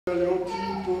Leoti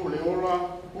po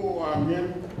leola po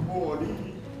amen po ali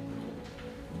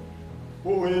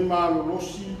po e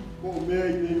malolosi po mea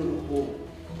i nei o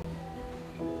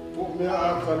po mea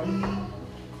akali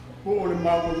po le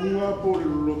mawarunga po le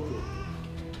loloto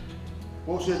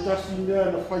po se tasi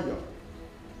mea na whaia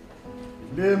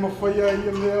le mawhaia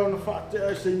ia mea na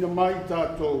whaatea se ina mai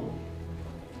tātou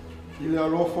i le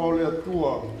alofa o le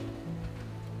atua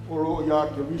o lo ia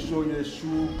ke viso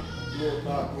Yesu le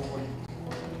tātou ai.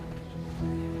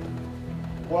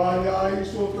 Wai ai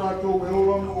so tātou e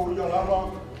ola mo ia lava.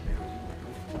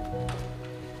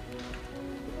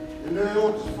 E le o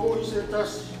te fo i se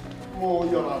tasi mo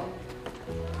ia lava.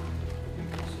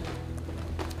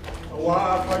 A wā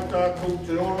whai tātou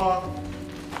te ola.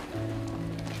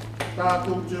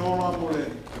 Tātou te ola mo le.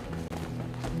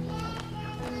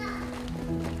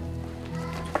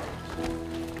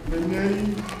 Me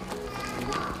nei.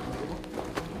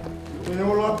 Me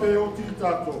ola pe o ti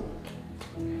tātou.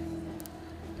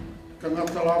 Ka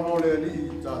ngata lamo le li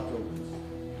i tātou.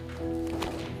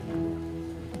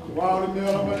 Wāre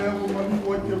mea rama lea o mani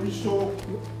o ke riso.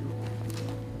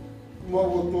 Ua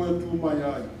o toe tū mai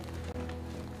ai.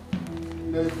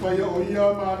 Nei whaia o ia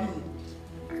mari.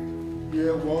 I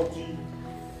e wauti.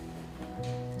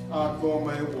 A toa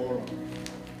mai wora.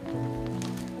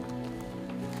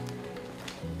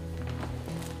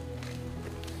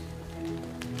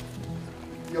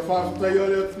 Ia whaatai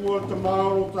ale atua ta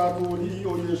maro tātou ni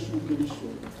o Yesu Kiriso.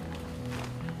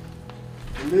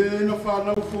 Le na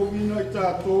whanau whongina i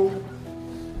tātou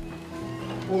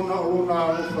ona ona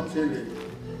alo whatele.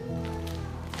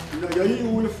 Ina iai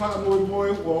ule whanau moe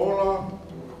ua ola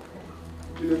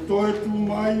i le toe tū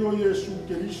mai o Yesu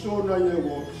Kiriso na i e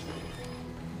wot.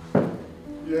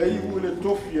 Iai ule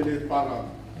tofi e le para.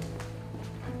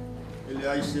 E le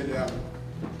aise le anga.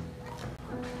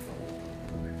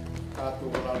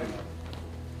 Tātou wararena.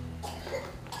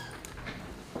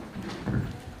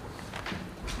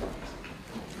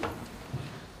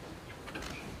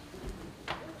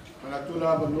 Mana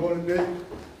tūna wanore nei,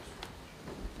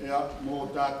 ea mō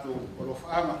tātou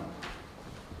orofanga.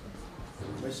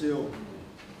 Mai seo,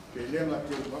 ke lenga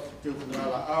teu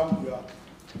ngala au ia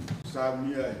sa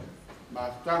mia e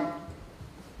mātang.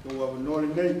 Tō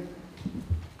wanore nei,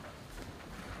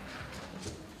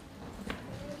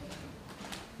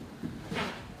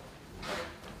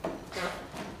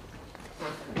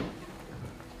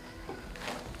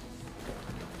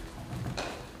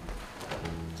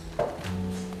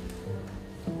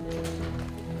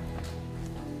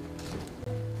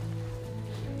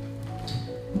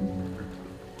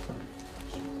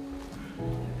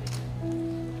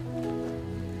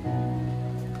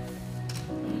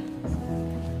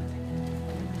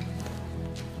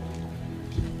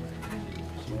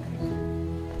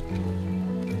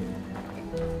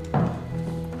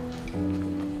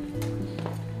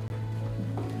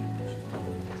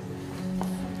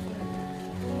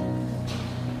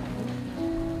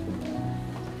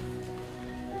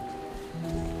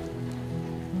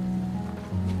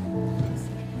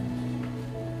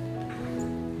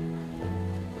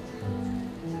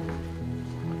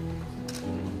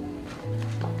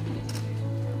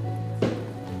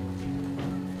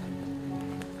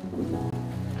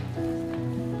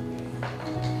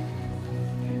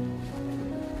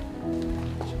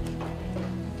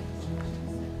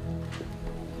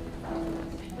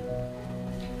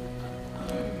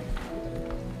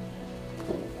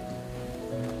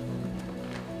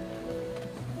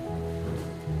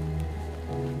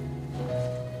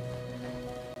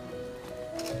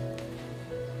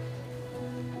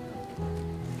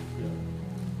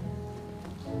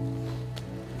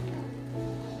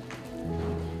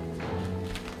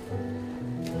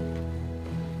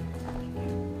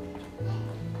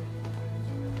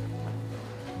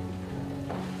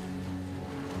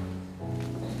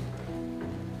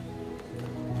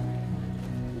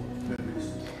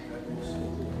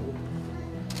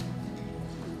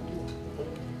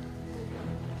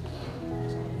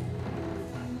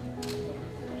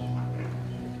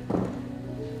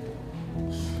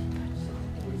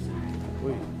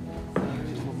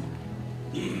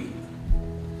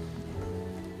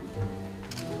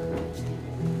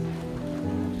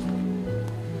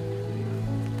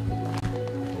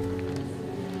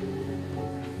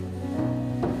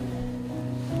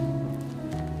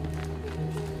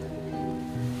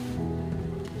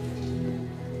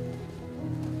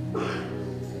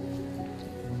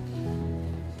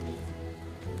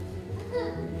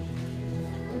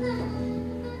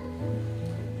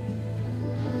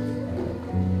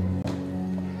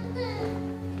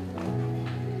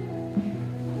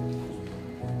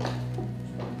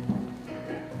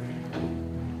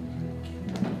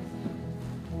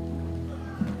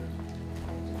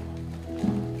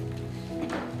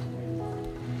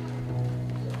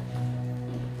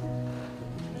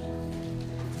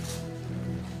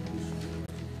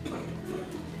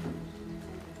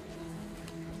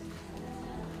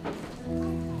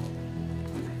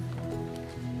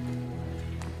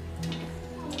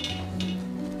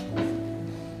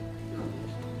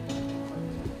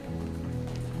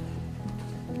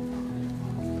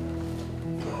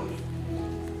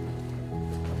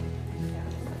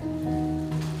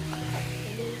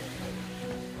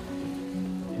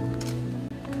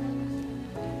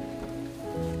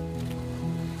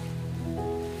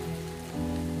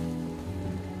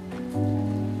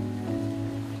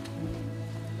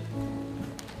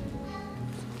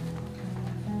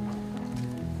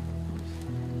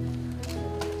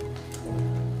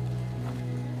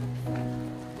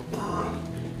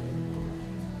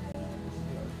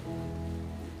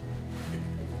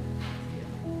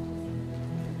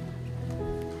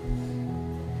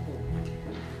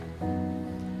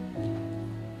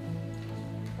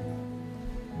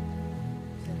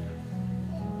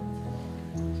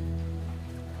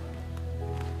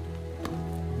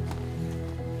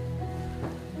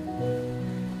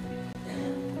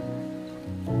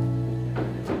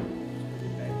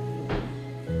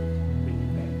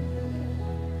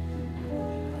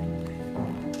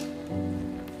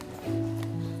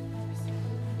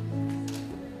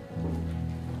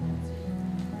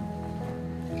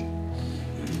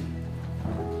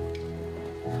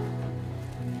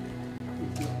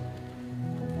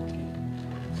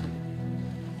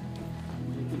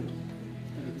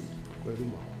 koe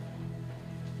rima.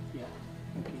 Yeah,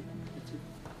 okay, that's it.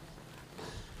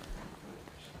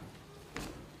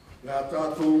 Ngā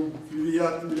tātou whiri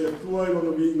atu le tua i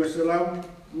ono vi ngasalau,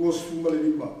 ua sifuma le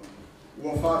rima.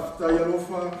 Ua whaafitai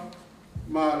alofa,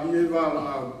 mā lie wāla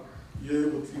au, ie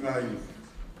o tinga i.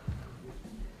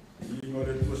 I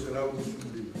ngore tua se rau o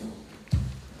sifuma rima.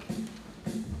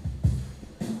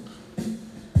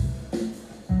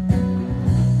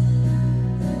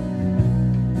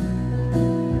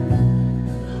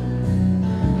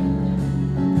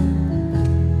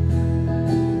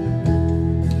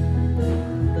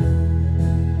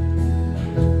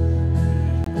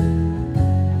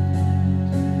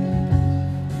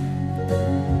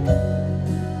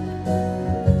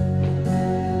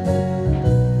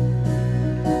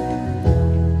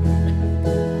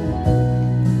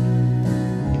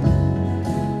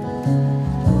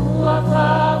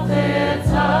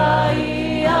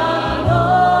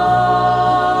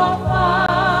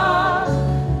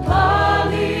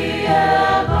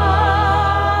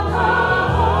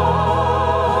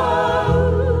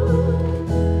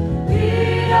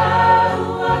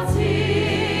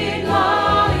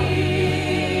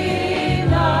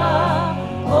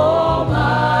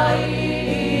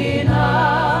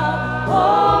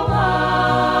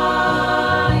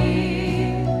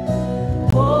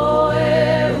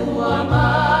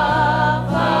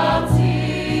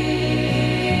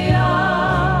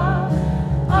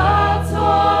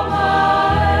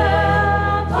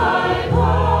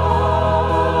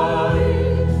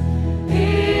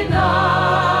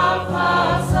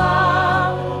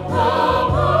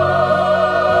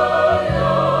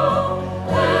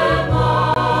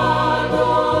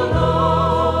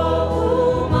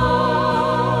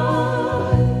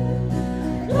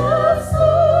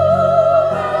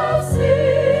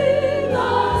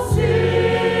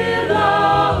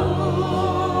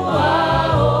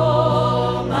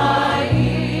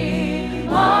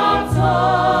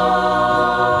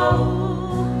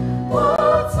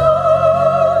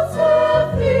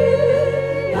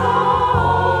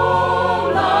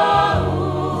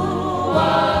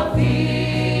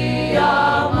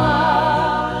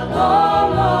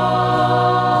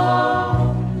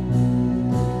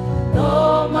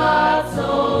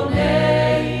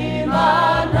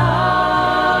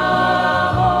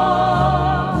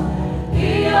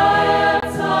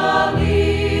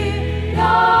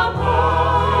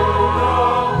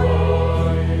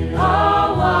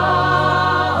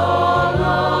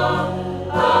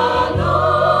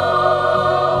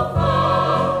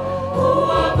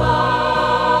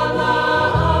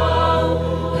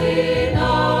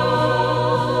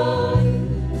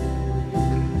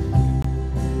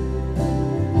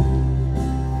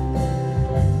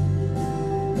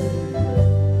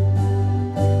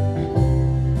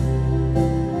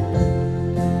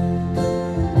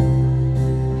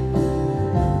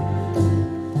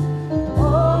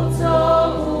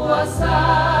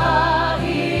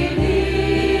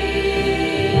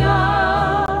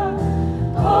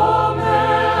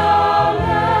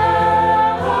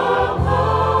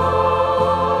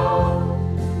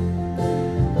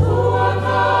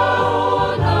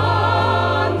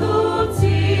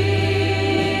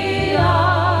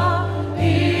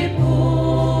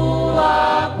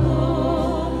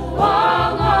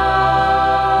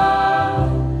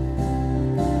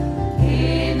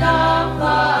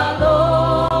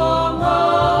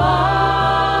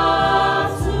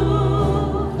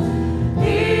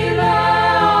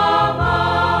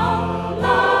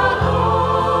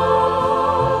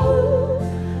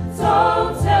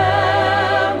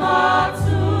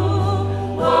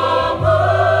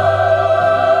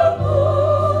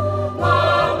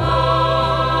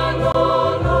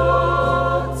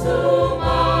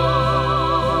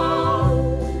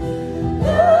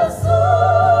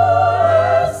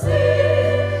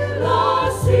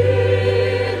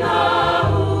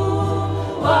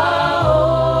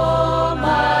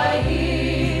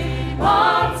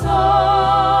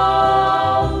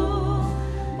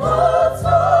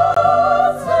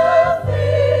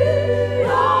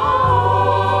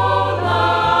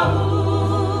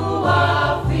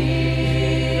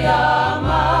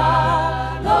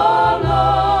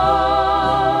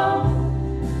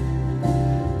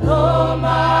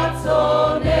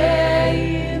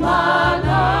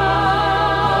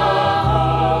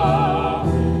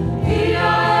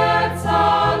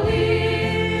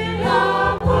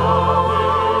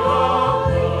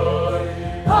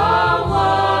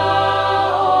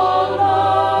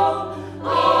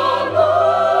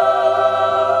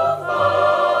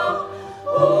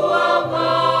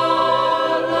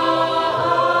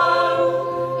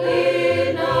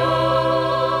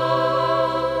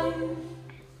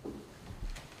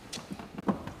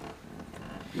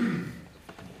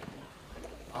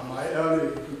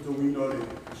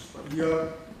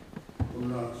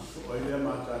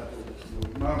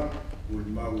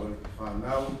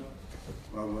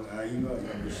 ainga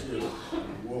ia mese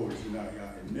o tina ia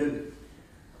Emele.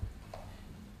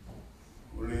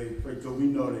 O le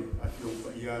whaitawina o le ati o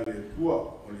whaia le tua,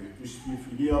 o le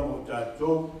tusififilia mo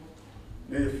tātou,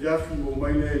 ne le whiafi mo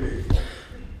maile le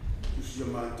tusia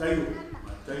mātaio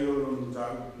no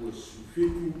tāku e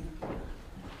sufitu,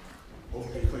 o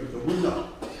ke whaitawina,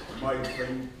 mai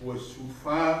whaipu e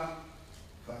sufā,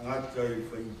 whangata i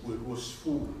whaipu e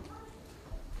rosfu.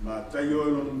 Mātaio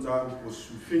no tāku e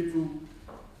sufitu,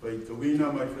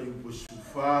 whaitawina mai whaipu e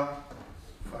sufā,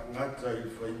 whangata i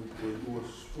whaipu e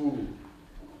rosfu.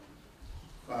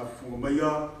 Whaafunga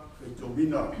maia,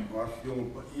 whaitawina,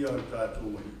 whaafiong pa ia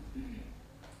tātou mai.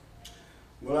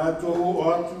 Ngā tō o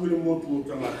atu le motu o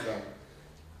tangata.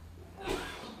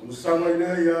 O sanga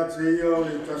ia ia te ia o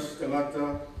le tasi tangata,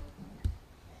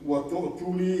 ua tō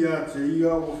tuli ia te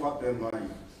ia o whape mai.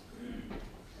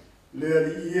 Le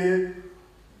ali ie,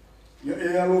 ia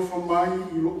e alofa mai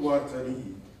I lo ua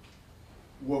tari,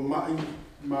 ua mai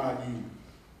maari,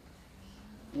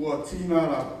 ua tina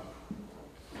rapa.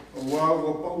 Ua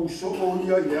ua pau soko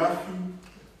ia I afi,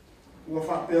 ua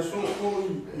whapea soko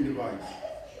I le vai.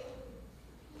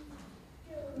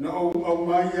 Na au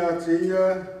mai a te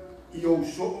ia I au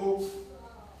soko,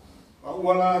 a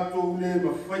ua la tau le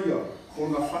mawhaia o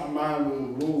na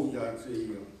whamalo lo ia te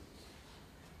ia.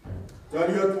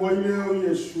 Tari atua I leo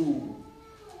Iesu,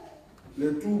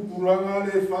 le tūpuranga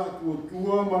le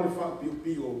whaatua ma le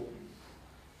whaapipio,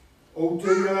 o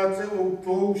te ia te o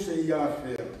tōu se ia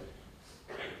whea.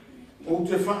 O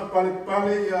te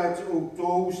whaapale ia te o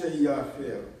tōu se ia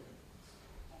whea.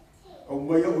 Au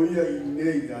mai o ia I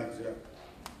nei ia te.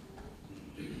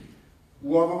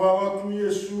 Ua wawawa tu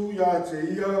Iesu ia te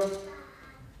ia,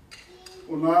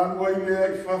 o nā anua I lea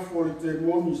I whafo le te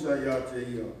moni sa ia te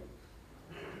ia.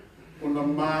 O na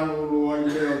mālolo ai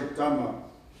lea o tama,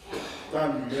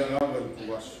 tani lea rawa I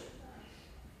kuwasu.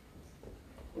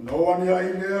 O na oane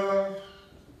ai lea,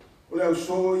 o le au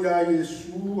so ia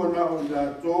Iesu ana o la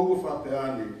tōu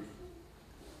whapeane.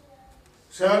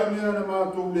 Se ale mea na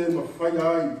mātou le mawhai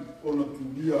ai o na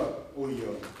tulia o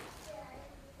ia.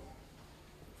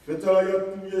 Whetala ia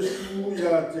tu Iesu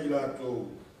ia te la tōu.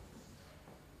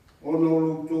 O na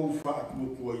olo tōu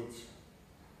whaatumotu aiti.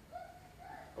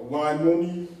 A wai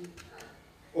moni,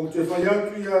 o te whai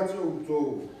atu ia te o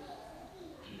tōu.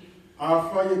 A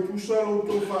whai e tusa lo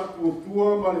tōu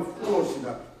whaatumotua ma le fua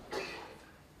sinatu.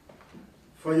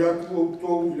 Whai atu o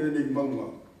tōu I le nei maunga.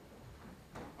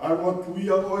 Arua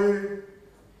tuia oe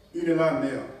I le la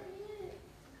mea.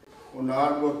 O na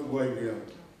arua tua I lea.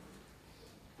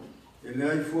 E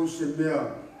lea I fo se mea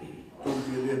tōu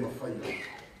te le mawhaia.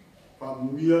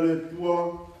 Whaamumia le tua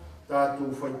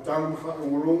tātou whaitang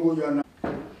whaongolongo I ana.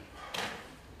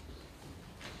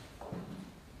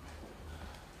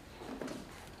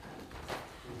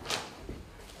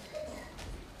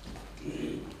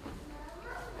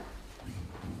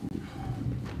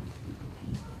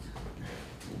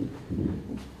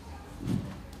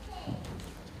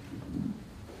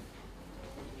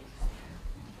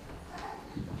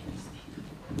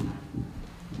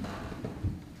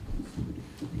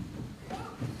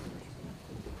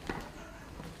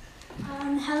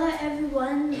 Hello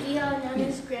everyone, we are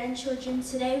Nana's grandchildren.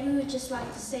 Today we would just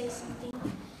like to say something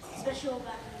special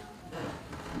about Nana.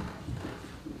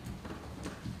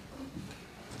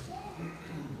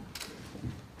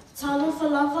 Talofa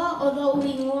lava o lo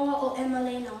uingoa o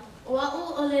Emele. O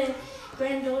a'u o le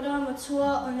granddaughter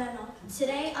matua o Nana.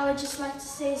 Today I would just like to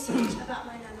say a speech about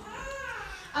my Nana.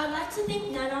 I would like to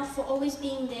thank Nana for always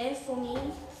being there for me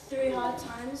through hard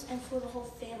times and for the whole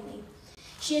family.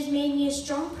 She has made me a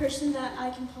strong person that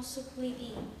I can possibly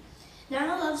be.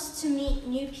 Nana loves to meet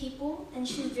new people and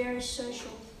she's very social.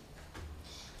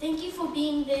 Thank you for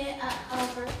being there at our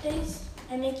birthdays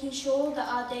and making sure that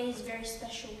our day is very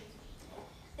special.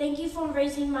 Thank you for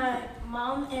raising my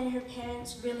mom and her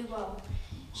parents really well.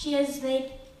 She has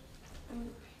made...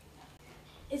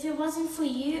 if it wasn't for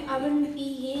you, I wouldn't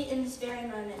be here in this very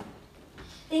moment.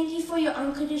 Thank you for your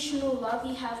unconditional love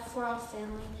you have for our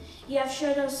family. You have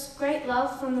showed us great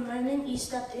love from the moment you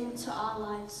stepped into our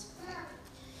lives.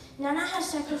 Nana has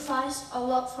sacrificed a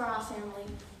lot for our family.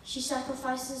 She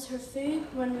sacrifices her food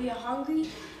when we are hungry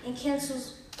and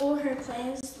cancels all her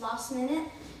plans last minute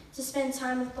to spend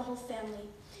time with the whole family.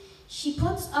 She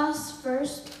puts us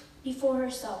first before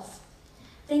herself.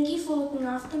 Thank you for looking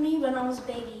after me when I was a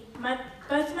baby.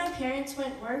 Both my parents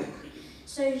went work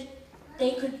so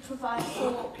they could provide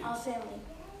for our family.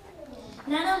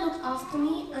 Nana looked after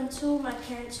me until my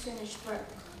parents finished work.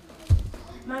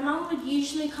 My mum would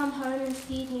usually come home and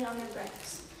feed me on her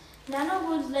breaks. Nana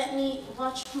would let me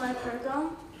watch my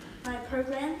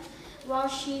program while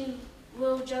she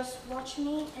will just watch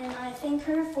me, and I thank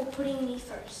her for putting me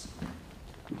first.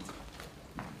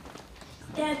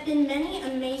 There have been many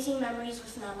amazing memories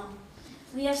with Nana.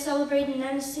 We have celebrated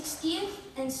Nana's 60th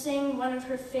and sang one of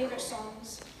her favorite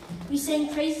songs. We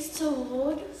sang praises to the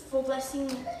Lord for blessing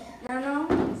Nana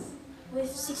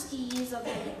with 60 years of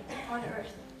living on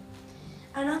earth.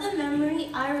 Another memory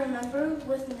I remember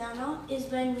with Nana is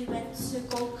when we went to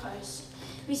Gold Coast.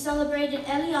 We celebrated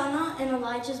Eliana and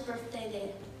Elijah's birthday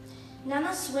there.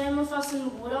 Nana swam with us in the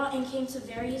water and came to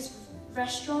various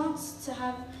restaurants to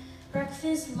have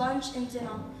breakfast, lunch, and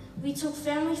dinner. We took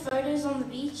family photos on the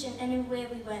beach and anywhere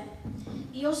we went.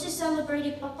 We also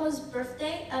celebrated Papa's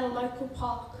birthday at a local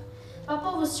park.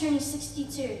 Papa was turning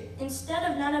 62. Instead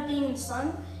of Nana being in the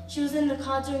sun, she was in the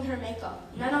car doing her makeup.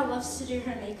 Nana loves to do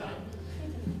her makeup.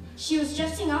 She was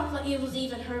dressing up like it was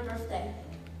even her birthday.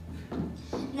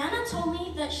 Nana told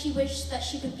me that she wished that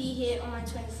she could be here on my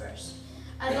 21st.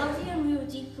 I love you and we will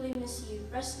deeply miss you.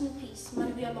 Rest in peace.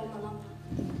 Manuia Lomalama.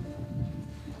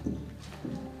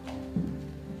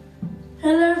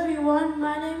 Hello everyone,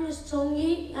 my name is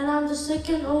Tongi and I'm the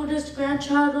second oldest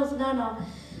grandchild of Nana.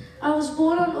 I was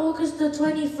born on August the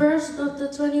 21st of the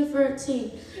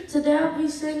 2013. Today I'll be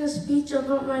saying a speech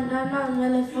about my Nana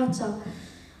Emele Fata.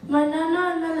 My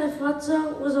Nana Emele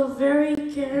Fata was a very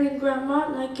caring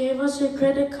grandma that gave us her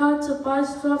credit card to buy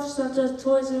stuff such as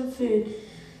toys and food.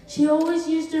 She always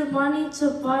used her money to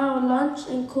buy our lunch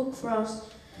and cook for us.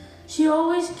 She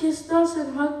always kissed us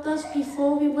and hugged us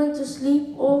before we went to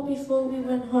sleep or before we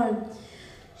went home.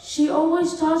 She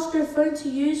always touched her phone to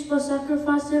use but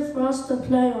sacrificed it for us to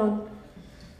play on.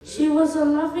 She was a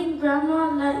loving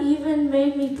grandma that even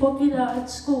made me popular at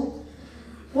school.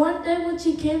 One day when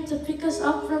she came to pick us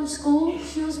up from school,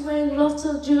 she was wearing lots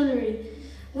of jewelry.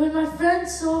 When my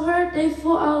friends saw her, they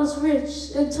thought I was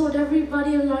rich and told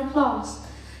everybody in my class.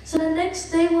 So the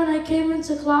next day when I came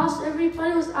into class,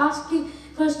 everybody was asking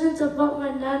questions about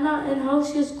my Nana and how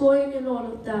she was going and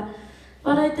all of that.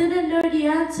 But I didn't know the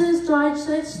answers, so I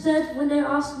said when they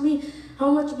asked me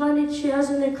how much money she has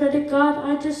in her credit card,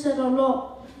 I just said a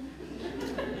lot.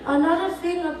 Another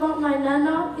thing about my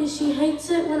Nana is she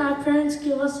hates it when our parents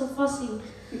give us a fussy.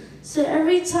 So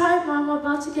every time I'm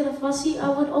about to get a fussy, I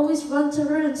would always run to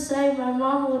her and say my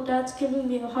mom or dad's giving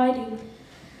me a hiding.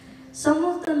 Some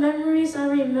of the memories I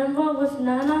remember with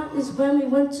Nana is when we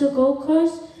went to Gold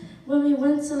Coast, when we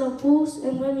went to La Pools,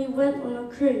 and when we went on a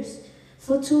cruise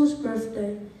for Tool's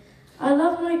birthday. I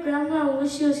love my grandma and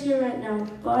wish she was here right now,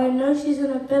 but I know she's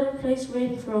in a better place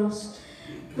waiting for us.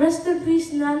 Rest in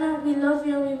peace, Nana. We love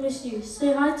you and we miss you.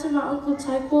 Say hi to my Uncle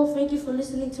Taiko. Thank you for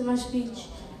listening to my speech.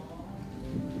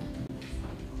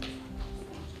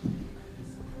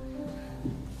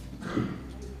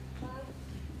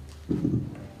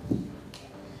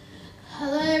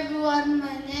 Hello everyone,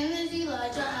 my name is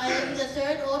Elijah. I am the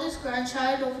third oldest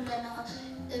grandchild of Nana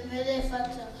Emele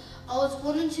Fata. I was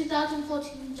born in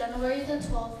 2014, January the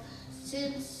 12th.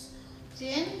 Since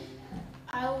then,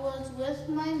 I was with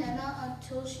my Nana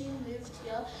until she moved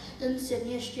here in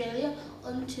Sydney, Australia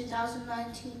in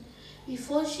 2019.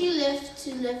 Before she left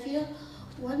to live here,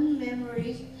 one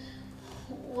memory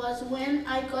was when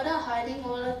I got a hiding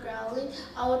or a growling.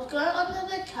 I would go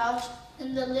under the couch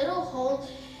in the little hole.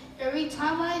 Every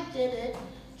time I did it,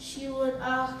 she would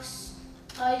ask,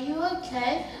 "Are you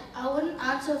okay?" I wouldn't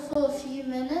answer for a few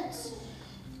minutes,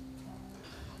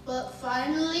 but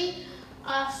finally,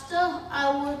 after I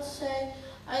would say,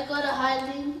 I got a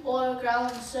hiding or a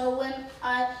growling. So when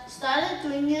I started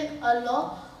doing it a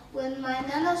lot, when my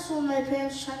Nana saw my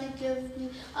parents trying to give me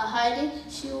a hiding,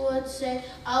 she would say,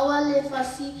 "Awa le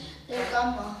fasi le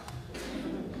gama."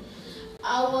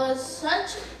 I was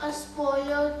such a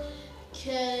spoiled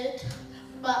kid,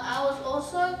 but I was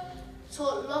also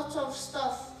taught lots of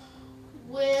stuff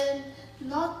when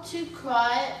not to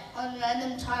cry on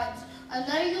random times. I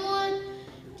know you would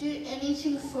do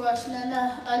anything for us,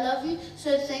 Nana. I love you.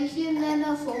 So thank you,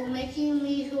 Nana, for making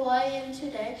me who I am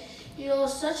today. You're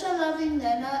such a loving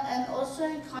Nana and also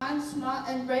kind, smart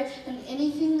and brave and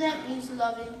anything that means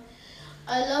loving.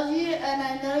 I love you and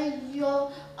I know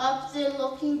you're up there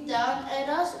looking down at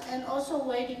us and also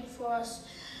waiting for us.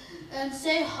 And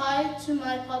say hi to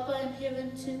my Papa in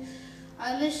heaven too.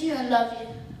 I miss you and love you.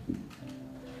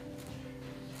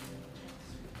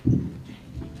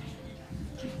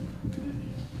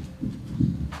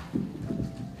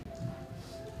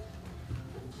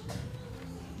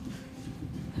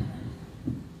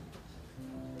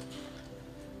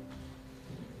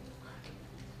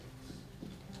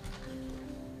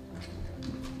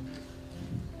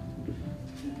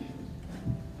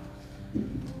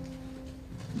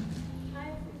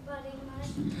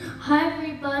 Hi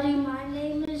everybody, my name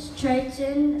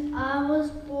Triton. I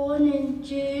was born in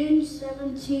June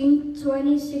 17,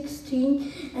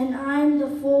 2016, and I'm the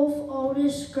fourth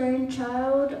oldest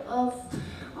grandchild of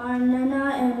our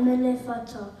Nana Emele.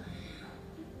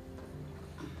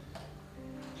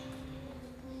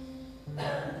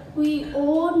 We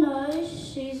all know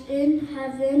she's in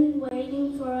heaven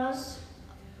waiting for us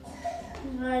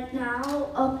right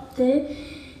now up there,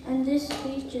 and this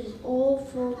speech is all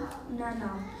for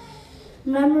Nana.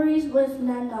 Memories with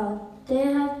Nana.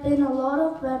 There have been a lot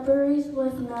of memories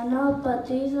with Nana, but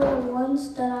these are the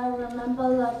ones that I remember,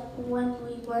 like when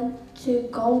we went to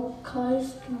Gold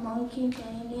Coast, Monkey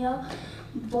Mania,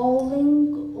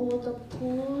 bowling, or the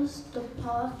pools, the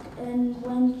park, and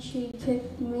when she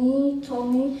picked me,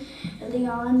 Tommy,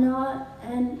 Eliana,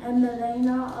 and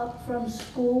Emelena up from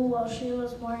school while she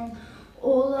was wearing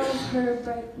all of her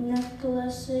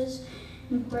necklaces,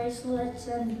 bracelets,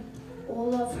 and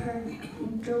all of her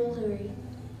jewelry.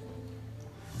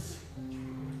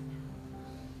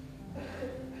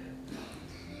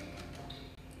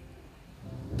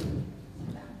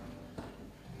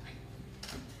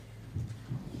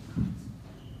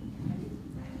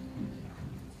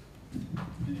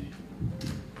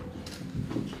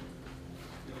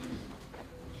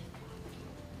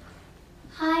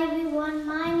 Hi everyone,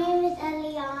 my name is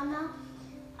Eliana.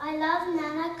 I love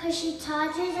Nana because she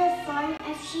charges her phone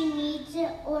if she needs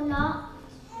it or not.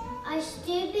 I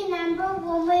still remember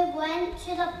when we went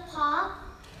to the park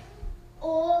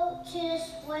or to the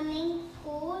swimming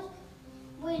pool.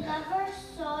 We love her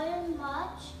so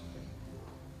much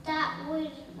that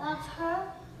we love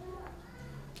her.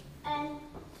 And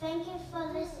thank you for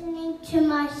listening to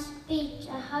my speech.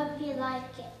 I hope you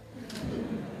like it.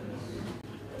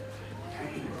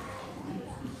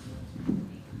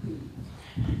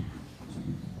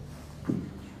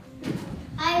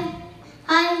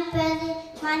 Hi, brother.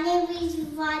 My name is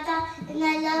Vaoga, and I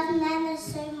love Nana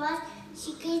so much.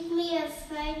 She gives me a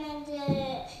phone and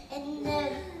the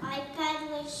iPad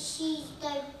when she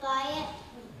goes by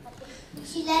it.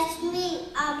 She lets me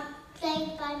play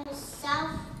by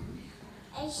myself,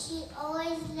 and she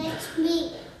always lets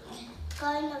me go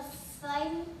on the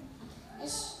phone, and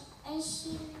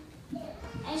she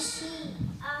lets me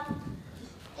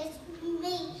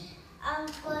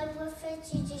go with her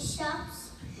to the shops.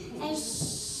 And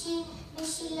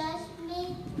she loves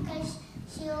me because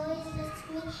she always lets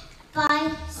me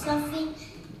buy something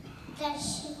that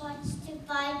she wants to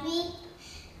buy me,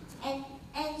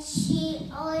 and she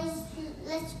always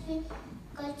lets me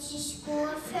go to school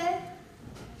with her.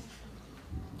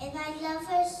 And I love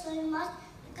her so much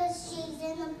because she's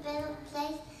in a better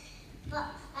place, but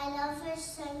I love her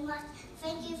so much.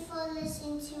 Thank you for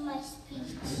listening to my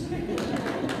speech.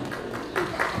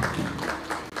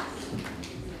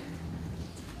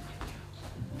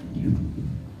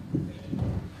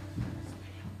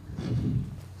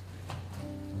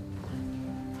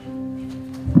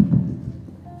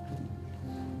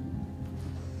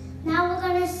 Now we're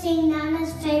going to sing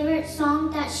Nana's favorite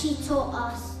song that she taught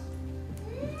us.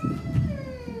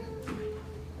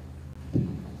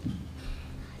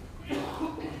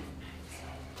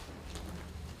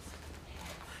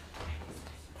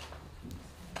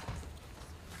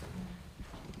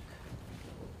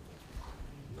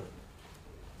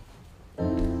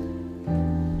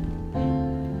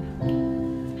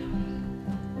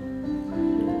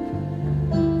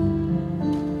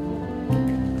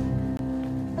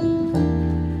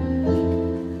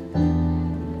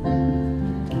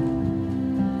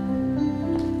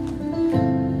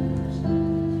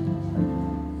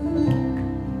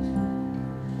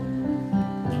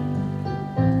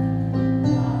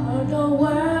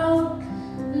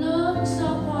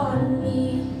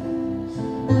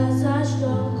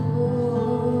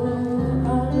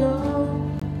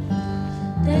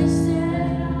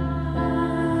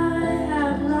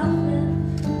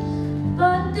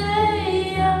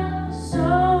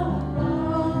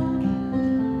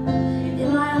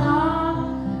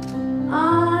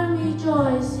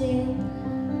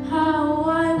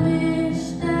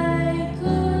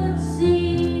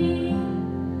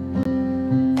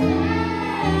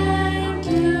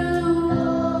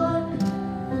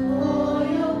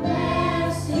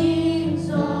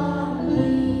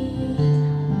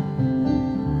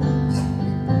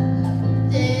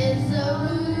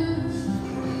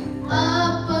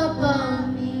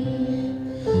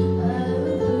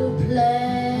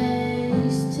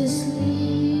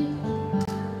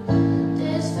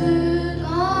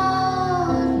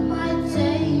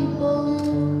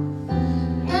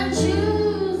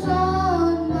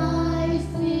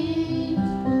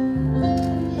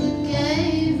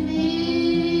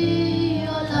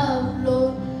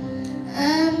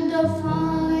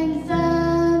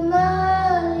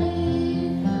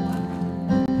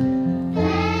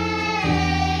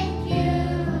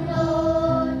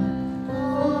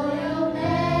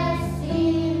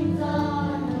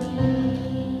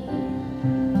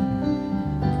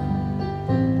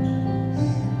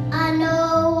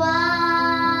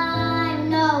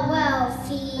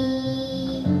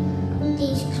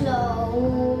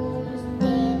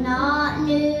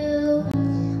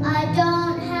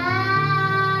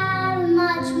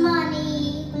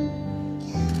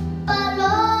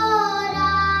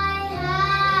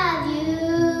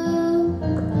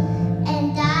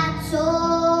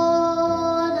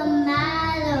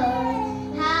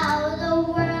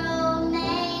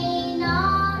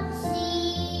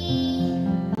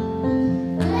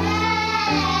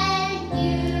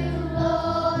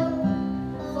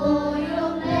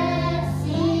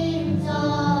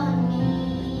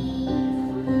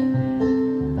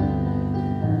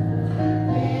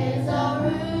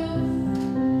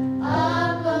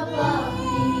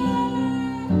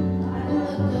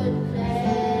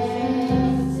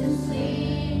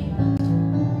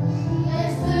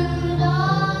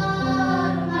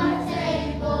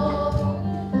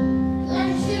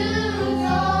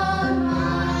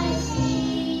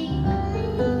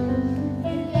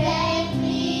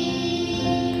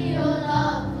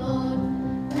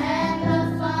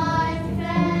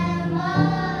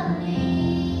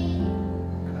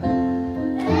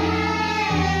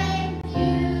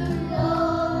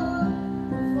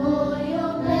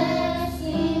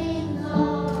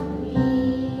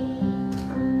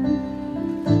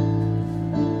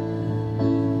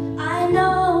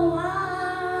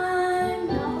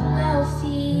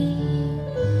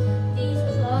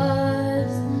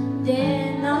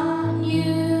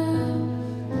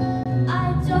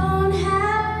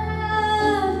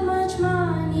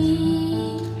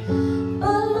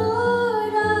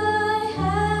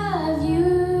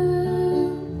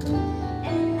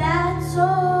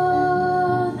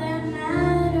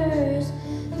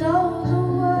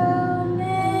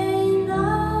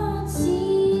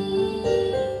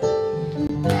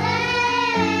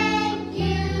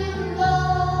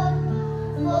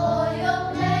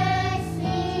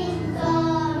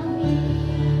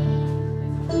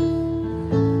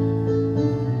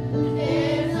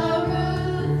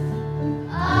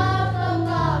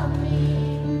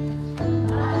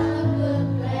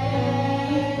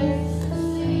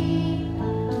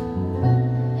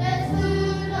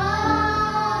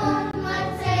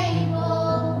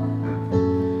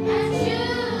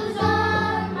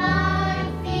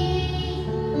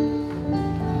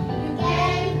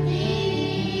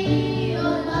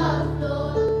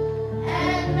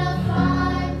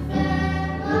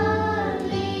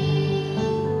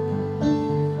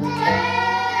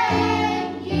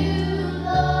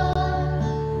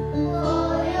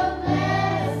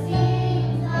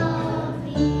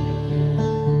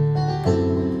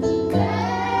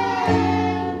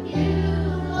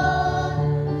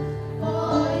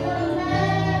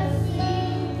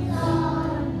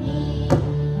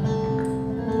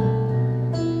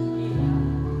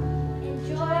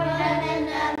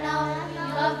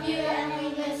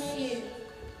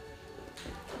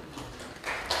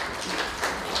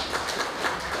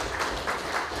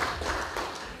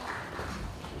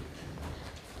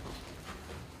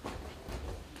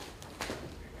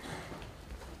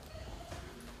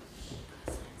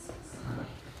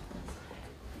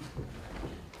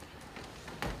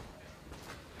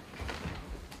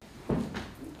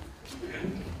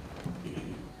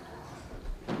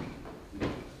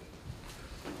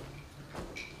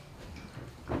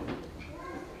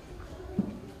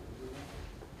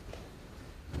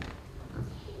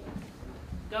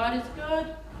 God is good.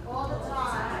 All the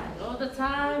time. All the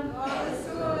time. God is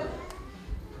good.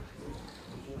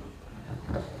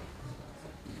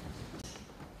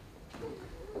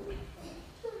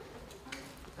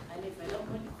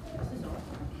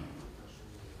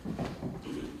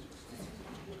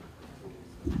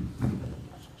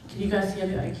 Can you guys hear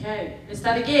me okay? Let's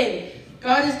start again.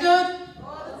 God is good.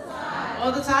 All the time.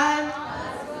 All the time.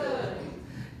 God is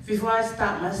good. Before I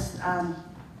start my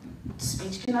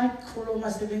speech, can I call all my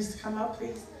siblings to come up,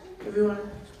 please? Everyone?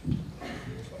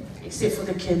 Except for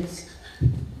the kids.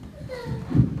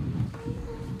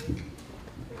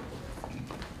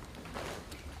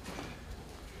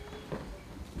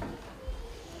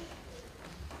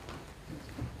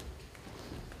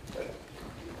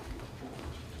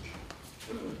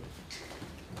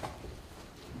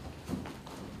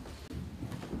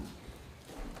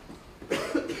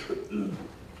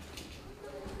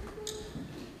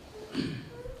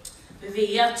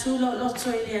 Ia tūlo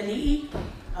loto i lea lii,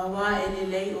 a wā e le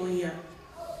lei o ia.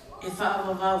 E wha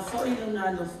awawau fo i luna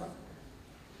alofa.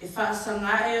 E wha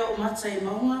asanga e o mata i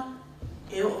maunga,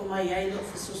 e o mai ai lo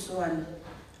whesosoani.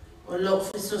 O lo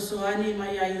whesosoani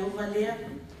mai ai o valea,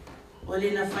 o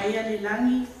le na whaia le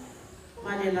langi,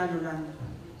 ma le lalo lana.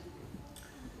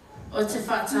 O te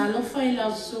wha tālofa i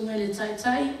lau sunga le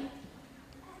taitai,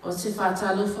 o te wha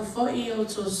tālofa fo i o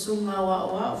tō sunga wa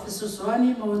o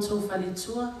whesosoani ma o tō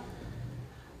whalitua,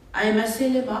 ai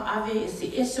masele ba ave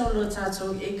se eso lo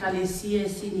tato e kalesia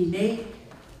sini nei.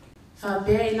 Fa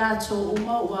bea la to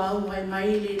uma wa mai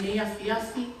mai le nei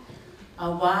afiafi a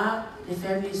wa le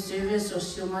family service o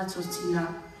sioma to tina.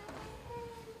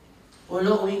 O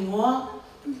lo ingoa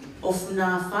o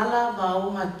funa fala va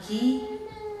o maki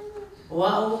o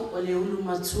au o le ulu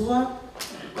matua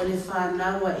o le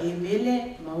whanawa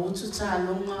Emele ma utu ta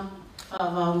longa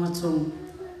fa va o matongu.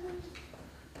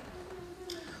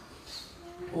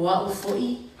 O au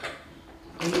foi,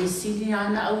 o le sini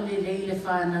ana au le lei le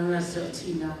whanau se o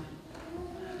tina.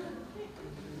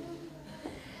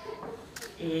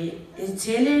 E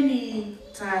tele ni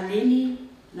tā leni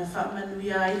na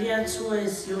whamanuia ai le atua e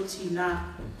se o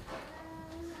tina.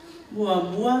 Mua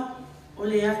mua o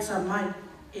le ata mai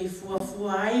e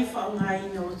fuafua ai whaunga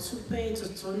ina o tupe e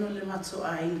totono le mato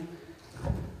ai.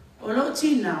 O lo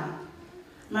tina,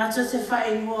 mato te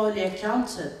whaingoa o le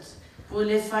accountant, o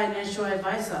le financial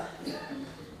advisor,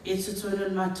 e tutono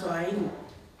mato aina.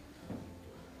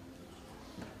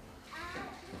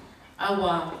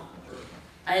 Awa,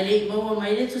 ai le maua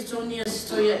mai le tutoni a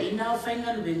stoia ina o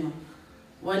whainga luenga.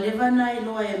 Wa lewa na i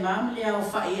loa e mam le au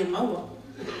whai e maua.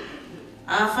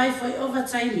 A whai whai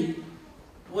overtime,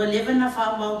 wa lewa na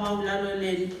wha mau lalo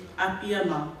le apia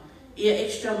mau, ia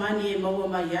extra money e maua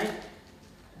mai ai.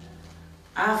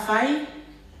 A whai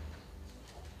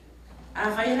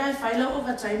rai whaila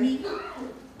overtime,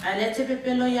 a le te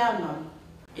pepelo ia mau.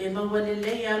 E maua le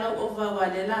lei ala ova wa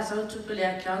le la sau tupe le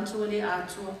account o le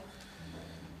atua.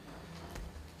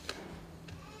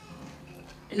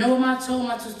 E no mātou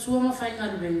matutua ma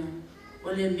whainga ruenga,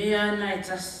 o le mea na e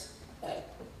tas.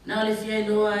 Na o le fia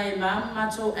loa e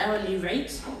mātou hourly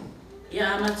rate, ia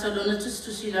a mātou lona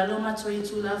tustusi lalo mātou i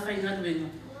tū la whainga ruenga,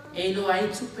 e loa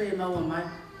i tupe e maua mai.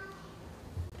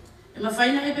 E ma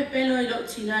whaina e pepelo e lo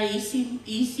tina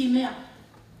isi mea.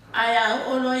 Ai a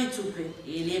o loa i tupe,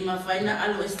 e le ma whaina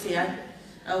alo este ai.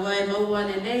 Awa e maua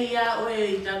le leia oe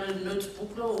i talo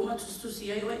notebook lo o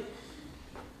matustusi ai oe.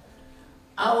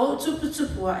 A o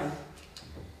tupu ai,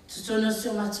 tutono se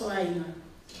o matua inga.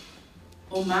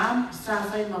 O mam sa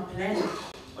whai ma plan,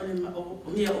 o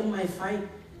mea o mai whai.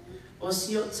 O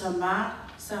si o tama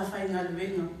sa whai ngā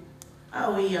ruenga. A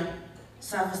o ia,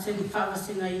 sa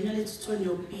whawasenga inga le tutoni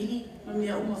o pili, ma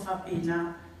mea o ma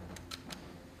whapena.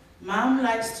 Mom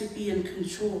likes to be in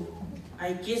control.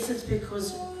 I guess it's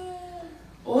because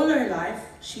all her life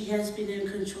she has been in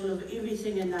control of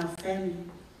everything in our family.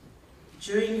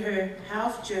 During her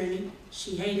health journey,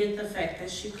 she hated the fact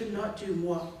that she could not do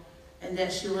more and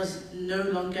that she was no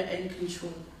longer in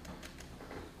control.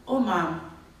 O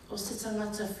Mom, o se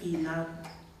tangata whinau.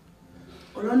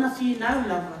 O lona whinau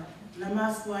lava, na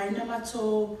mafuaina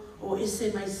mato o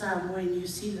ese mai Samoa in New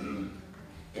Zealand.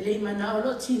 E le mana o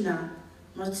lo tina,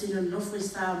 ma tino nofo i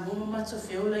Samoa mato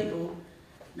whiola i o,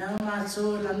 na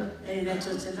mato e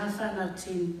nato te nafa na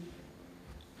tini.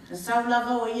 Na sau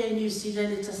lava o ia i New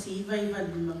Zealand e tasi iwa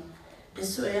lima. E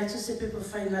so e atu se pepo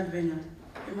whainga ruenga.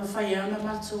 E ma whai auna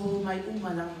mato mai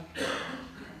umalava.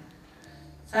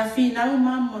 Sa whinau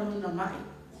mamolu na mai.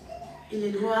 I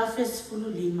le lua awhes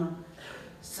fulu lima.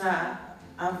 Sa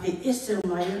ave ese o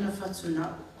mai ona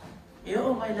whatunau. E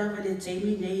o mai lava le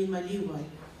teimi nei i maliwai.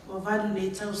 O vanu nei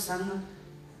tau sanga.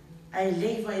 ai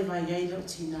lei vai ai lo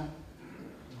tina.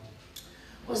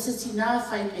 O se tina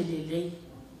fai pelelei.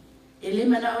 Ele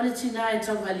mana o le tina e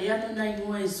tau valeano na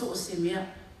ingoa e so o se mea.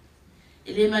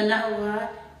 Ele mana oa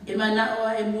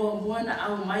e mua na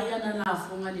au mai ana la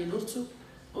afunga le lotu.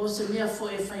 O se mea fo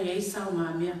e fai eisa o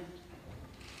ngā mea.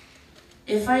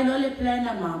 E fai lo le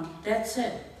plana mam, that's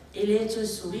it. Ele e tue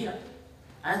suia.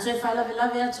 A tue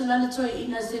whalawelawe atu lana toe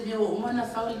ina se mea o umana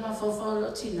whauli ma whawhau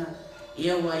lo tina.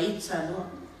 Ia wa ita loa.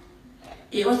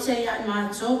 E o te ia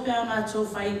mātou pēr mātou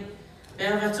whai,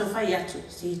 pēr mātou whai atu.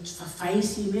 Se whai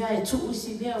si mea e tuu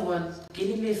si mea wa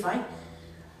gini me whai.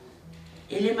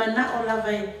 Ele mana o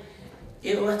lawa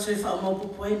e o atu e whao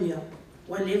maupupu e mea.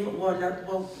 Wa lewa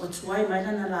wa tuai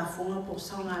maina na la funga po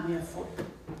sao ngā mea fo.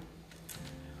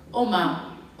 O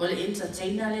mam, o le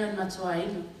entertainer le an matua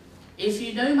inu. If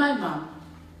you know my mom,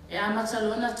 e a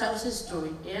matalona tells a story.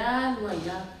 E alua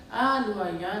ia,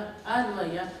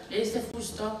 there's the full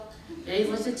stop. E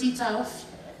was the tita off.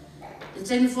 The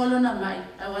temi follow na mai,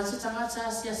 a was a tangata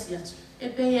asiasi atu. E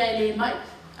pe ia ele mai,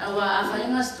 a wa a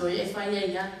whainga story, e whaia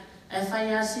ia, e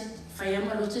whaia si, whaia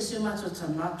malote si o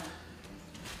matotama.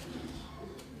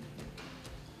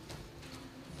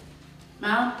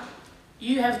 Mom,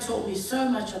 you have taught me so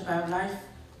much about life.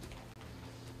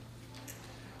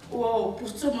 O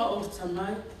putama o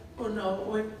tamai, o na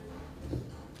oe.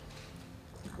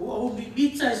 O mi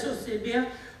mita so se mea,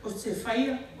 o se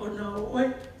whaia, o na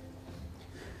oe.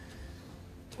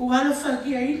 O hana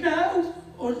whakia ina au,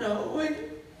 o na oe.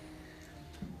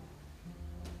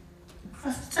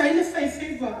 Whawhataile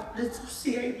whaiwhewa, le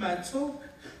tusi ai mātou.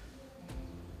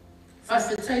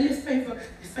 Whawhataile whaiwa,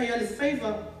 le whaia le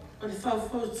whaiwa, o le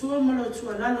whawhau tua malo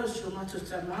tua lalo si o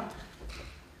matotama.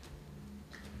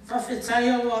 Whawhetai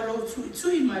au alo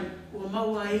tui mai, ua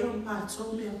maua e o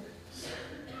mātou mea.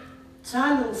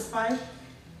 Tālo o whai,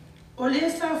 o le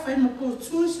sa whai mako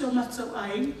tua si o matau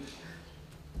ai.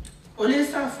 O le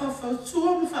sa whawhau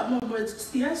tua ma whamomo e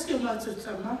tasia si o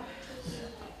matotama.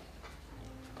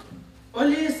 O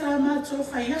le sa mātou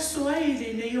whai aso ai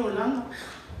le nei o langa.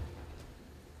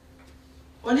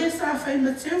 O le sa whai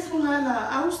mateu funga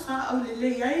la au sa au le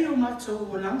lei ai o mātou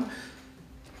o langa.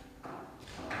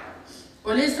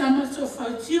 O le sa mātou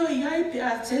whautio i ai pe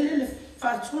a tele le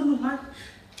whaatonu mai.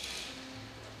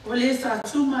 O le sa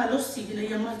tuma alosi na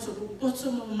ia mātou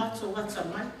poto mo mātou wata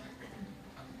mai.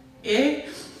 E,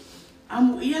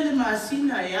 amu ia le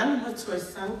maasina e ala mātou e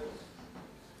sau.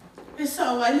 E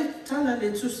sa o aile tala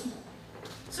le tusi.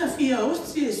 Sa fia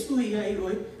osi e sui ai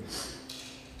oi.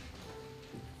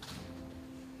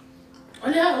 O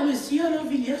le a o e sia lo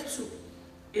vili atu.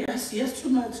 E a si atu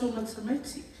mātou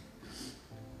matamaiti.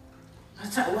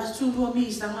 Ata o atu lua mi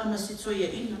i sanga masito ia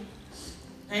ina.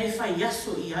 Na e whai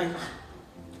aso i ai.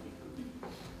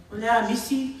 O le a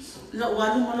misi la o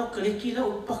alu malo kaleki la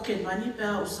o pocket money pe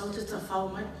a o sau te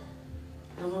tawhau mai.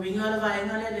 La o winga la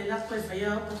vaenga le la koe whai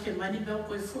a pocket money pe o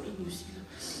koe fo i New Zealand.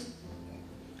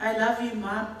 I love you,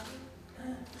 Mom.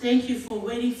 Thank you for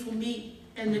waiting for me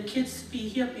and the kids to be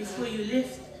here before you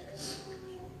left.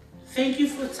 Thank you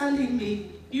for telling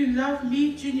me you love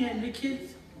me, Junior, and the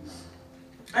kids.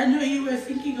 I know you were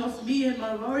thinking of me and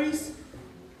my worries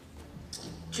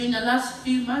during the last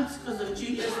few months because of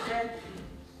Junior's dad.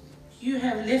 You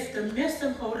have left a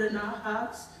massive hole in our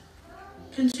hearts.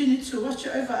 Continue to watch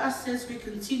over us as we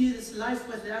continue this life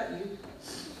without you.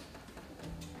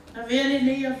 Na vele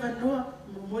nei a wanoa,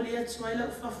 momoli atu ai lau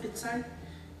whawhetai. I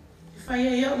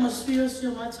whaia ia o masuio si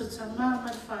o mātou ta maa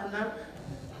mai whanau.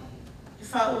 I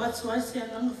whao atu ai se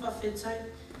anganga whawhetai.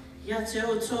 Ia te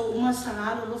o tō uma sa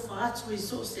alo lo whaatu I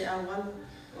so se awala.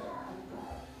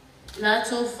 La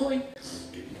tō foi,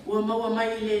 ua maua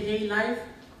mai I le nei live.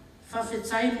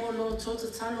 Whawhetai mo lo tō te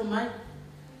talo mai.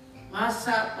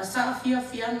 Masa fia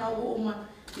fianga o oma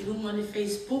I runga le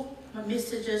Facebook. Ma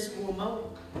messages o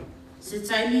mau. Se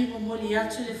taimi mo moli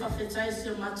atu le whawhetai si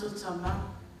o mātou ta maa.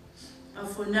 But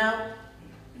for now,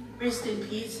 rest in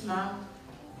peace, Mom.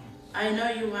 I know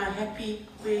you are happy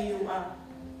where you are.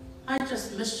 I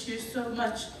just miss you so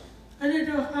much. I don't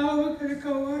know how we're going to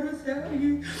go on without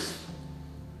you.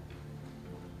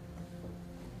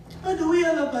 I know we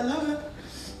are the beloved.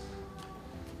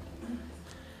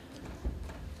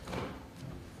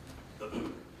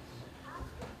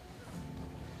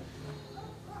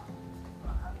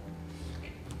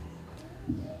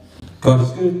 God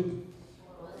is good.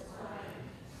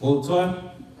 All the time.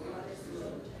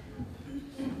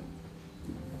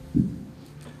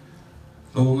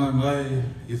 Tau ngā ngai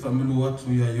I whamenu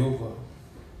atu I a Iowa.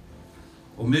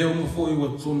 O mea o mawhoi wa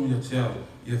tonu I a te ao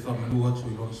I a whamenu atu I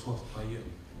lona swath pai ia.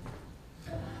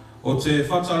 O te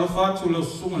whatalofa atu leo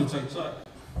sunga na taitai.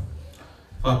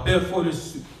 Whapea fo le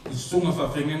sunga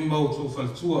whawhengen mau tō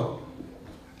whalatua.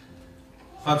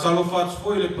 Whatalo whats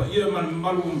fo le pa ia man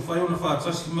malu un whaiona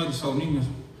whatasi mai sauninga.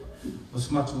 Was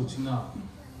matu tina.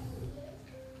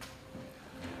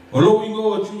 O lo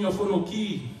ingo o junior fono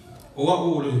ki o a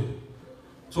o le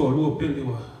tō lua pele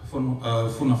wa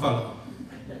funa whala.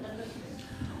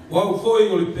 O au foi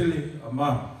o le pele a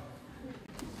maa.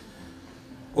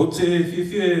 O te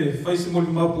whiwhie whaisi moli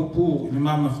maupupu i le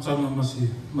mama whatanga masi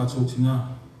matou tina.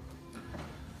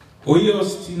 O ia o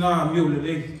si tina meo le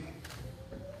lei.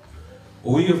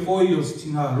 O ia foi o si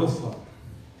tina lofa.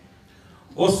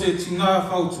 O se tina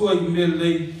whautua i mea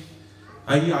lei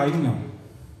a ia ainga.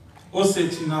 O se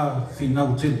tina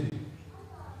whinau tele.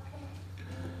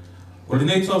 O le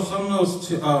nei tausanga o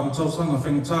si tausanga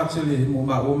whengatā tele mo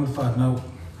ma ome whanau.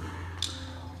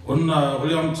 O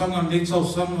le amtanga nei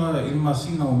tausanga i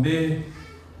masina o me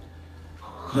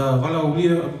na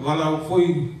walau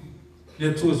foi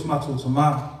le tuas matou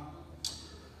tamā.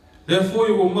 Le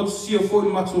foi o motu sia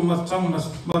foi matou matanga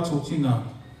matou tina.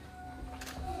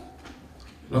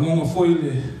 La ngonga foi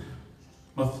le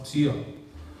mafutia.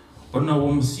 Ona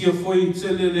o msia foi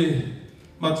tele le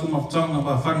matou matanga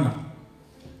mawhana.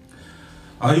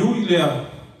 Aiui lea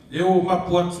e o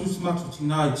mapu atus matou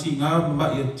tina I tinga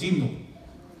ma ia tino.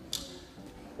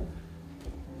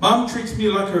 Mom treats me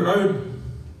like her own.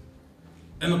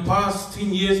 In the past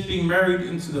 10 years being married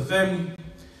into the family,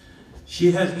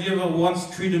 she has never once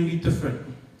treated me different.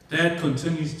 Dad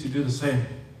continues to do the same.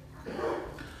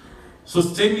 So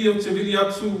stemi o te vili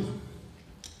atu,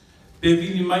 pe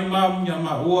vili mai mam ya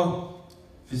maua,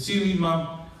 visili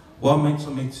mam, wa maita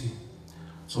maiti.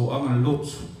 So anga lot.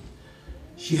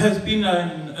 She has been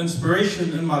an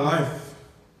inspiration in my life.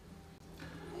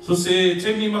 So se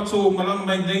temi mato malang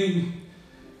mai nei,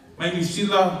 mai ni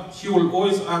sila, she will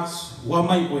always ask, wa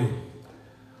mai oe?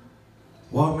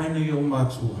 Wa mai nei o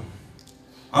matua?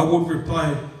 I would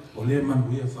reply, ole man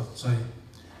wea whakatai.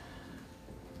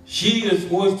 She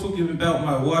is always talking about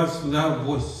my wife's loud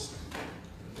voice.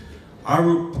 I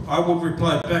would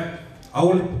reply back,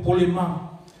 aole ole ma,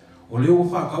 ole o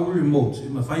whakau remote, e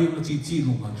ma whai ona titi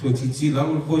lunga, tua titi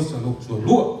lau voice alo tua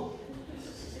lua.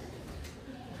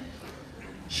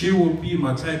 She will be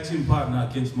my tag team partner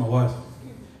against my wife.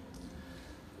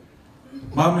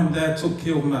 Mom and Dad took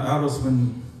care of my elders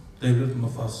when they lived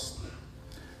with us.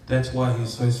 That's why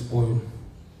he's so spoiled.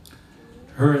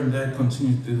 Her and Dad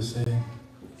continue to do the same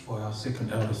for our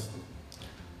second eldest.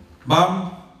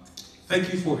 Mom,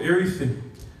 thank you for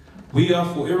everything. We are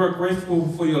forever grateful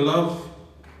for your love.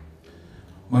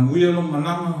 Manuelo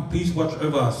Manama, please watch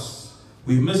over us.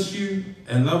 We miss you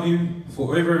and love you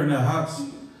forever in our hearts.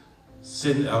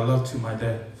 Send our love to my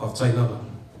dad. Whaftai lava.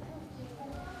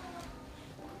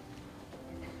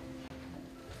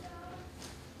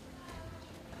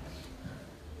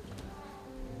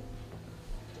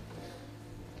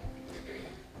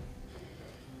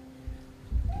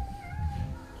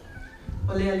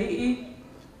 O le ali'i,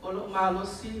 o lo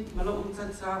malosi, malo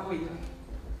utata o ia.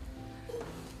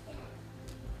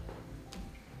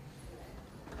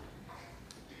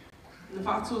 Na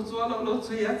whātuatua lo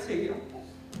loto ia te ia.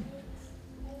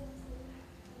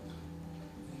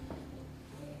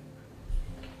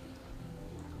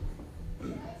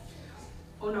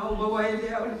 O na o maua e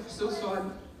lea o le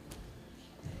fisosoani.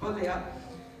 O lea,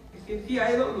 e whiwhia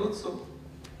e lo loto.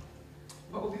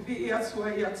 Ma o vivi i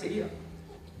atua ia te ia.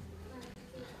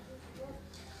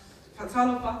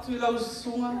 Whatalo whātui lau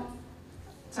sunga,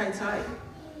 tai tai.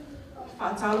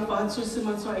 Whatalo whātui se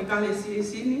matua e gale si e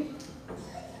sini.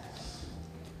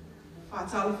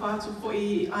 Whatalo whātu po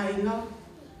i ainga,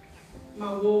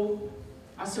 ma wo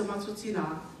asio matu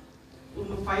tina.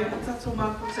 Uma whai o tato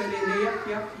mako te lelea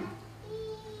ki api.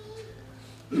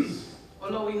 O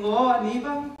lo ingoa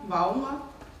aniva, Vaoga.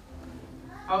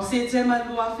 Au se te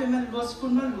malua fe malua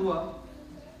spun malua.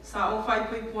 Sa o whai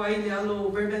pui puai le alo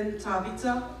Vernon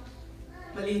Tavita.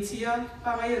 Malitia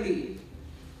Pangayali.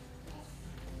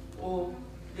 O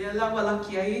le lawa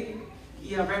laki ai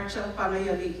I a Rapture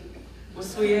Pangayali. O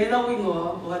sui e lau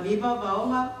ingoa o aniva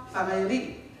Vaoga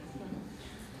Pangayali.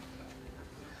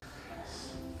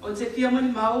 O te pia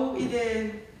mani mau I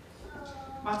le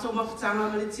mato mawhitanga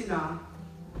malitina.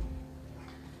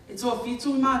 E toa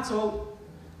fitu I mato.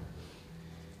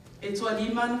 E toa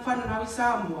lima na whanau I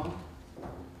Samoa.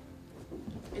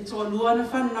 E toa lua na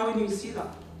whanau I New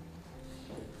Zealand.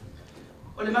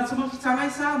 O le mato mawhitanga I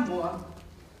Samoa.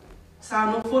 Sa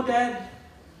nofo dad.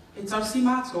 E tau si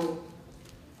mato.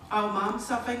 Au mam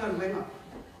sa whainga ruenga.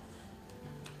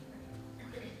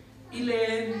 I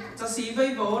le tasiva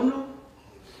I vaono.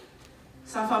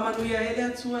 Sa whamanuia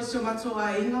ele atua sio mato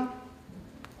a inga.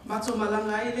 Mato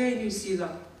malanga i le New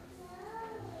Zealand.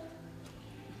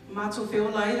 Mato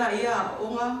whiola i la ia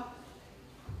onga.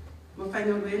 Ma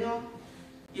whainga wenga.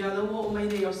 Ia lawa o mai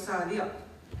nei Australia.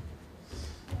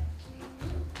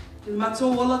 I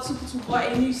mato wala tuputupa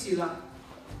e New Zealand.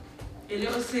 E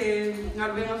leo se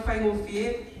ngā wenga whainga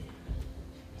whie.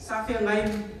 Sa whia ngai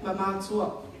ma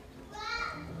mātua.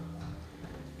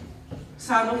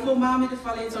 Sa nofo mami te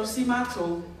whale tau si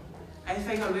mātou. Ai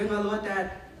whainga wenga loa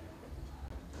dad.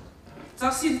 Tau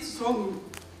si te songu.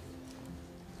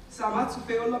 Sa matu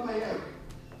whiola mai ai.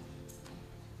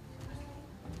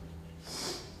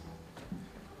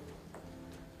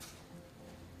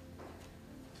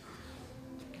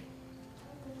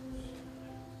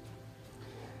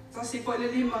 Si poi le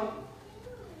lima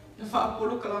na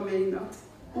whaapolo ka la meina.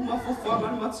 Uma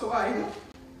fofoanga na matoaina.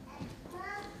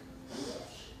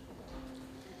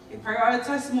 E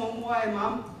prioritize mo mua e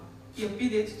mam i a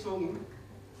pide te tongi.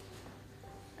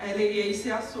 E le i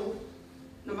se aso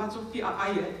na matoki a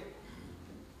aia.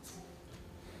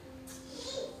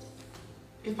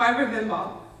 If I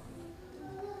remember,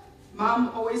 Mom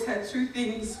always had two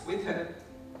things with her.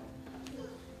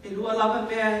 E lua lava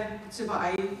mea te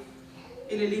vaai.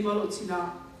 E le lima lo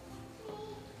tina.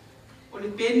 O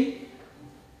le peni,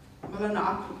 malana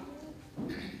api.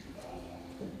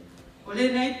 O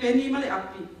le nei peni ma le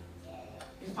api.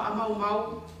 E wha mau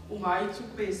mau, o mai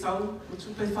tupe e sau, o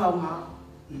tupe whao ngā.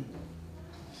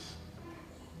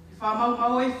 E wha mau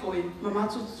mau e foi, ma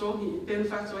matu tongi, e penu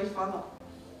whakto e whala.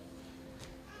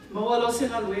 Maua lo se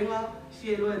na luenga,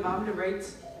 fie lo e mam le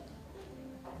rate.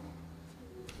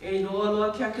 E loa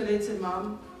loa calculate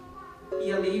mam.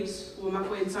 Ia leaves, o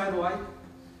mako inside o ai.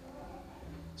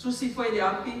 Susi foi le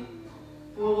api,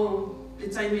 o le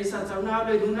taime e sa tau nā,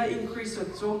 le luna increase o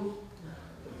tong.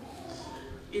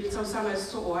 I le tau sanga e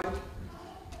so o ai.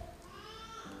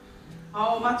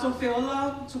 A o mato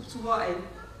whiola, tuptua e.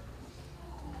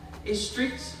 E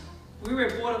strict, we were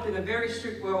brought up in a very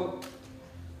strict world.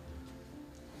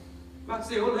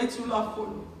 Mate o le tu la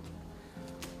fono.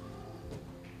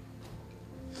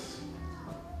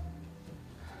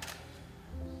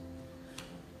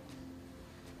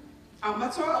 A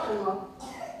matoa onga,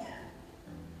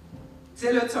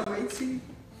 te leo tamaiti,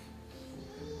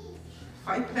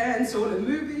 whai plans all the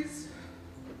movies,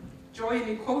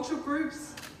 joining culture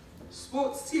groups,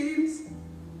 sports teams.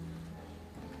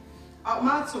 A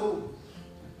mato,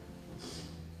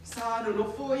 sa no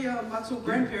foia mato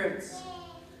grandparents,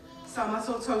 sa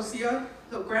mato tausia,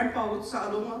 the grandpa o sa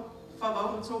alonga,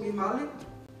 whawau mato Emele,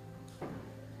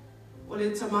 o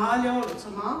le tamalia o le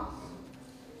tama,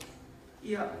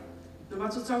 ia. Na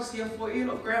mato tau sia foi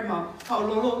lo grandma,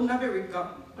 paololo na America,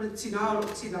 o le tina o lo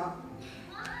tina.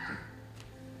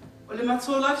 O le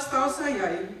mato lifestyle sa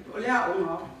iai, o le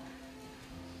aonga.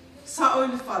 Sa o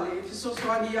le fale, fi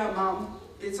sosoani a mam,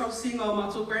 e tau singa o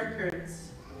mato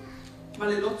grandparents. Ma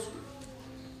le lotu.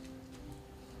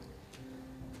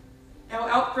 E o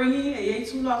outbringing e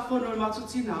eitu la fono le mato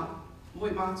tina, mo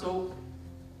i mato.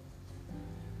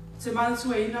 Te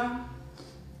mantu eina,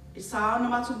 e sa na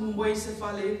mato mumoi se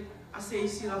fale, a se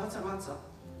isi lava tangata.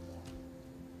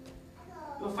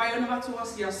 Ma whai ona matu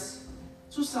asias,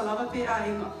 tu sa lava pe a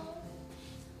inga.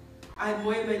 Ai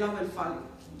moe mei lava le whali.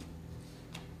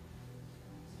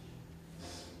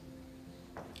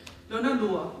 Lona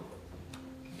lua,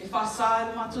 e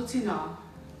whasa e matu tina,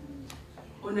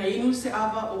 o na inu se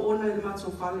ava o ona le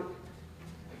matu whali.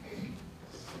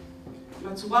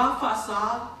 Matua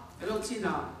whasa e lo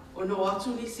tina, o no atu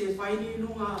ni se whaini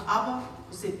nunga ava,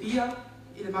 o se pia,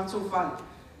 I le matou whale.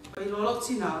 Pai lolo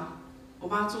tina, o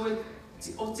matou e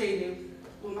o teine,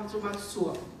 o matou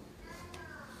matusua.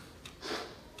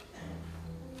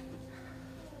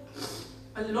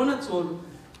 A le lona tolu,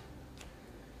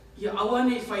 ia aua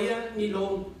nei whaia ni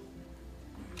long.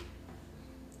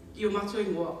 I o matou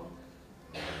ingoa.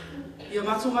 I o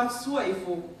matou matusua I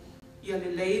fo, ia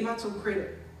le lei matou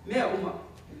credit, mea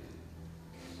uma.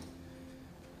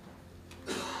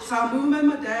 Sa movement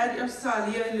my dad I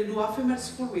Australia I le luafe me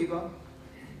school weaver.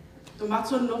 To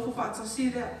mato no fo fata si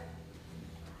there.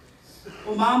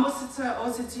 O mama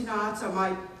o se tina ata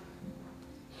mai.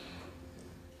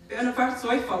 Pe ana fata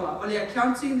soi fala, o le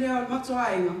accounting leo mato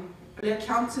ainga, o le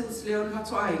accountants leo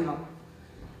mato ainga.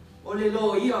 O le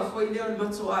lo ia foi leo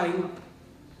mato ainga.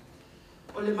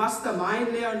 O le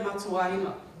mastermind leo mato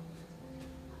ainga.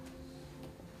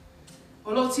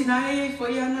 O lo tina e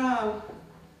foi ana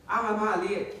anga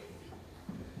mali.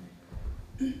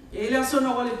 E ele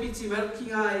asona o le piti mel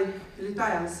kinga le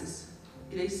dialysis.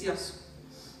 Ele isi aso.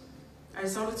 Ai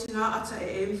solo tina ata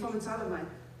e from tala mai.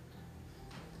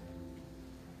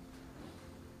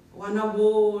 Wana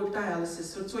wo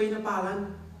dialysis so toina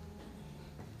palan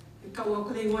E ka ua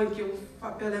kore ingoa ki o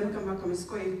whapea lema ka maka me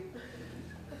skoe.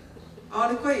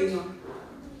 Aole koe ingoa.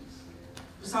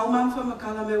 Sa o mam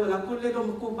whamakala me wala ko lero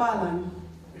mo ko pālani.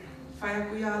 Whai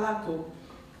aku ia lako.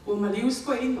 O malius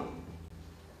koe ingoa.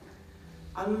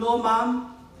 Alulo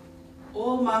mam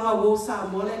o manga wo sa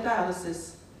mole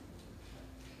dialysis.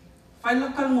 Whai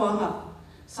laka nguanga.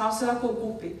 Sao sila ko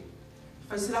kupe.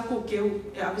 Whai sila ko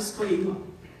keu e avis koe ingoa.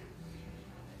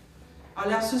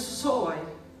 Ale asu so ai.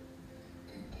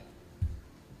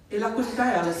 E la ko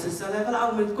dialysis, ale wala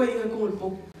au me koe inga kongol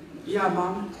po. Ia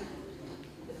mam.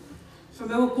 Wha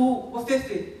me ko wa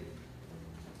fefe.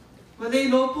 Wa dei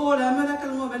lopo le amana ka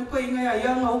ngoa me koe inga ia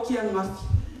ia ngau ki ang ngafi.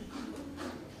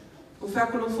 O wha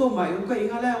ko lo fo mai, o koe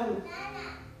inga le au.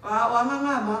 A o anga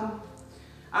ngā mam.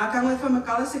 A ka ngoi wha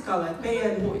makala se kala, pei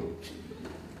e moi.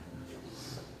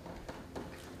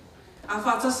 A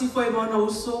whatasi foi mana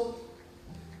uso.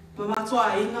 Ma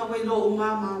matua inga wai lo o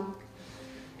ngā mam.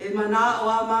 E mana o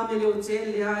a mame leo te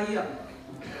lea ia.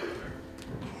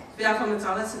 Whea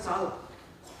whamatala se tala.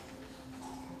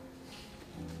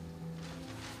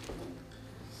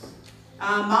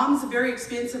 Mom's a very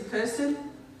expensive person.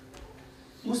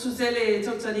 Musu tele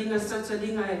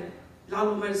tautaringa e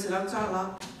lalo mai se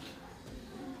lautala.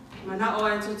 Mana o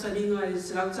e tautaringa e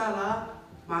se lautala.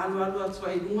 Ma alu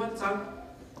atua e lunga tau.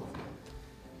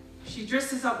 She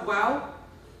dresses up well.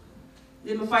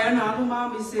 Le mawhai ana alu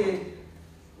mom i se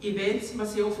events ma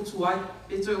se ofu tuai,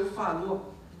 e toi ofu whālua.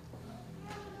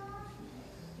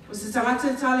 O se tangata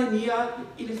e tale nia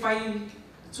i le whai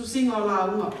tusinga o la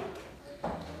unga.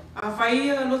 A whai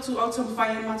lotu au tam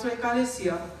whai e matua e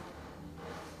kalesia.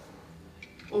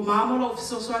 O māma lo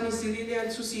fisosoani silile a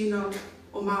tusina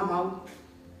o māmau.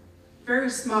 Very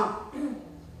smart.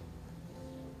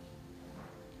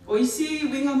 O isi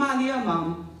winga maalia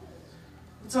mam.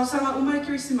 Tau sanga umai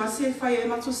kirisimasi e whai e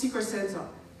matua Secret Center.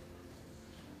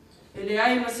 E le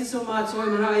ai masiso mātua i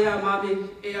mana ia mame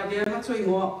e a vea matua i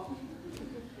ngoa.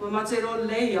 Wa matero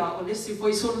leia o lesi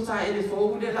foi soluta e le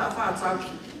fōu le la whātau.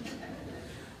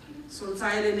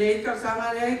 Soluta e le nei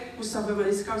kausanga le kusawe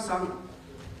manisi kausanga.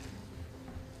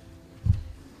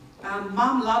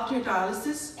 Mom loved her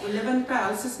dialysis, 11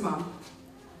 dialysis mom.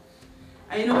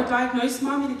 I know a diagnosed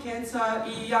mom with cancer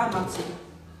I Yamati.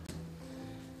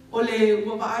 O le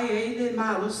wawaai e le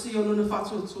maalusi o luna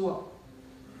whatuatua.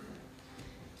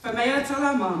 Whamea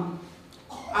tala mam,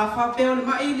 a whapea o le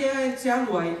mai lea e te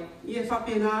aluai, I e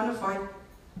whapea nā ana whai.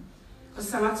 Ka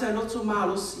tangata e loto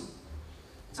maalusi.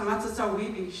 Tangata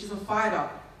tauiwi, she's a fighter.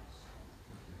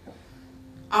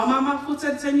 A mama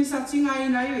futa teni sa tinga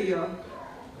ina ia.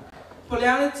 Po le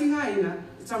ale tinga ina,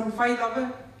 e tamu whai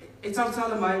lawa, e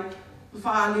tautala mai,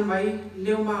 whaali mai,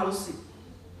 leo maalusi.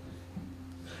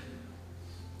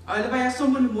 A le vai aso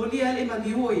moni moli ele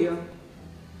maliu ia.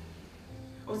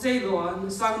 O te iloa, na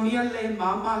sang mia le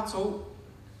mama tau,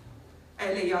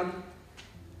 ele ian.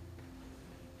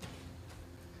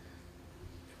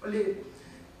 O le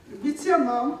bitia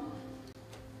mam.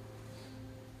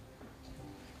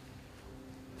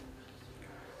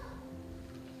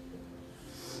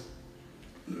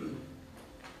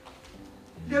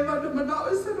 Le vada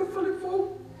manao e sana whale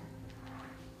fōu.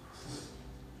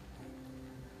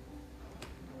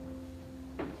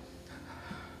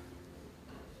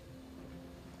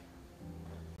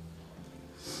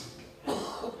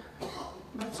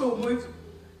 So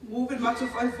moving much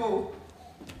of I fall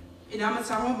in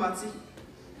Amatama Mati.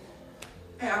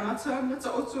 E Amata, that's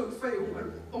also a fail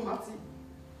o Mati.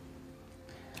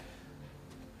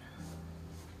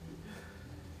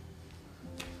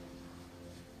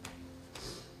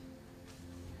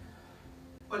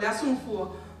 O le aso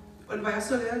mfua, o le vai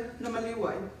aso lea na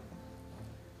maliwai.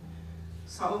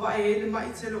 Sa o vai e le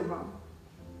mai te lo mam.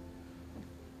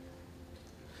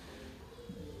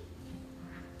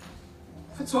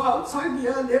 So outside the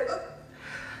area,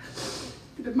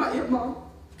 the my mom.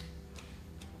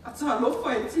 That's how I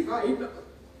fighting right now.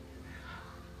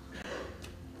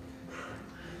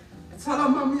 It's how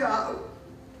I'm out.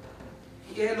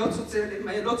 Yeah, lots of telling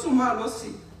my lots of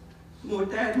malosi. More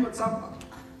dad, what's up?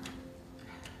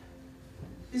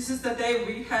 This is the day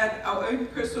we had our own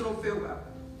personal farewell.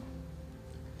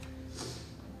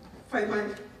 Find my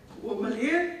woman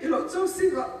here, you look so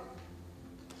silver.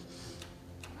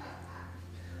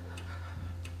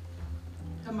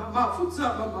 Mama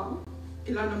futa mama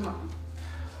ilana mama.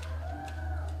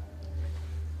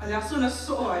 Ale aso na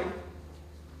soai.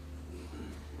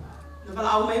 Na wala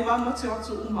au mai mama te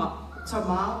atu uma. Ta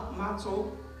maa,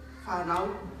 mātou, whānau.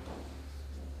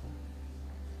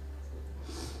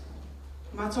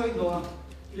 Mātou I loa,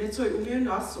 I le toi umi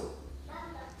unu aso.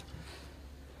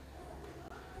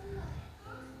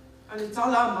 Ale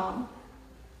tala mam.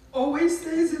 always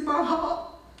stays in my heart,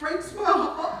 breaks my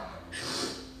heart.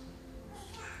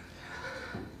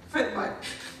 Whai mai,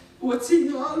 ua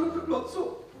tino alo na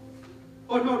loto,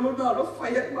 o no na alo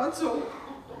whai ai matou.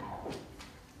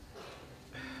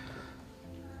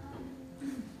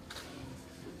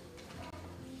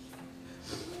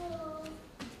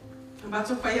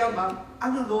 Matou whai a ma,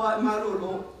 alo loa e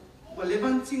marolo, wa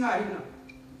levan tinga ina.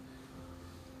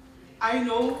 I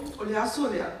know o le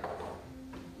aso lea,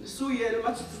 le sui e le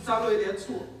matu tatalo e le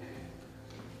atua.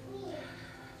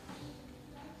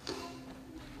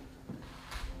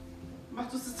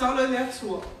 Matu tatalo e le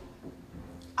atua,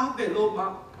 a velo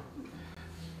ma.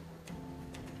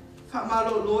 Wha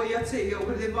malo lo ia te ia o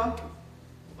lewa,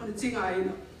 o le tinga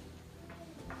ina.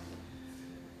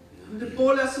 Le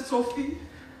bole asa tofi,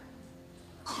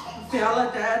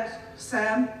 Fiala, Dad,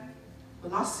 Sam,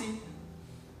 Lassie,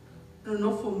 no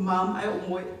no for Mom, ai o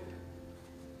moe.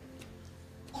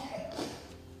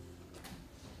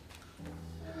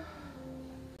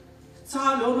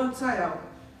 Tā lona tai au,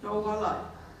 na o walai.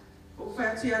 O whai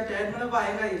ati a Dad, mana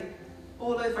vai ngai,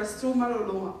 o lai whai sto maro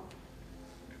longa.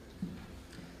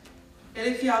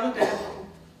 Ele fialo Dad.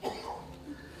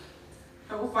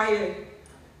 Na o whai e.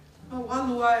 Na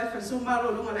walua e whai sto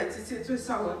maro longa lai titi tui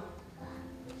sawa.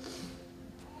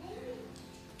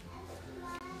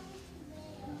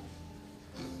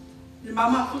 Le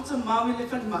mama futa mami le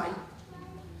whan mai.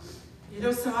 I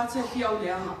reo sangata e fia o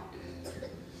leanga.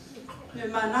 Me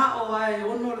mana o ai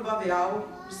ono le babe au,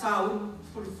 usau,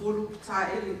 fulu, ta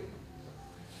ele.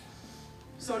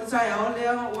 So le tai au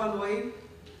leanga o aloi,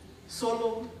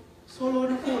 solo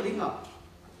na kōlinga.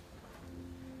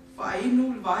 Wha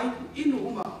inu le vai, inu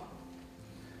uma.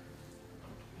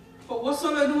 Ko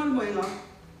wasolo inu al moenga.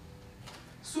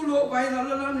 Sulo vai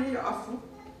lalala ni afu.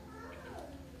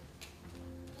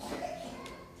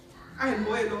 Ai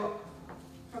moe loa,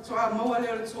 katoa maua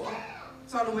leo le toa,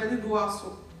 talo me le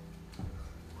duaso.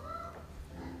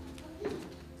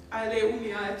 Ai le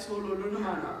umi a e tolo luna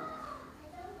mana.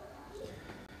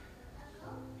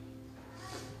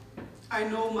 I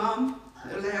know Mom,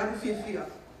 le aru fia.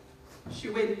 She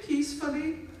went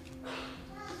peacefully,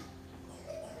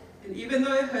 and even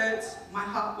though it hurts, my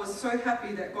heart was so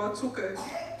happy that God took her,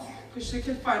 because she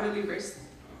could finally rest.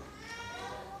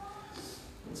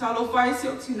 Talo whai se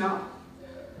o tina.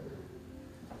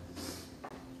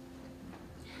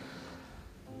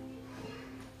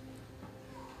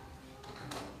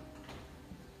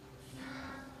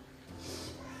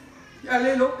 Ia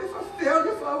le lope whawhea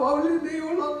na whawau le nei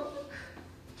o lava.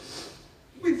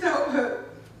 Without her,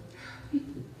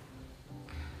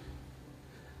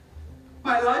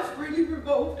 my life really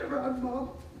revolved around Mom.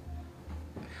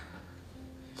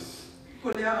 Ko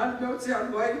lea anau te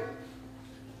anuai.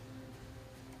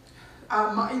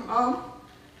 A mai Mom,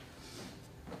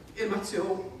 e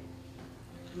mateo.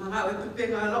 Mga e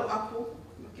pepenga lau ako,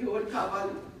 maki o le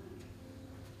kāwali.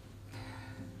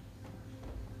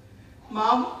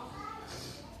 Mom,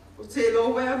 o te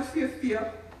loa anu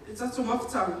fia, e tato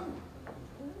mawhatanga.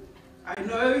 I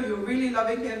know you're really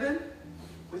loving heaven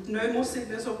with no more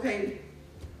sickness or pain.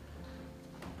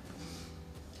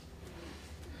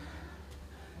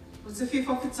 O te fi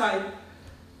whawhitai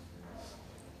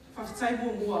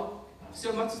mua.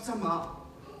 So matutama.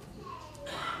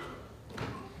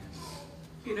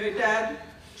 You know, Dad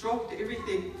dropped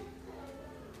everything.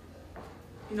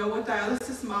 You know what,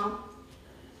 dialysis, Mom?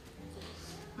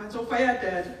 Mato whai a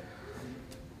Dad.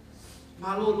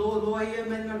 Malo lo ia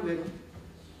men ngā ruenga.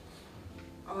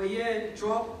 Au ia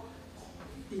drop.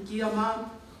 I kia Mom.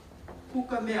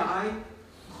 Puka mea ai.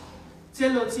 Te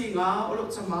lo ti ngā o lo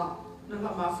tama. Na la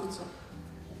mafuta.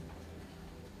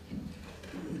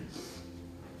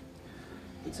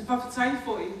 Te whawhatai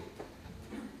fwoi,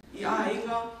 I a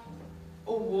inga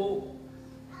o wō,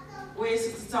 o e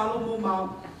se te talo mō Mom.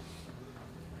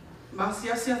 Ma si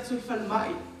atu whan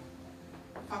mai,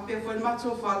 whapea whan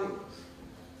mato whale.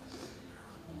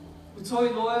 O toi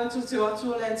loa to te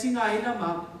atu le tina ina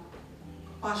Mom,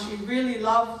 but she really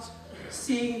loved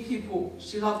seeing people.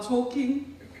 She loved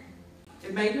talking.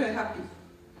 It made her happy.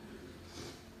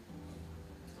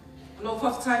 Alo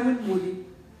whawhatai mun muli.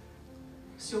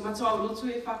 Si o matoa o lotu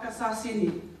e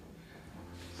whakasasini.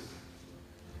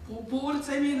 Pūpū le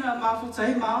teimi na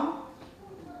mawhutai Mom,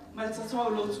 ma le tatoa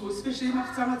o lotu, especially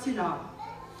mawhutanga tina.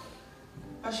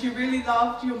 But she really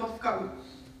loved your mawhukau.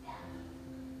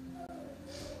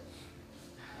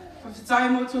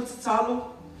 Whawhitai mo tō te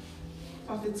talo,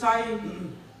 whawhitai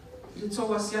le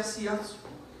tō asiasi atu.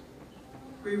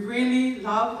 We really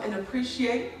love and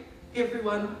appreciate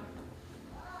everyone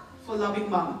for loving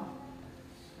Mom.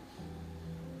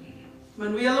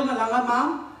 Manuelo malanga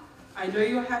Mom, I know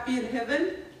you're happy in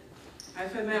heaven Ai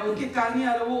whai mea o ke tangi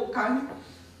a rau o kangi.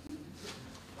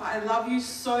 But I love you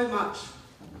so much.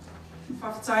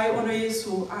 Whawhatai ono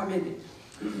Yesu. Amen.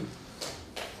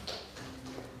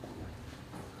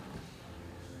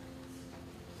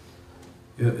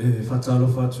 E whatalo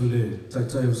whatu le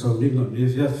taitai o sauninga ni e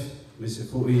whiawhi. Me se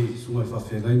po I sungai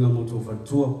whawhengainga mo tō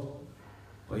whatua.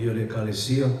 Pa ia le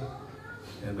kalesia.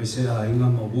 E me se a inga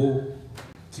ma wō.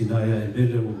 Tina ia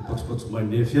Emele o potu mai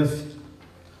ni e whiawhi.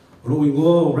 Ro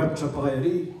ingoa o rapture pai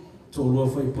ri. Tō lua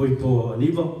whai poi po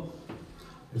aniva.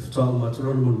 E whatau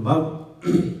maturana mo mau.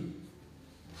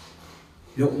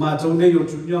 Yo mātou nei o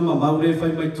tunia ma mau le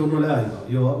whai mai tono le aina.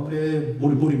 Yo au le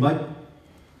muri mai.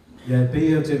 Ia e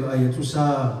pei o te ai atu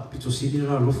sa pito sini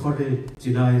na lofa le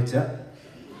tina e tea.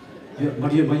 Ia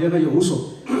maria mai ana ia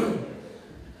uso.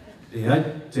 E ai,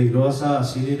 te iloa sa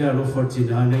sini na lofa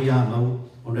tina ne ia mau.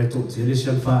 O nei tō te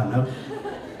resian whānau.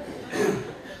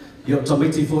 Ia o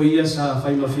tamaiti fo ia sa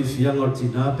whai mawhiwhianga o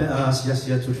tina pe a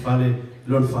asia tu whale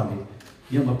lon whale.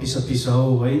 Ia ma pisa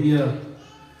o ai ia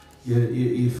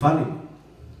i whale.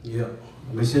 Ia,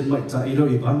 me sen mai ta ilo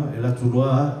I banga, e la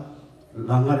turoa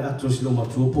langare atu silo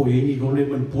matua po I ni role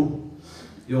man pulu.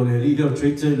 Ia le leader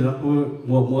traitor le lako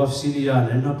mua fisili ia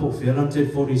nena po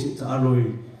whiarante 40 ta alo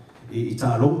I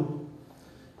ta alonga.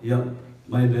 Ia,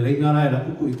 mai Emele ngara e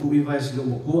lako kui vai silo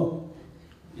mokua.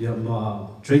 Ia ma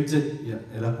traitor, ia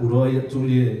e lako roa ia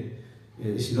tuli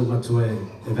e silo matua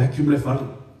e vacuum le whale.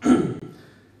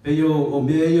 Pe o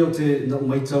mea I o te nau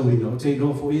mai tauina, o te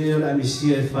ino fo I la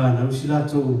amisia e whānau si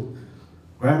lato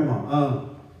grandma.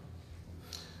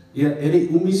 Ia eri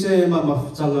umise ma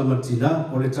mawhatanga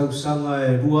matina, o le tausanga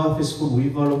e rua fesipo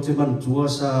uiwa lo te mantua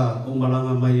sa o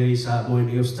malanga mai ai sa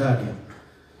moeni Australia.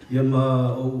 Ia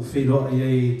ma o whenua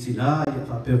I tina, ia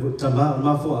whapea tama o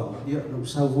mawhoanga. Ia nau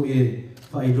sauvo e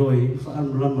whairoi,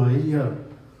 whaanulama ia,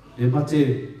 e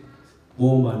mate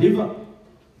o maniwa.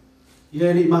 Ia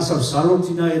eri masarusalo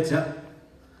tina e tea.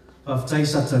 Whawhatai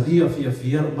sataria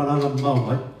fia malanga mau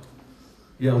mai.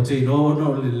 Ia o te inoona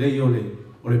o le lei o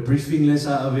le briefing le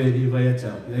sa ave ni vai e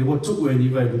tea. Ia iwa tuku e ni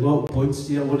vai lunga points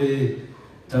tia o le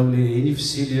tau le ini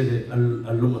fisili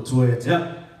al luma tua e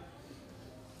tea.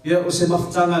 Ia o se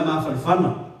mawhatanga e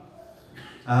mawhanawhana.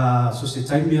 So se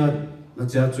taimia na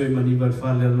te atu e maniwa e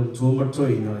whale al luma tua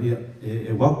martoina. Ia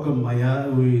e welcome mai a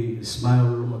ui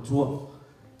smile luma tua.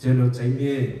 Te leo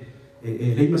taimia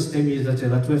e leimas temi e te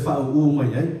ratu e whao uu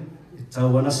mai ai. E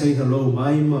tau ana say hello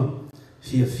mai ma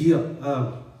fia.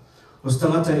 O se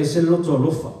tangata e se loto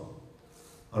alofa.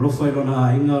 Alofa I lona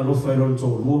ainga, alofa I lona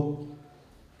tō lua.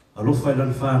 Alofa I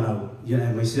lona whānau. Ia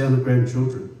e mai se ana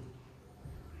grandchildren.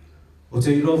 O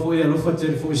te ilofo e alofa te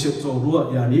rifo I se tō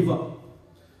lua ia niva.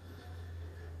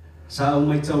 Sa au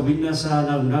mai tau wina sa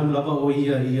nau lava o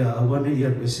ia awane ia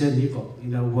e se niva.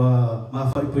 Ina ua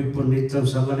mawhai poipo ne tau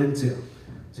sanga lentea.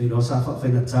 Te ilo sa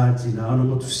whawhainga tāti na ana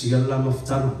motu siala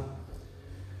mawhtana.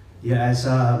 Ia e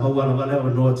sa mawala wale o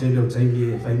noa te leo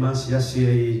taimi e whaimasi asi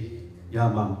e ia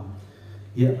mama.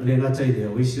 Ia le ngā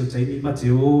teide o isi o taimi ma te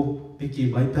o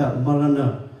piki mai pēr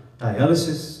umalana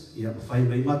dialysis. Ia whai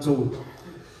mai matou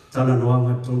tana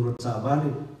noanga tōna tā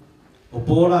vale. O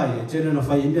pōra e tēne na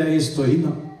whai imea e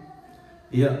stoina.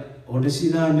 Ia o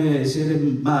nesina me e sere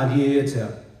maari e tea.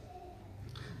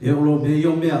 E olo me I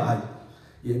o mea ai.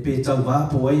 Ia pe tau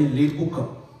wapo ai le kuka.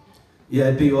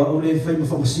 Ia pe o le whai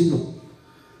mawhamasino.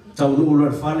 Tau nuu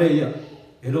loa whale ia.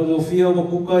 E lo mo fia o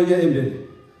kuka ia Emele.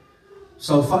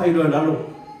 Sau whai loa lalo.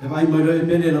 E vai mai loa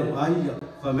Emele lau ai ia.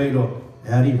 Wha mai loa.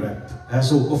 E hari rap. E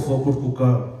aso kofo kur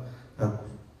kuka.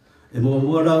 E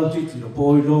mua lau titi.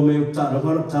 Po I lo me u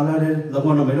talare.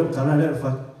 Lamona me lo talare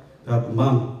whai. Ka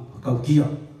kumam. Kau kia.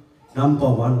 Number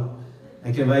 1.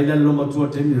 E ke vai lalo matua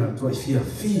temina. Tua I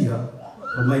fia.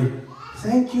 Ka mai.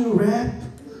 Thank you, rap.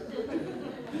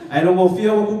 Ai no mo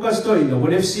fia o kuka stoina, o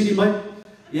le fsiri mai.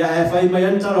 Ia e whai mai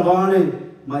antara wāne,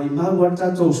 mai mau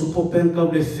anta tō supo penka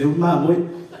o le whiu mā moi.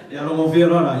 Ia no mo fia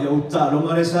rara, ia uta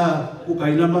ronga re sa kuka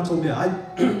ina mato mea ai.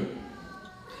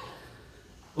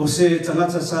 O se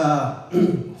tangata sa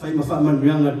whai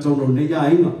mawhamanuanga tono nei a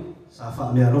inga. Sa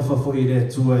wha mea rofa fo I re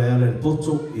tua e ale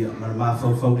poto, ia mara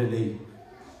mawhau le lei.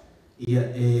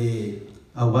 Ia e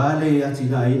awale ati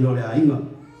na ino le a inga.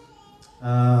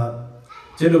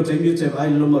 Te lo te miu te vai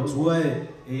loma tua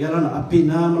e ala na api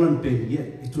nā malan peni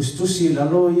e tusi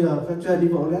lalo ia whatua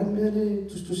niwa o lean mea le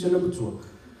tusi loma tua.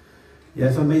 Ia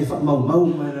e whamei mau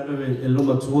mai lalo e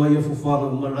loma tua ia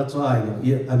fufuanga umalato aina.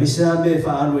 Ia a misa me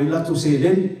whaalo I lato se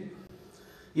leni.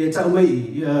 Ia tau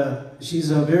mai,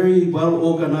 she's a very well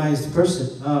organized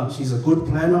person. She's a good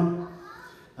planner.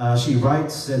 She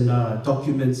writes and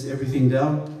documents everything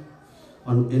down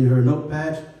in her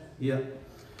notepad. Yeah.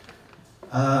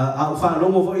 a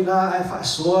whaalongo fo i la e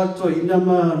whaasoa to ina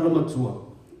ma loma tua.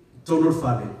 Tono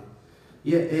whale.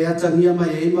 Ia e atangia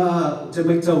mai e ma te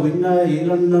mai tau ina e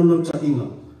ila no ta inga.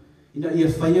 Ina ia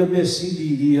whaia mea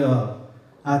sili ia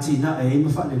atina e ma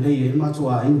whale lei e ma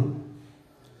tua inga.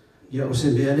 Ia o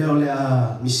se mea leo le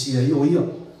a misia i o ia.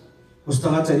 O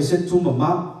stangata i se tu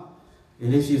mama. E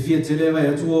le fia te lewa e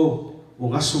atu o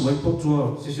ngasu mai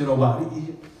potua se se rawari.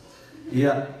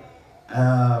 Ia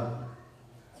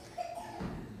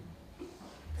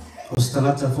o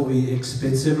stangata fo i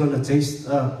expensive la taste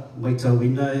mai tau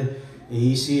ina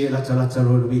e isi e lata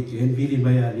ro le weekend vili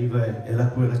mai a liva e la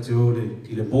kue late o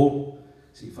i le mō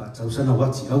si whaatau sana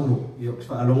wati auno i o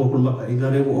whaalongo kula maka inga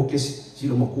rewo o kesi si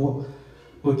lo makua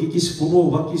ko ki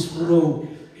spuro waki spuro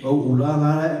au ula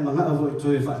ngara e manga avo i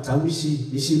toi whaatau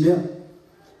nisi mea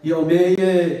i o mea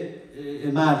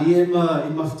e maari e ma i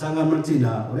mawhtanga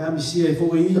martina o e amisia e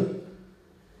fo i ia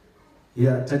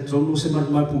ia taitonu se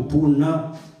mai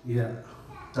pupuna ia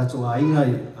tato ainga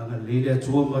anga lele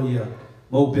atua ma ia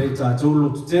mau pe tatou lo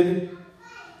tutele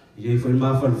ia foi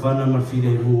mawhalwhana ma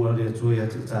whine mua le atua ia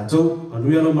tatou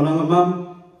anuia lo malanga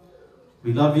mam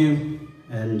we love you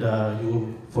and you will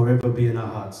forever be in our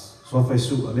hearts so fai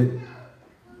su amen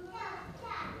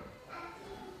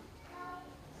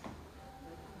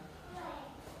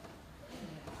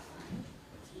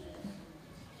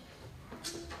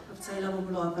Sai lava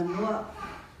mloa vanua,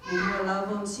 mloa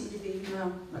lava on si live ina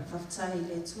mataftai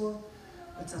le tua,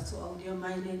 matatu audio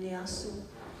mai ne asu,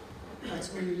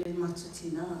 matu le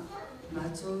matutina,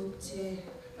 matu te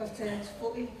after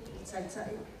foi,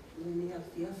 tai ne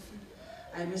afiafi.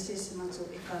 Ai mese se matu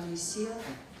e kalisia,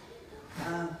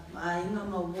 ai nga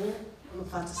mawo, lo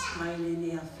fatas mai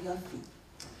ne afiafi.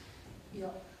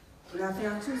 Yo, la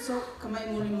fea tu so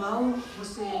kamai moli mau,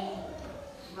 mose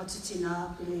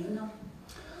matutina peleina.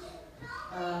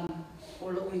 O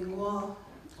lo ingoa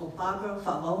o Barbara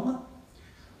Vaoga,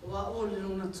 o a o le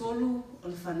luna tolu o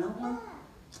le whanaunga.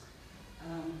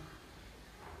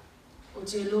 O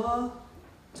te loa,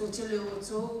 tō te leo o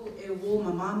tō e wō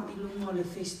mamam I lunga o le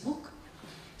Facebook.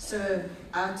 So,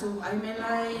 ato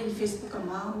Emele le Facebook a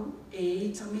mau e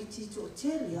I tamiti tō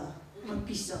te lea, ma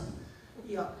pisa.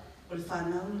 Ia, o le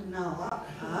whanaunga nā wā.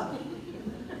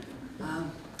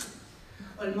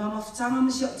 O le mama whatanga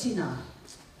masi o tina.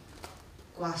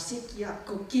 Kwa sekia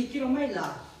ko kikiro mai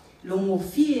la longo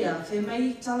fia fe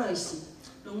mai talaisi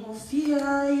longo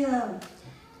fia ia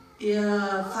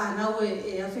whanau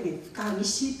e awhenge ka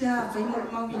misi pia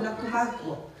whaingo maui la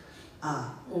kumako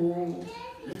o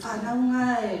whanau ngā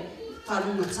e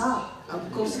whanunga tā au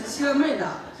ko sila mai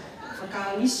la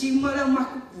whaka misi mara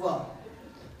makukua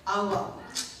awa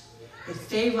e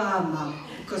whewa mau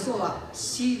because o a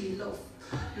siri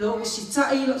lo si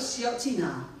tai lo si au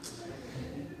tina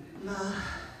ma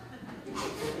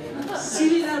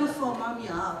silly little for mommy,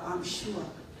 I'm sure.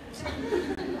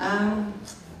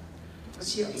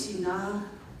 She tina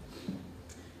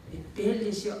e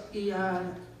pele she I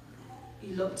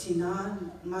tina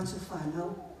matu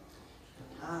whanau.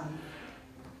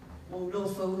 O lo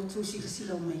fau tu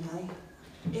sila mai hai.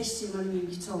 Ese mani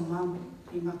I tau mam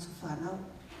I matu whanau.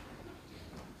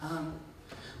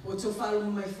 O tu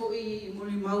whalu mai fo I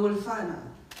muli mau le whanau.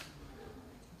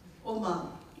 O ma.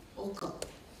 Oka.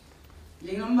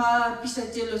 Lenga ma pisa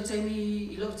te lo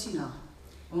taimi I lo tina.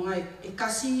 O ngai e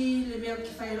kasi le mea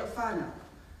ki whai lo whana.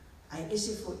 Ai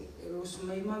ese fo e rosu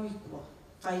mai mami kua.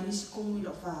 Whai nisi kongu I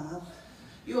lo whana.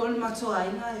 I o le matua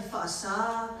inga e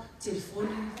whaasa,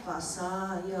 telefoni,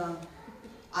 whaasa,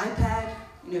 iPad,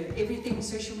 everything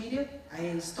social media.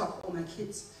 I stop all my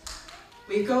kids.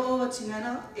 We go over to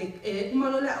Nana, e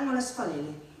umalo le angala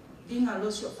sfalele. Dinga lo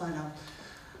si o whana.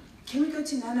 Can we go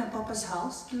to Nana and Papa's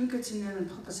house? Can we go to Nana and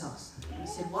Papa's house? And I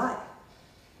said, why?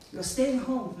 You're staying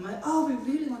home. I'm like, oh, we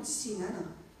really want to see Nana.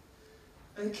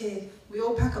 Okay, we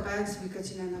all pack our bags and we go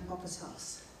to Nana and Papa's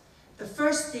house. The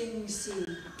first thing we see,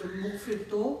 we walk through the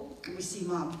door, we see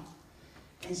Mum.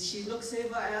 And she looks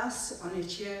over at us on her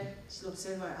chair. She looks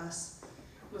over at us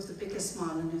with the biggest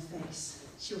smile on her face.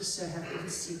 She was so happy to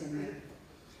see them there.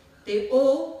 They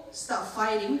all start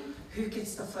fighting who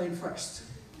gets the phone first.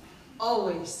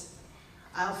 Always.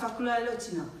 I'll whakula e lo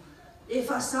tina. E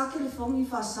whaasa ke le whongi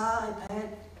whaasa iPad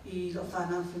I lo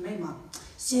whanau for me ma.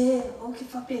 Se, o ke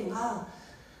whape ngā.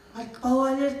 Mai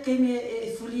kaua le ke me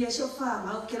e fulia si o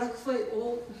whangau, ke raka whai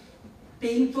o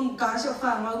ping pong ka si o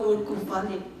whangau o ko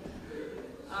whale.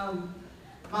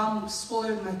 Mum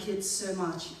spoiled my kids so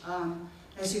much.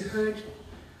 As you heard,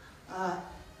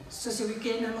 so we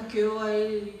came to Makio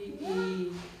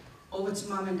over to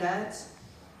Mum and Dad's.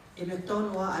 In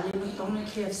McDonald's, I live in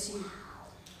McDonald's KFC.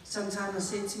 Sometimes I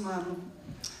say to Mum,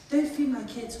 don't feed my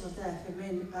kids with that.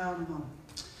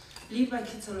 Leave my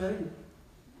kids alone.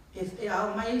 If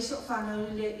my sort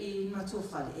family in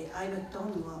Matufali, I would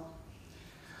don't know.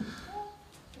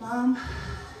 Mom,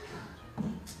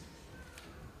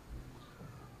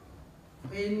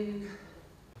 when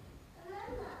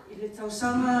ile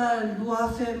tausanga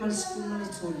luafe malisipu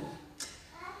malituli,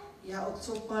 ya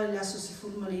October la sosifu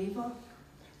maliva,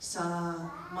 sa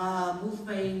ma move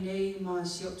by nei ma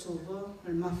si October,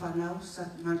 ma fanau sa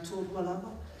maltul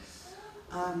walava.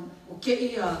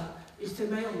 Okay, il fait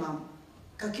meilleur mam.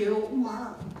 Kakeo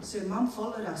uma, so mam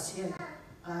followed us here.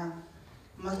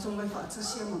 Mato mai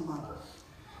whaatasia mama.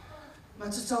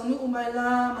 Mato nu umai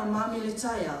la mama mi le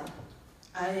taia.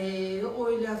 Ai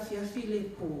oile a fiafi le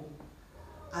po.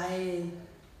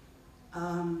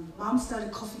 Mom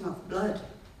started coughing up blood.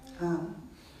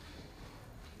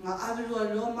 Nga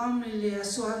avelua lo mam le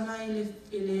asuana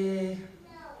ile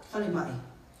falimai.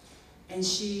 And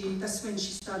that's when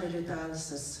she started her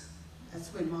dialysis.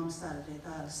 That's when mom started her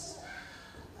dialysis.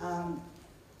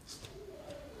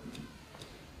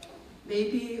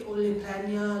 Maybe ole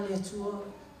plania le tua,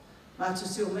 mato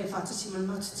se o mai whatasi man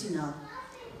matatina.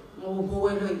 O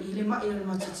boelo ile mai ile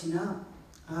matatina.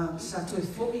 Sa toi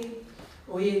foi,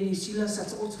 o e New Zealand, sa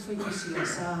to oto foi New Zealand,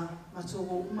 sa mato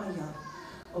o umaya.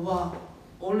 O wa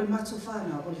ole mato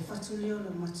whana, ole whatuleo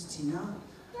le matatina.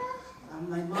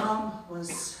 My mom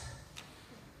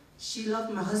she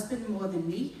loved my husband more than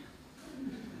me.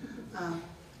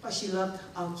 But she loved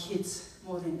our kids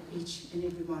more than each and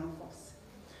every one of us.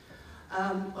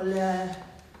 Ole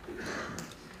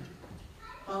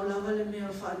paulawa le mea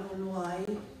whanonu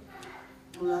ai,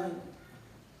 ole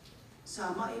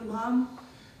sa mai mam,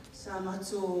 sa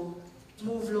mato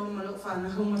move lo malo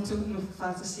whanau mato no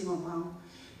whatasi mamau.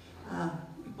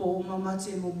 Po mama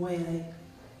te mo moe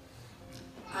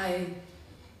ai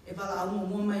e wala au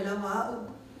mo mai lava au,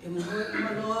 e mo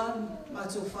maloa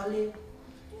mato whale,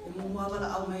 e mua wala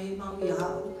au mai mau I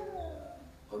hao.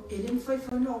 E lim whai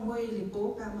whanau moe I le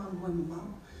pō pā mau moe mau.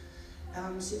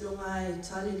 Si longa e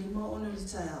tale lima ono le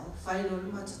tai au, whai lo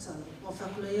luma tatalo, o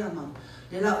whakula ia mau.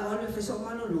 Le la oale whai so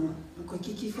malo lunga, ma koe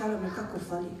kiki whiala me kako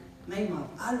whali, mai mau,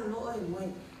 alo loa e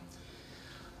moe.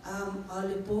 A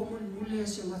le pō muli a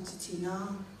se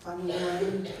matitina, whanau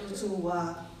ai, tutu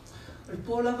wa, le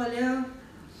pō lava lea,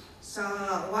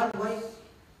 sa walu wai,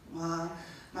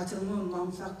 matamu mau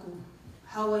whaku.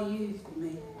 How are you for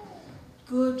me?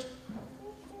 Good.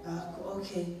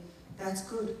 Okay, that's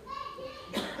good.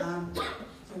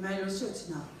 For me,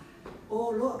 rosutina.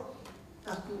 Oh Lord,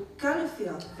 aku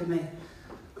kalifia for me.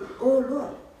 Oh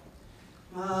Lord,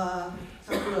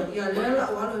 faku ia lela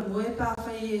walu moe pa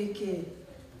fai ke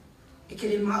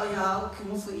le mau ia au ke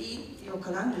mofu I o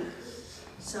kalangi.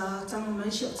 Sa tama mai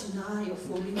shotina I o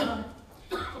folinga.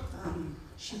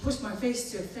 She pushed my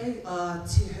face to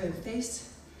her face.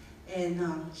 And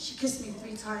she kissed me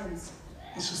 3 times,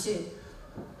 and she said,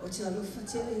 "O te alofa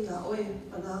tele ia oe,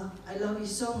 Bala, I love you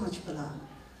so much, Bala."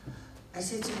 I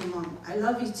said to my mom, "I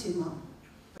love you too, Mom,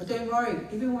 but don't worry,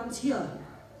 everyone's here.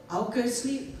 I'll go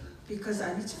sleep because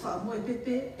I need to whaamoe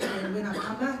pepe, and when I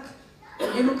come back,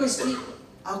 when I go sleep,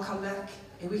 I'll come back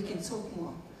and we can talk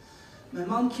more." My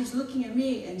mom keeps looking at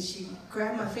me, and she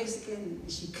grabbed my face again,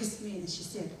 and she kissed me, and she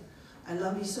said, "I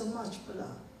love you so much,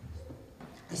 Bala."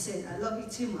 I said, "I love you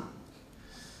too, Mom."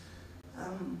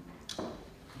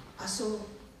 I saw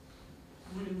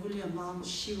Muli mom,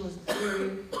 she was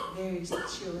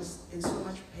she was in so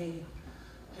much pain.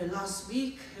 Her last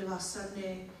week, her last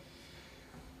Sunday,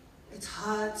 it's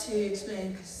hard to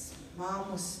explain because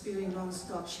mom was spewing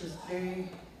non-stop. She was very,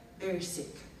 very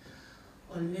sick.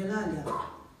 O melalia,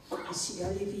 si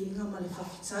alivi inga ma le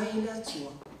whawhitai le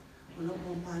atua. O no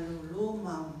mo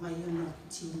malo mai ona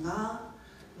tinga,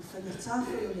 o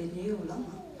whanatafu o le neo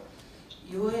lama.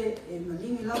 Ioe e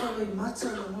malingi lava lo I mata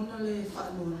lo mona le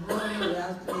whaanoa le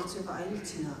atu le tue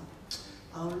whailitina.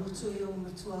 Ao loto I o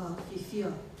matua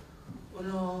whiwhia. O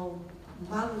no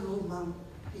malu lo mam,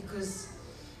 because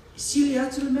sili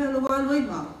atu le mea lo waloi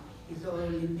mam. I lo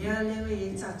le mea lewe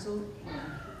e tato.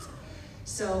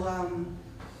 So,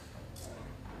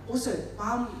 also,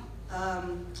 mam,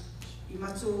 I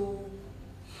matu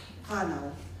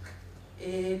whanau.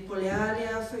 E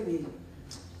polearea whaingi.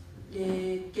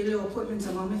 Le kele appointments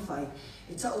a mame whai.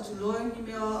 E ta o tu loa ni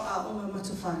mea a o ma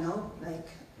matu whanau, like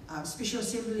special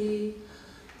assembly,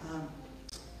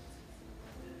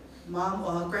 mom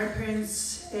or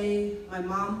grandparents day, my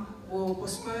mom will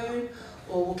postpone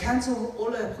or will cancel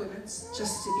all her appointments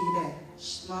just to be there.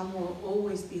 Mom will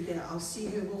always be there. I'll see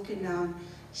her walking down,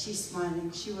 she's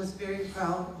smiling. She was very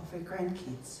proud of her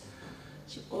grandkids.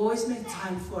 She always made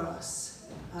time for us.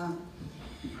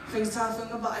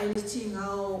 whaingatawhanga ba ai le tinga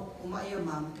o mai a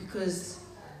mam, because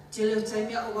te leo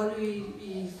taimi a walu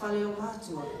I whale o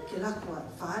mātua, ke lakua,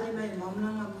 whaale mai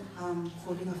mamnanga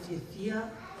whoringa whiawhia.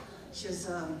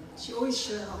 She always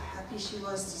showed how happy she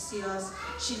was to see us.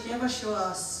 She never showed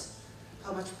us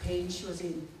how much pain she was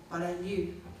in, but I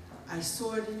knew. I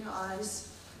saw it in her eyes.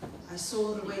 I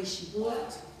saw the way she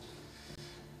walked.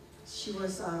 She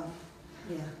was,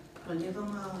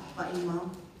 walevanga pa'i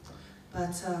mom.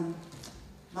 But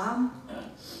mom,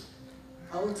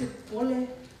 au te pole,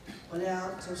 ole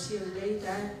au tau sia lei,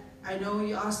 Dad. I know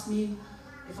you asked me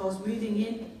if I was moving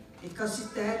in. E kasi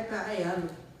Dad pa ai alu.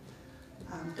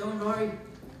 Don't worry.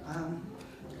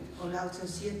 Ole au tau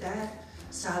sia, Dad.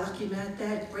 Sa laki mea,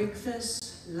 Dad,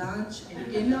 breakfast, lunch,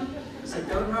 and dinner. So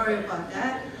don't worry about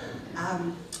that.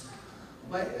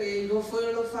 Lo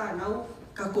foi lo whanau,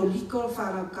 ka koliko lo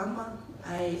whanau kama,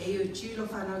 ai e o tū lo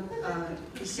whanau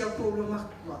e sia problema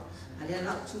kua. Alea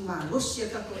lau tu mā losia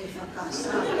kako e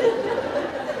whakasa.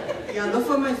 Ia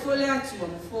lofa mai fole atua,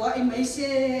 fua I mai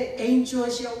se angel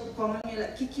sia o pangangi la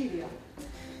kikiria.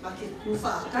 Ma ke ku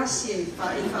whaakasi e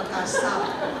whakasa,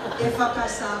 e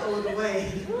whakasa all the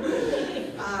way.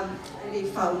 E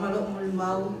whaumalo mo le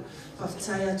mau,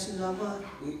 whawhitai atu lava,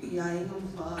 I a inga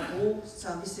o,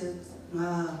 sabi se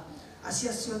ngā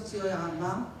asia tio a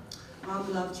mom.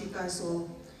 Mom loved you guys all.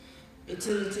 E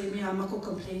te me a mako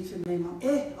complain for me, Mom.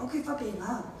 Okay, whape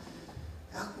ngā.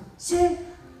 Aku, se,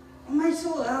 mai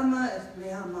so ama e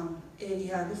mea, Mom. E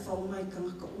ia rufa o mai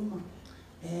kangaka uma.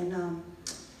 And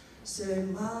so,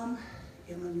 Mom,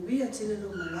 e manuia te lelo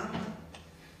malama.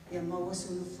 E mawasa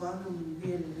unuwhana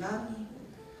manuia le lani.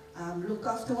 Look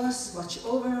after us, watch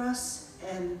over us,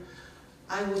 and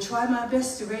I will try my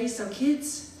best to raise our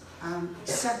kids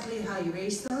exactly how you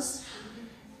raised us.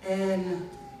 And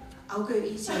I'll go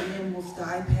easy on them with the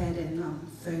iPad and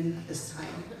phone this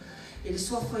time. E le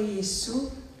sofa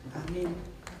Yesu. Amen.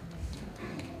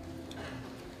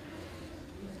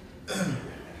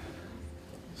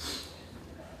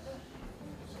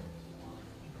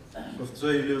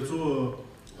 Whaftai leo tua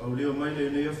au leo mai le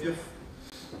nei afiaf.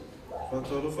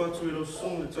 Whataro whatu I lo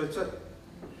song le tai.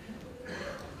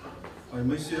 Ai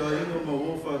mai se a inga ma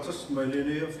wo whatas mai le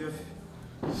nei afiaf.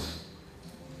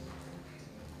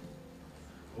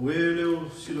 O e leo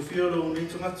silofia lo nei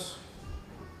tangats.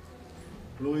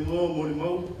 Lo ingo mori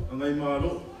mau angai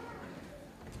maalo.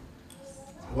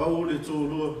 Wau le tō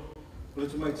lua. Le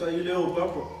tu mai tai leo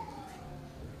papa.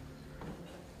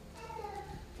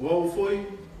 Wau foi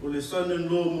o le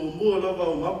son-in-law mo mua lava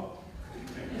o mam.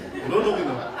 Lono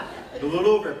inga. The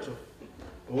little raptor.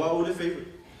 Wau le favorite.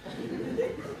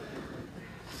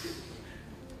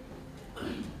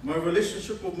 My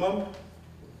relationship with Mum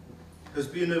has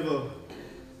been over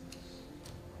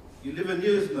 11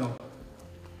 years now.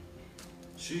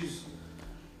 She's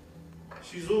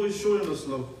always showing us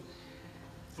love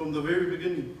from the very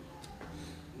beginning.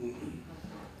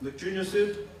 Like Junior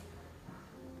said,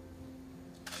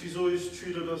 she's always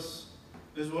treated us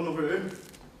as one of her own.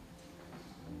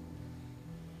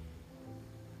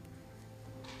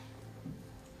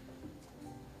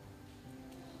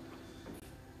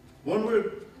 One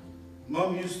word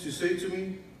Mum used to say to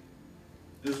me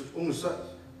is "Ungasai."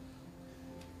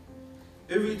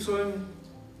 Every time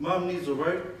Mum needs a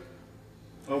ride,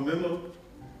 I remember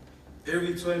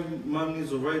every time Mum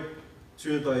needs a ride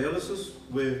to her dialysis,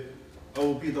 where I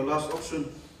will be the last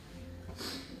option,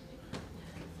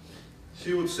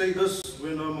 she would say this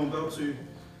when I'm about to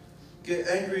get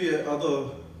angry at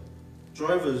other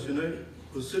drivers, you know,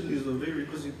 because Sydney is a very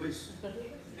busy place.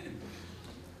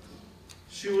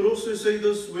 She would also say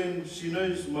this when she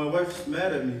knows my wife's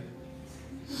mad at me,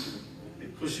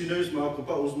 because she knows my uncle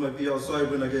Paus might be outside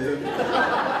when I get home.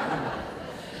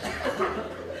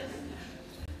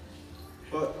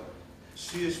 But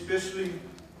she especially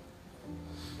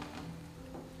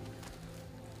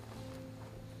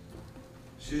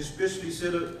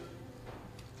said it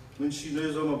when she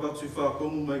knows I'm about to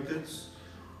whakongu my kids,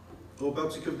 or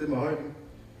about to give them a hiding.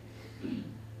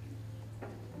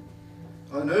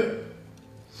 I know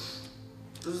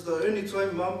this is the only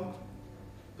time Mum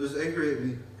is angry at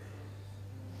me,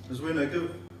 is when I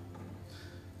give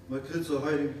my kids a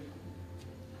hiding.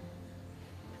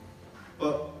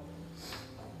 But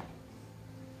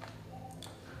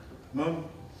Mum,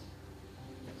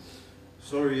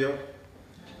 sorry ya.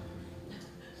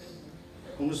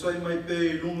 Kung sai mai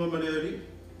pe lunga maleri.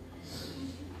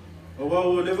 Awa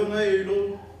o leva ngai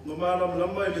lo no malam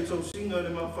lama le tau singa le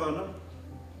mafana.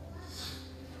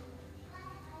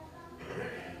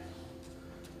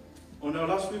 On our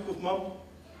last week with Mum,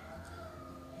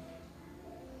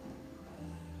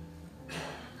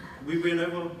 we went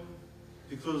over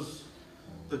because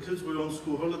the kids were on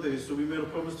school holidays, so we made a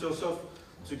promise to ourselves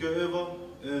to go over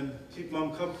and keep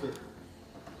Mum comfort.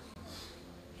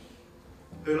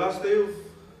 Her last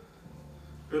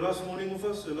morning with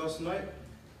us, her last night,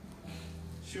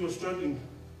 she was struggling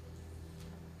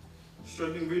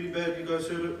really bad. You guys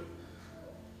heard it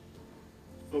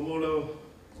from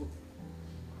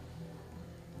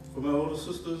our older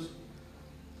sisters.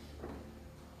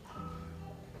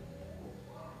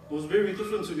 It was very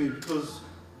different to me because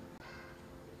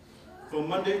from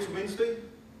Monday to Wednesday,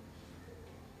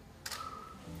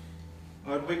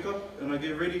 I'd wake up and I'd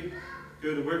get ready,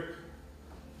 go to work,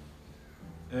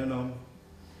 and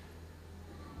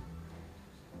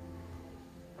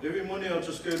every morning I'll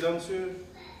just go down to her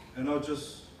and I'll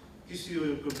just kiss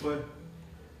her goodbye.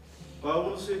 But I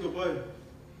won't say goodbye.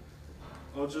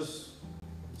 I'll just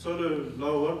tell her,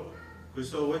 "Lawa, go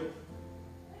so away."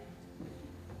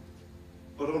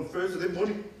 But on Thursday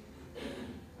morning,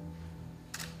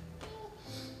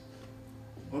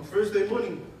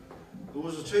 there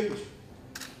was a change.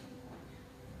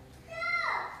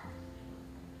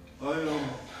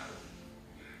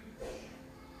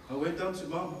 I went down to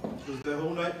Mum because the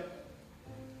whole night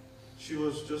she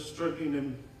was just struggling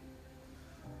and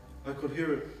I could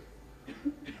hear it.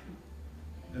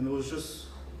 And it was just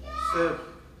sad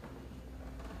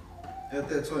at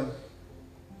that time.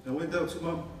 I went down to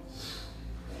Mum,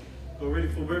 got ready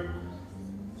for work,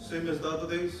 same as the other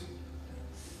days.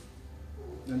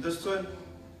 And this time,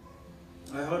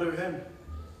 I held her hand.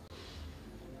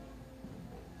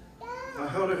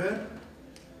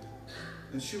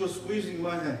 And she was squeezing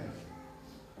my hand.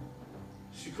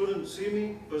 She couldn't see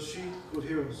me, but she could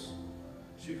hear us.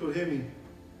 She could hear me.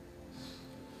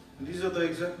 And these are the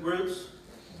exact words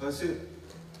I said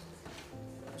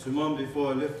to Mum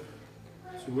before I left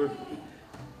to work.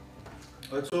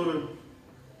 I told her,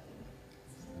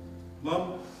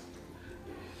 "Mum,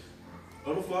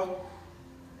 alufa,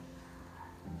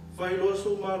 whai loa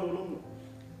so mālolonga."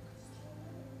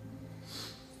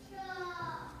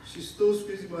 She's still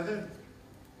squeezing my hand.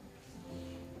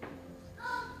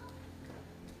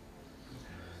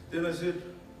 Then I said,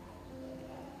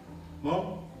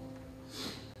 Mom,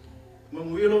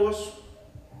 we loas,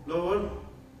 loa,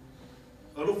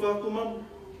 alufa aku, Mum.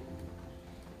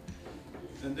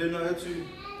 And then I had to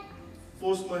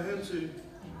force my hand to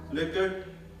let go.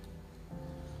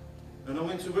 And I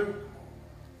went to work.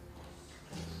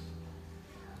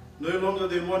 No longer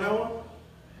than 1 hour,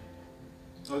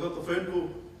 I got the phone call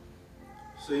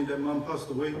saying that Mum passed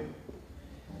away.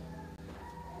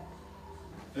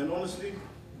 And honestly,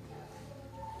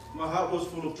 my heart was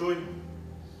full of joy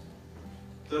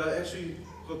that I actually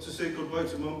got to say goodbye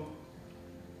to Mum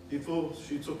before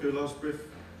she took her last breath.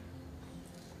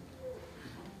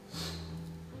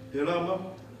 Yela Mum,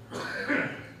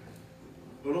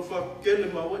 olofa kele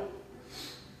mawe,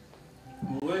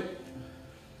 mawe,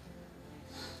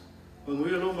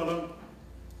 manguia lo malang,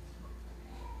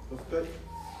 okay.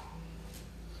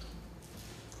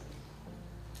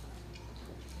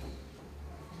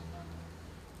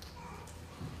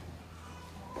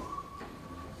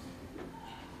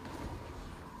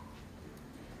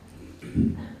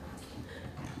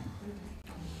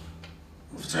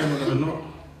 Time on the no.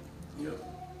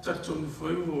 Touch on the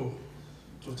foil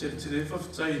to tell today for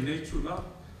time nature now.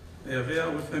 I have here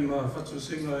with him for to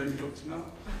sing in Doctor now.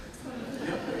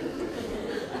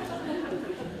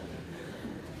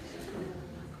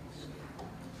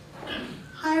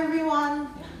 Hi everyone.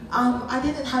 I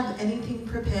didn't have anything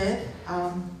prepared.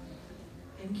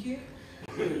 Thank you.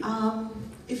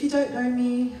 If you don't know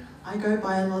me, I go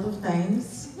by a lot of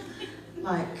names,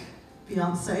 like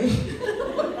Beyonce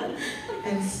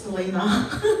and Selena.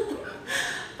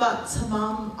 But to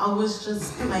Mum, I was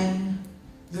just plain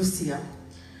Lucia.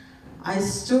 I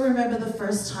still remember the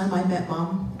first time I met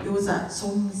Mum. It was at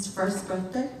Song's first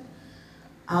birthday.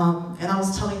 And I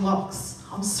was telling Lox,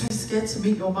 I'm so scared to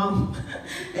meet your mum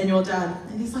and your dad.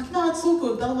 And he's like, no, it's all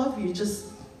good, they'll love you,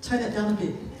 just tone it down a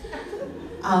bit.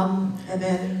 And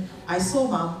then I saw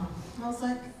Mum. I was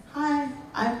like, hi,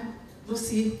 I'm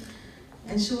Lucy.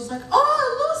 And she was like,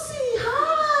 oh, Lucy,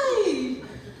 hi!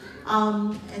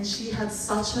 And she had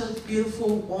such a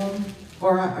beautiful, warm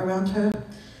aura around her.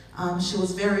 She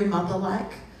was very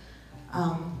mother-like,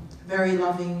 very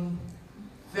loving,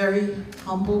 very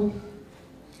humble.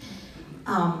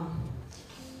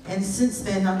 And since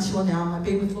then until now, I've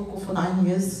been with Local for 9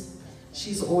 years.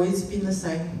 She's always been the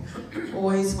same,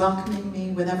 always welcoming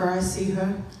me whenever I see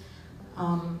her.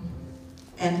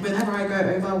 And whenever I go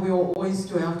over, we will always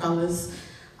do our colours.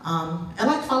 And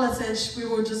like Fala said, we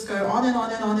will just go on and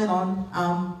on and on and on,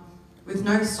 with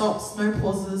no stops, no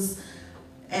pauses.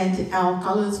 and our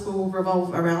colours will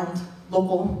revolve around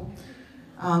loko,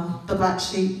 the black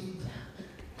sheep,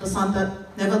 the son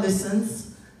that never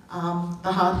listens,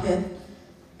 the hard head.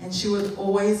 And she would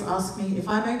always ask me if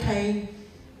I'm okay,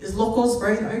 is Loko's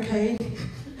brain okay?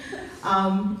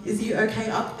 Is he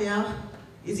okay up there?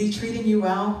 Is he treating you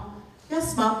well?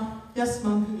 Yes, Mum. Yes,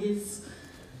 Mum, he is.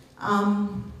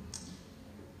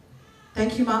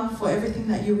 Thank you, Mum, for everything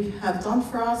that you have done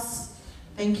for us.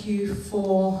 Thank you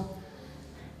for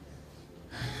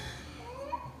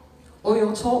all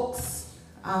your talks.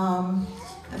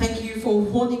 Thank you for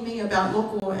warning me about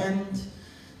Loko and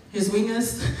his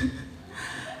wingers.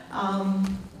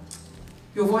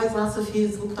 Your boys last of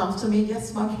years looked after me.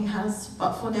 Yes, Mum, he has.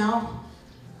 But for now,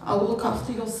 I will look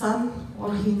after your son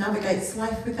while he navigates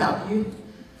life without you.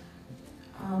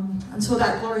 Until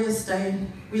that glorious day,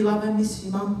 we love and miss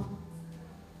you, Mum.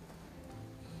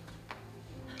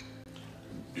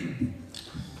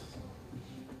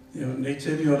 Nei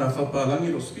te mi o na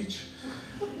whapalangi o speech.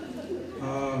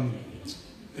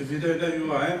 If you don't know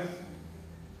who I am,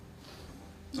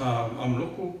 I'm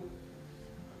Loko.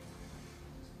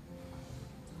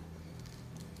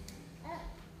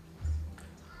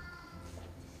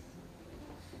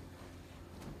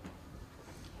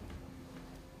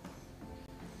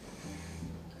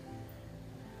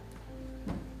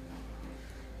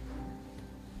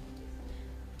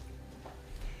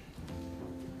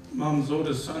 Mum's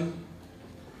oldest son.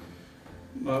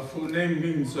 My full name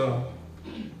means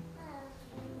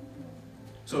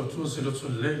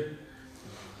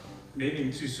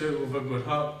meaning to serve with a good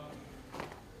heart.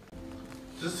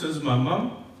 This is my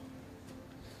mum.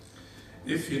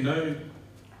 If you know,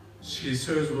 she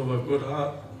serves with a good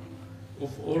heart.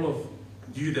 Of all of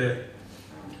you that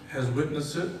has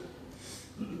witnessed it,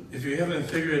 if you haven't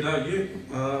figured it out yet,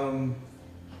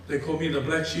 they call me the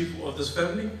black sheep of this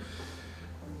family.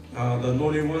 The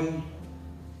naughty one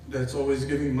that's always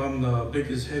giving Mum the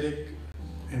biggest headache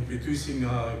and producing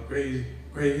grey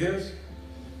hairs.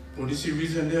 For this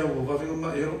reason there,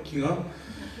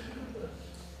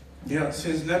 yeah,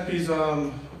 since nappies,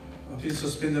 I've been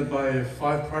suspended by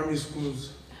 5 primary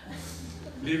schools,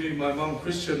 leaving my mum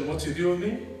Christian what to do with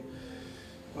me.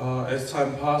 As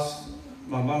time passed,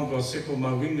 my mum got sick of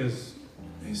my wingers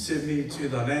and sent me to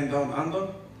the land down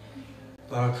under,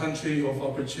 the country of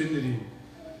opportunity,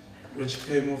 which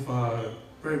came with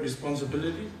great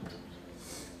responsibility.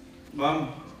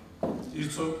 Mum, you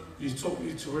taught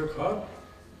me to work hard.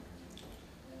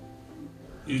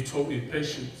 You taught me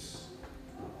patience.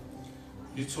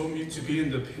 You taught me to be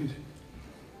independent.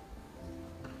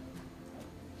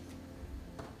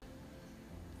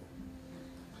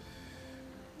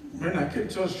 When I came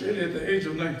to Australia at the age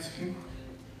of 19,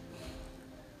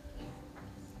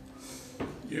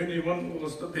 the only one who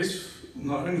was the best,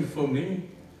 not only for me,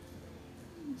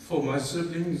 for my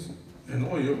siblings and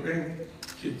all your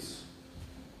grandkids.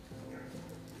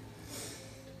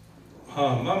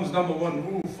 Mum's number one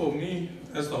rule for me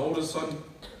as the oldest son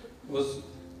was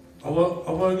I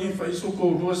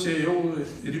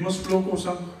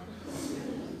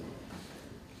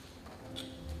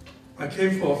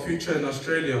came for a future in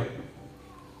Australia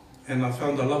and I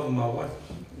found the love of my wife.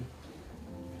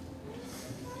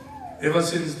 Ever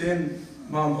since then,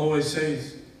 Mum always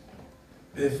says,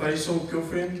 if I saw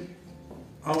girlfriend,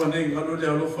 I want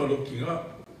to for looking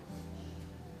up.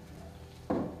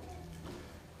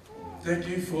 Thank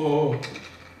you for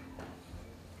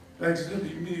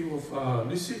vaccinating me with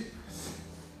Lucy.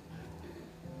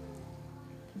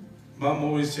 Mum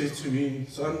always says to me,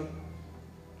 son,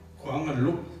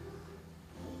 look.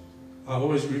 I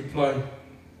always reply,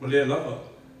 well, I love her.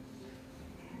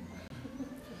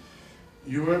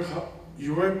 You work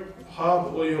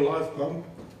hard all your life, Mum,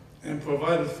 and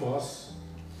provided for us.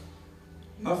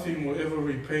 Nothing will ever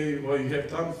repay what you have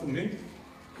done for me.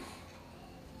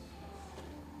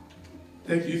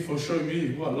 Thank you for showing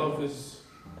me what love is.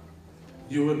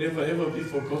 You will never ever be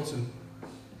forgotten.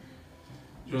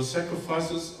 Your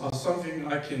sacrifices are something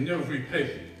I can never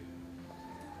repay.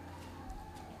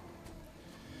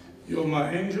 You're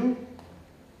my angel,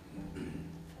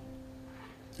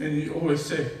 and you always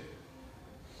say,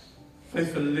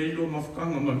 faithfully,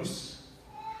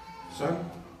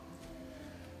 son,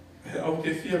 he au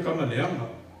te fia kamaleanga.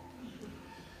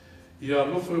 Ia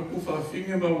lofo e kufa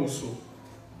finge mauso.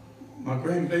 My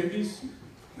grandbabies,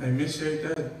 they miss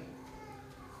their dad.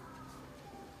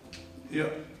 Yeah.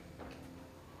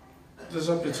 This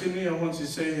opportunity, I want to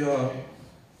say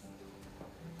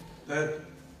that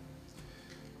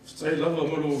say love a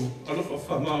lot of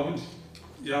family.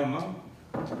 Yeah, Mum.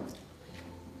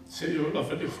 Say you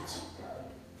love a lift.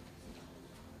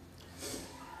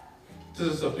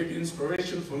 This is a big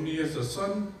inspiration for me as a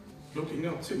son, looking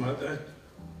up to my dad.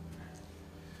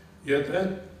 Yeah,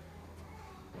 Dad,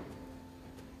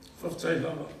 whaftai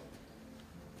lava.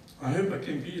 I hope I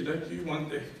can be like you one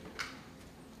day.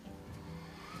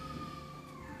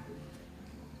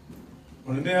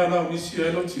 O le mea nao nisi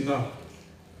ai lo tina.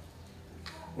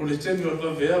 O le temi o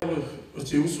la vea o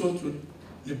te usu atu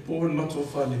le pōn mato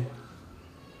whale.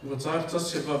 O tāre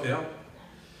tasi e wawea.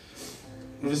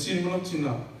 O le sini mana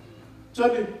tina.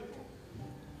 Tane,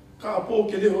 ka apō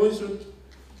ke le hoi sut.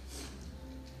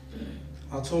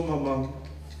 I told my mom,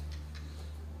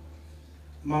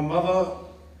 my mother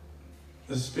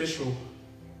is special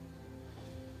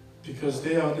because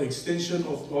they are the extension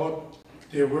of God.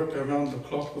 They work around the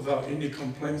clock without any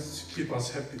complaints to keep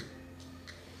us happy.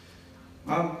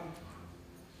 Mom,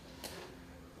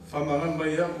 whamaran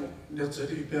mai au, le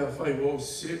tari pēr whai wō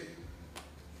se.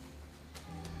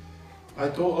 I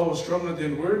thought I was stronger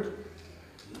than word,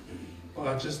 but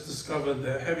I just discovered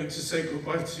that having to say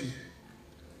goodbye to you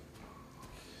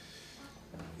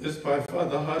is by far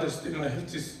the hardest thing I have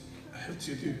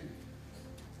to do.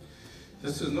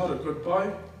 This is not a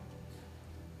goodbye,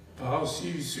 but I'll see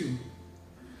you soon.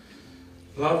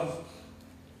 Love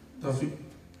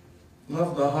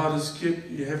the hardest kid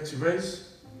you have to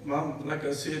raise. Mom, like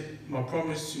I said, my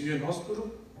promise to you in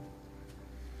hospital,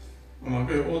 I'm going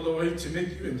to go all the way to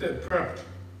make you and Dad proud.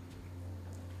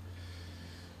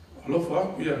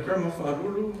 Alofa aku ia grandma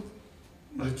whaarulu,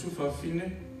 ma le tuwha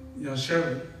whine, ia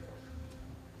Sharon.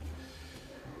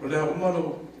 O lea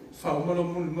whaumalo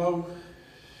muli mau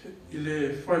I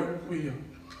le whai uku ia.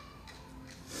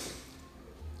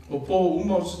 O pō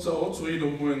umau sita otu I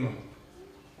lo muenga.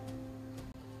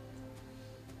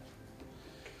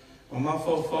 O mā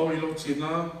whau I lo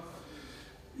tina,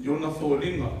 I ona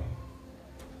whaulinga.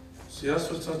 Se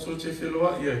aso tato te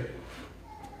wheloa iai.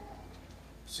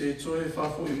 Se toe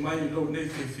whafo I mai lo nei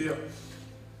te whia.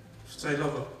 Stai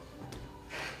lava.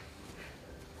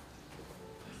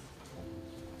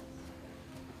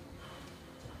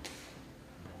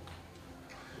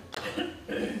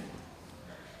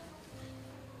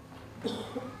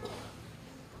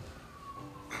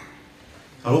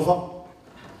 Alofa.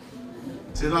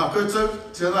 Tēnā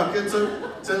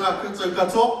koutou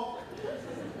katoa.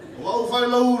 O au whai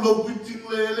lau puting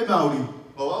le Māori.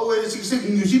 O au e sik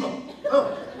New Zealand.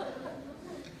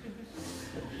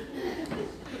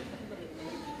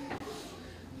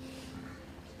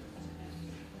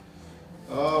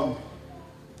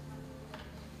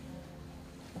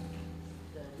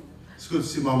 It's good to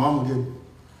see my mom again.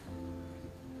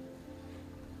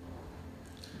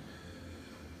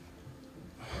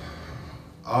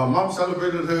 Mom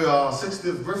celebrated her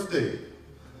 60th birthday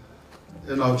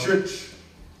in our church,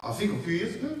 I think a few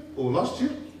years ago, or last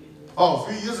year. Oh, a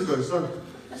few years ago, sorry.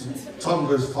 Time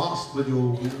goes fast when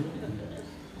you're...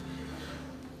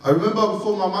 I remember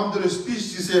before my mom did her speech,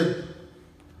 she said,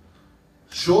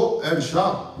 short and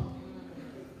sharp.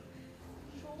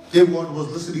 Everyone was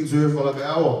listening to her for like an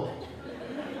hour.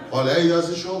 While hey, I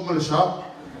said short, mele sharp.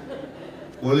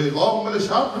 Well, it's long, mele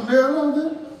sharp, and there around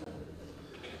there.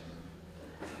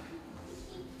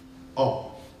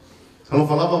 Oh, hello,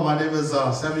 Falaba. My name is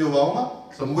Samuel Vaoga.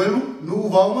 Samuelu, Nu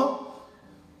Vaoga.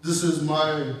 This is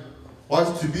my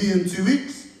wife to be in 2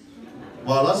 weeks.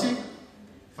 Walasi,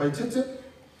 Faitete.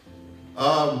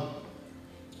 I'm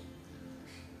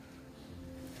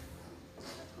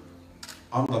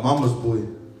the mama's boy.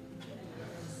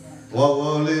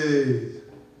 Well,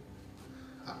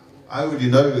 I already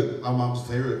know that I'm mom's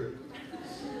favorite.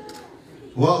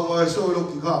 Well, so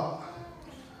looking up.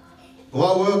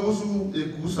 Well, kusu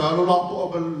e kusalo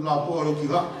la po lo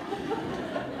kiga.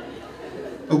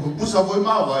 O kusa foi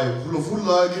ma vai,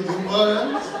 fulo ke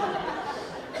tumba.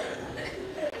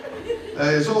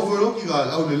 So foi lo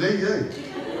kiga, au le lei e.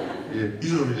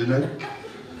 Iso le nei.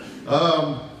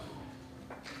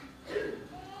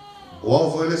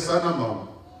 Well, foi le sana mom.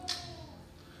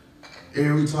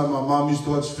 Every time my mom used to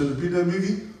watch Filipino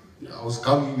movie, I was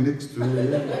coming next to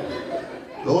her.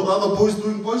 All the other boys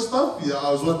doing boy stuff, yeah,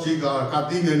 I was watching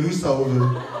Kating and Luisa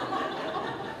over.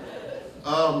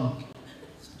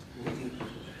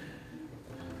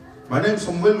 My name's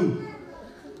Samuelu.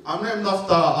 I'm named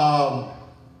after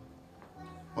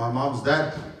my mom's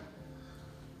dad.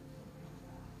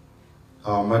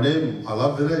 My name, I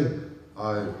love it.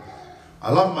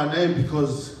 I love my name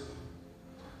because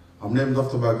I'm named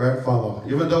after my grandfather.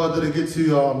 Even though I didn't get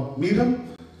to meet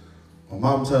him, my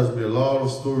mom tells me a lot of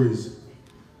stories.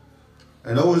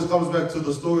 And it always comes back to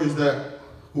the stories that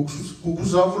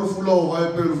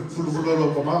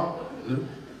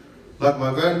like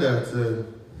my granddad said.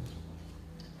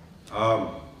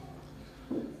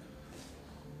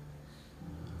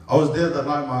 I was there that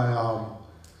night,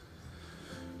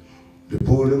 the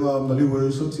polinga maliwe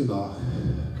sotina.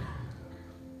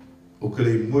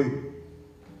 Okay, moi.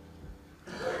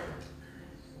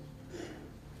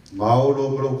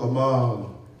 Maolo bro kama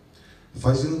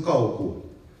fazing kauko.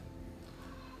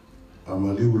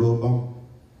 Amaliu lobam.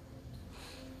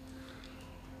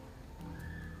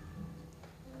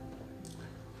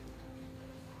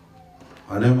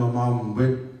 And then my mom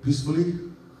went peacefully.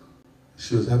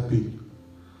 She was happy.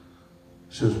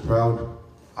 She was proud.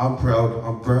 I'm proud.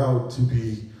 I'm proud to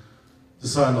be the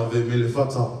son of Emele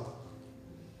Fata.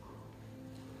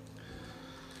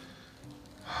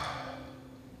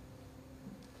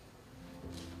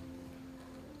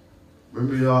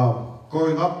 Remember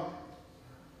growing up,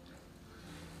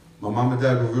 my mom and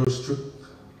dad were real strict.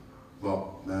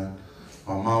 Well, man,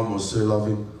 my mom was so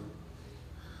loving.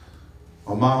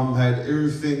 My mom had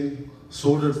everything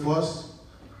sorted for us.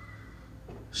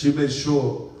 She made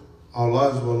sure our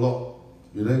lives were a lot,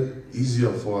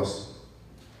 easier for us.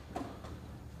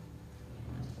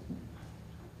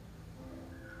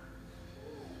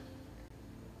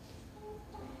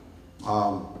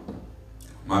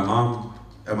 My mom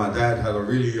and my dad had a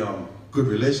really good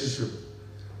relationship.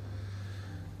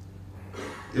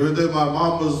 Even though my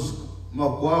mom was my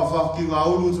guafa to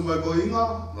my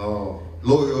goinga, no,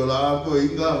 loyal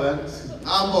goinga, man.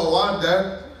 Number one,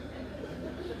 Dad.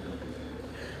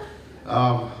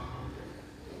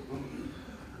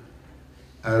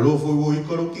 And lo foi wo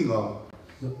ikoro kinga.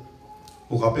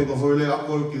 O ka penga foi le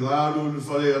akoro kinga lu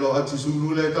fale lo ati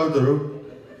sulu le tau dero.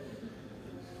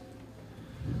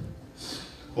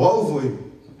 O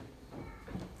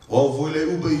foi le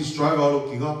Uber Eats driver lo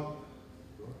kinga.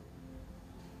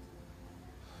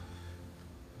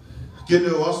 Kene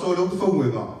o aso lo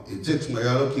kufonga. E text mai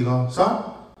lo kinga.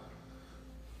 Sa?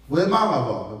 We mama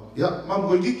ba. Ya, mam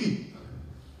ko giki.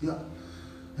 Ya.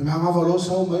 And my mother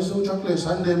also made some chocolate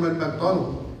sundae at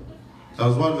McDonald's. That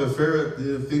was one of her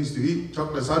favorite things to eat,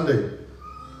 chocolate sundae.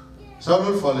 So I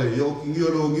don't follow you. You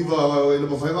don't give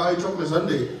a chocolate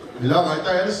sundae. You know, I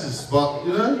dialysis, but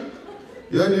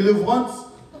you only live once.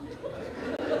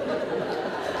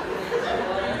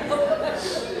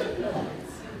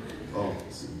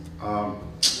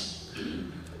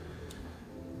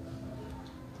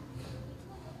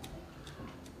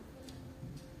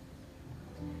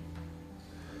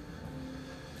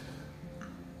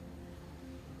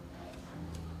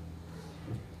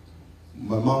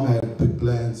 My mom had big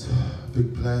plans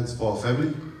for our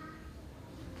family.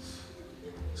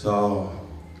 So,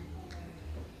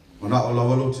 when I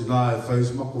was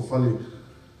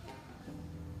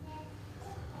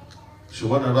she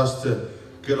wanted us to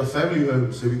get a family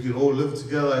home so we could all live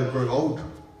together and grow old.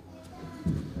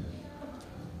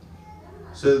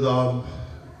 So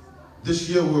this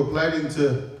year we were planning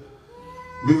to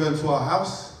move into our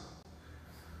house,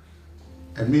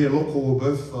 and me and Loco were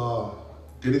both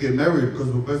going to get married because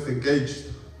we're both engaged.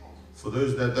 For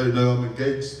those that don't know, I'm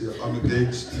engaged. I'm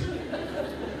engaged.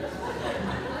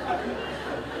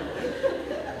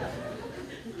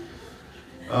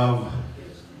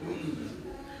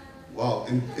 Well,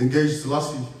 engaged to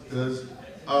Lassie.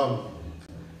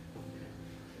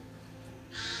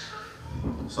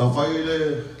 So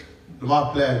if my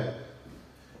plan,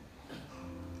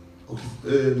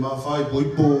 my five boy,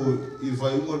 if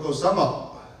I want to go summer.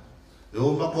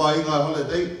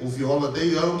 Holiday, if you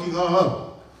holiday,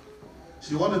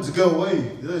 she wanted to go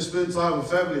away, spend time with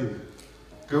family,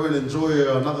 go and enjoy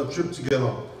another trip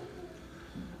together.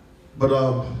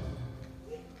 But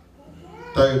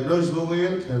diagnosed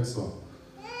with cancer.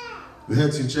 We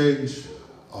had to change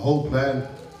our whole plan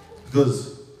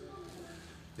because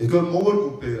it got more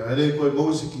coupe, and it got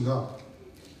more sikinga.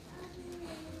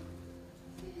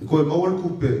 It got more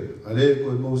coupe, and it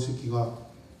got more sikinga.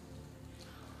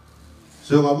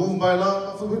 So I moved by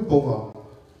la for ponga.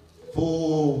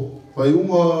 For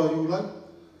unga you like.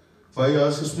 For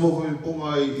a small for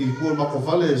ponga equal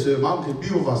macofale, so mom can be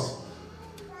with us.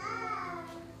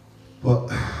 But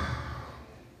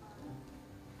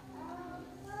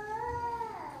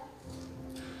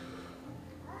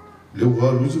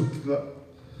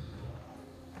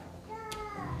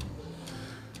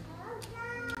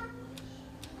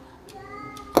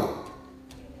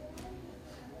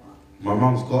my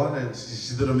mom's gone and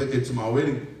she didn't make it to my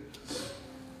wedding.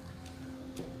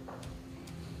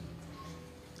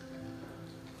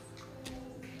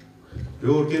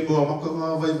 Eu que boa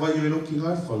makanga vai eu não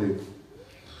kinga fale.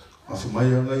 Mas mai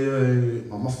anga e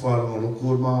mama fala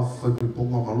ngoloko ma foi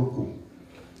ponga maluco.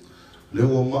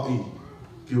 Leo mai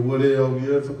que o le au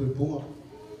ia foi ponga.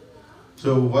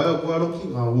 So vai agora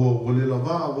kinga o le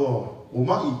lava o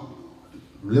mai.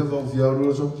 Live off your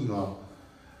rules of king.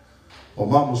 Or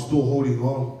mom was still holding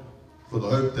on for the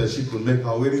hope that she could make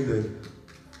our wedding day.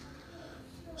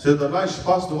 So the night she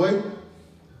passed away,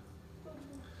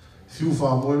 few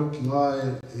far more looking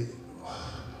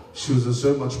she was in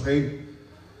so much pain.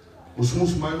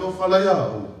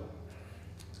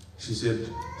 She said,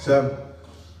 Sam,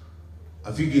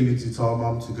 I think you need to tell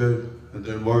mom to go and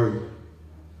don't worry.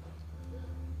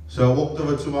 So I walked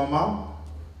over to my mom.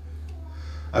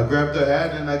 I grabbed her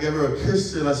hand and I gave her a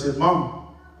kiss and I said, Mom,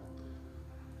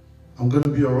 I'm going to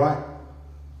be all right.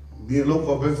 Me and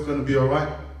Loco are both going to be all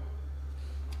right.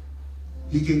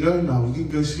 You can go now. You can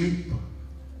go sleep.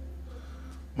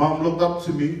 Mom looked up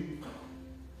to me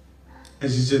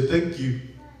and she said, thank you.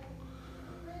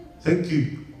 Thank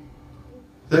you.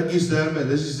 Thank you, Sam. And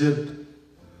then she said,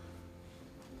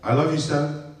 I love you,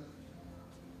 Sam.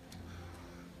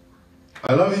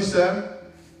 I love you, Sam.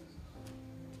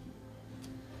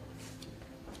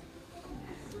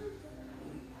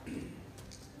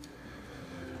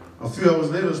 A few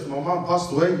hours later, my mom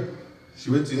passed away.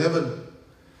 She went to heaven.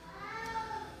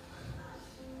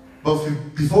 But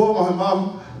before my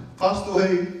mom passed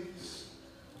away,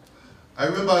 I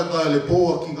remember at the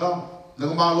Lepoa Kinga.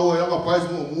 Nangmalo ya ka pais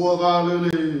mo mua ga le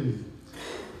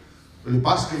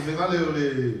basket venga le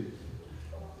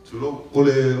tulo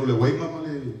ole wenga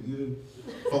male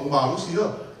pong ba si ya.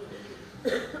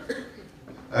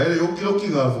 Ai le okilo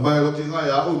kinga, mai lo kinga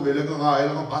ya o mele ka ai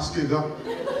la basket ga.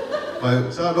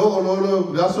 Mai sa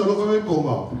lo ya so lo ka me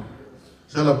ponga.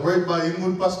 Celebrate my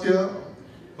imun basket.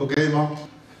 Okay, Mom.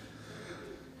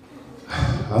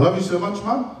 I love you so much,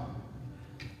 Mom.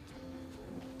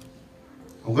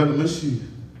 I'm going to miss you.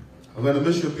 I'm going to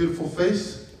miss your beautiful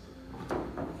face.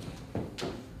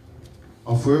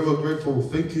 I'm forever grateful.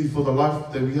 Thank you for the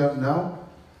life that we have now,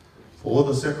 for all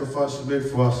the sacrifice you made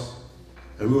for us.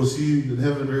 And we will see you in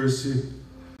heaven very soon.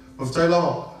 Of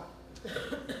Taylor.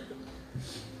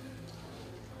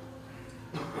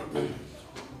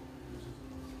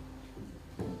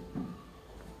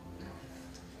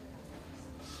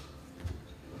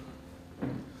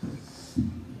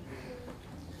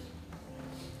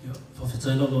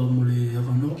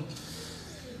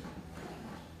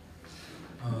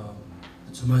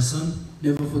 To my son,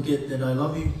 never forget that I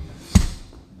love you.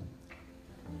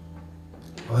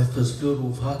 Life is filled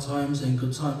with hard times and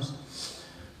good times.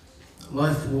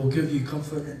 Life will give you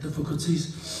comfort and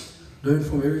difficulties. Learn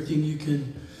from everything you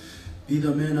can. Be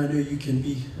the man I know you can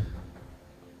be.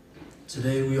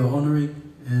 Today we are honoring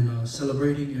and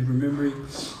celebrating and remembering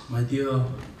my dear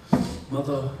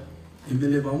mother,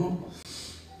 Emele Vaoga.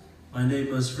 My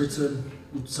name is Fritzen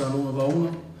Utsanonga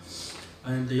Vaoga.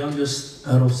 I am the youngest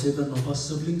out of 7 of us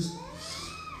siblings,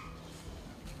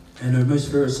 and her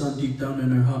most favorite son deep down in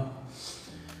her heart.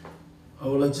 I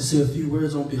would like to say a few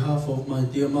words on behalf of my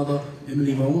dear mother,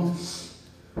 Emele Vaoga.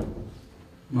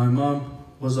 My mom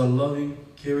was a loving,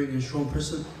 caring, and strong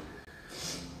person.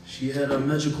 She had a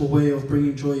magical way of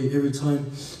bringing joy every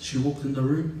time she walked in the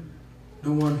room.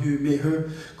 No one who met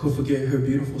her could forget her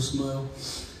beautiful smile.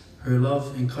 Her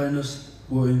love and kindness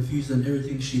were infused in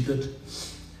everything she did.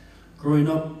 Growing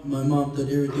up, my mom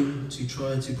did everything to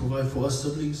try to provide for us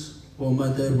siblings, while my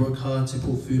dad worked hard to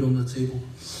put food on the table.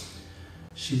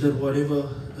 She did whatever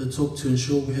it took to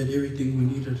ensure we had everything we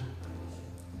needed.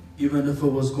 Even if it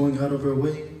was going out of her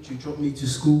way, she dropped me to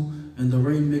school in the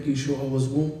rain, making sure I was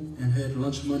warm and had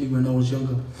lunch money when I was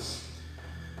younger.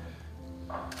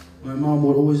 My mom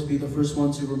would always be the first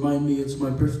one to remind me it's my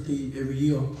birthday every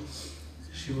year.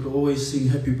 She would always sing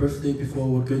happy birthday before I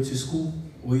would go to school,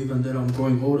 or even that I'm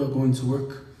growing older, going to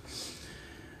work.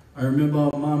 I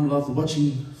remember Mom loved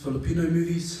watching Filipino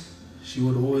movies. She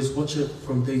would always watch it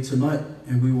from day to night,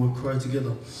 and we would cry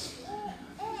together.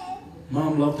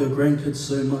 Mom loved her grandkids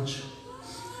so much.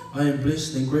 I am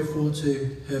blessed and grateful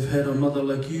to have had a mother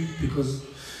like you, because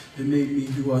it made me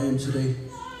who I am today.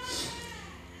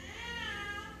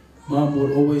 Mom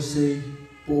would always say,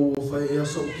 I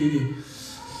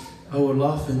would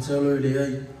laugh and tell her,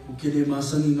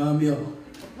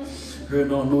 her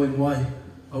not knowing why.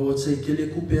 I would say,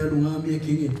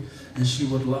 and she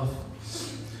would laugh.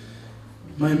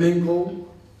 My main goal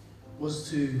was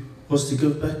to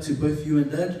give back to both you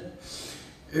and Dad.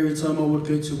 Every time I would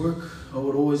go to work, I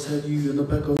would always have you in the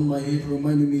back of my head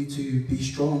reminding me to be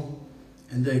strong,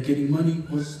 and that getting money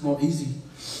was not easy.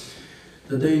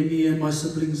 The day me and my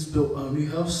siblings built our new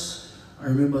house, I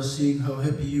remember seeing how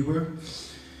happy you were.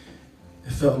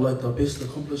 It felt like the best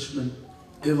accomplishment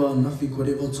ever. Nothing could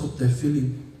ever top that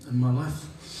feeling in my life.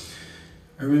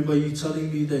 I remember you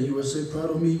telling me that you were so proud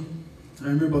of me. I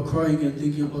remember crying and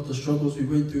thinking about the struggles we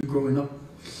went through growing up.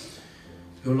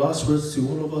 Your last words to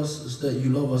all of us is that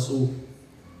you love us all.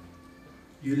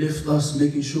 You left us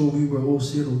making sure we were all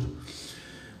settled.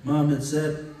 Mom, it's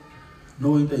sad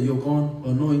knowing that you're gone,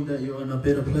 or knowing that you're in a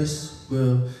better place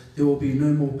where there will be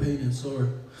no more pain and sorrow.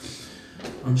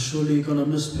 I'm surely gonna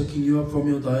miss picking you up from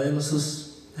your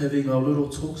dialysis, having our little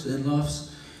talks and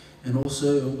laughs, and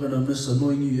also I'm gonna miss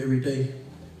annoying you every day.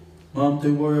 Mom,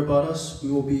 don't worry about us,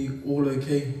 we will be all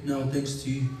okay now thanks to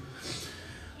you.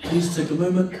 Please take a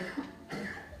moment.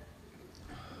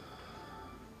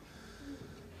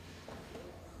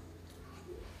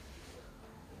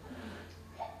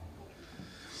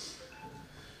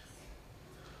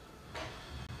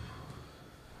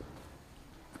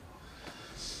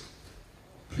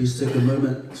 Please take a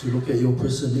moment to look at your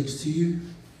person next to you.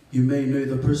 You may know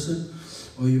the person,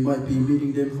 or you might be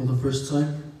meeting them for the first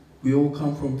time. We all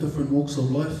come from different walks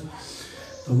of life.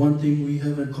 The one thing we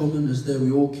have in common is that we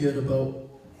all cared about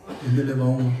Emele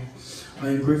Vaoga. I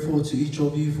am grateful to each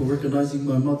of you for recognizing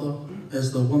my mother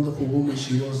as the wonderful woman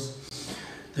she was.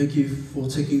 Thank you for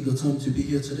taking the time to be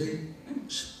here today.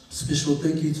 Special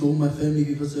thank you to all my family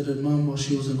who visited Mum while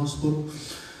she was in hospital.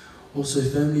 Also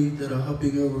family that are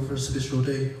helping her with her special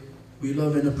day. We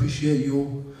love and appreciate you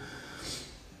all.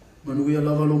 Manuia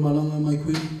lava lo malanga, my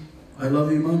queen. I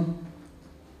love you, Mum.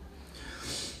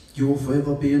 You will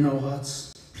forever be in our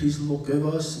hearts. Please look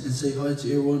over us and say hi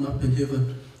to everyone up in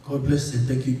heaven. God bless and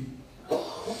thank you.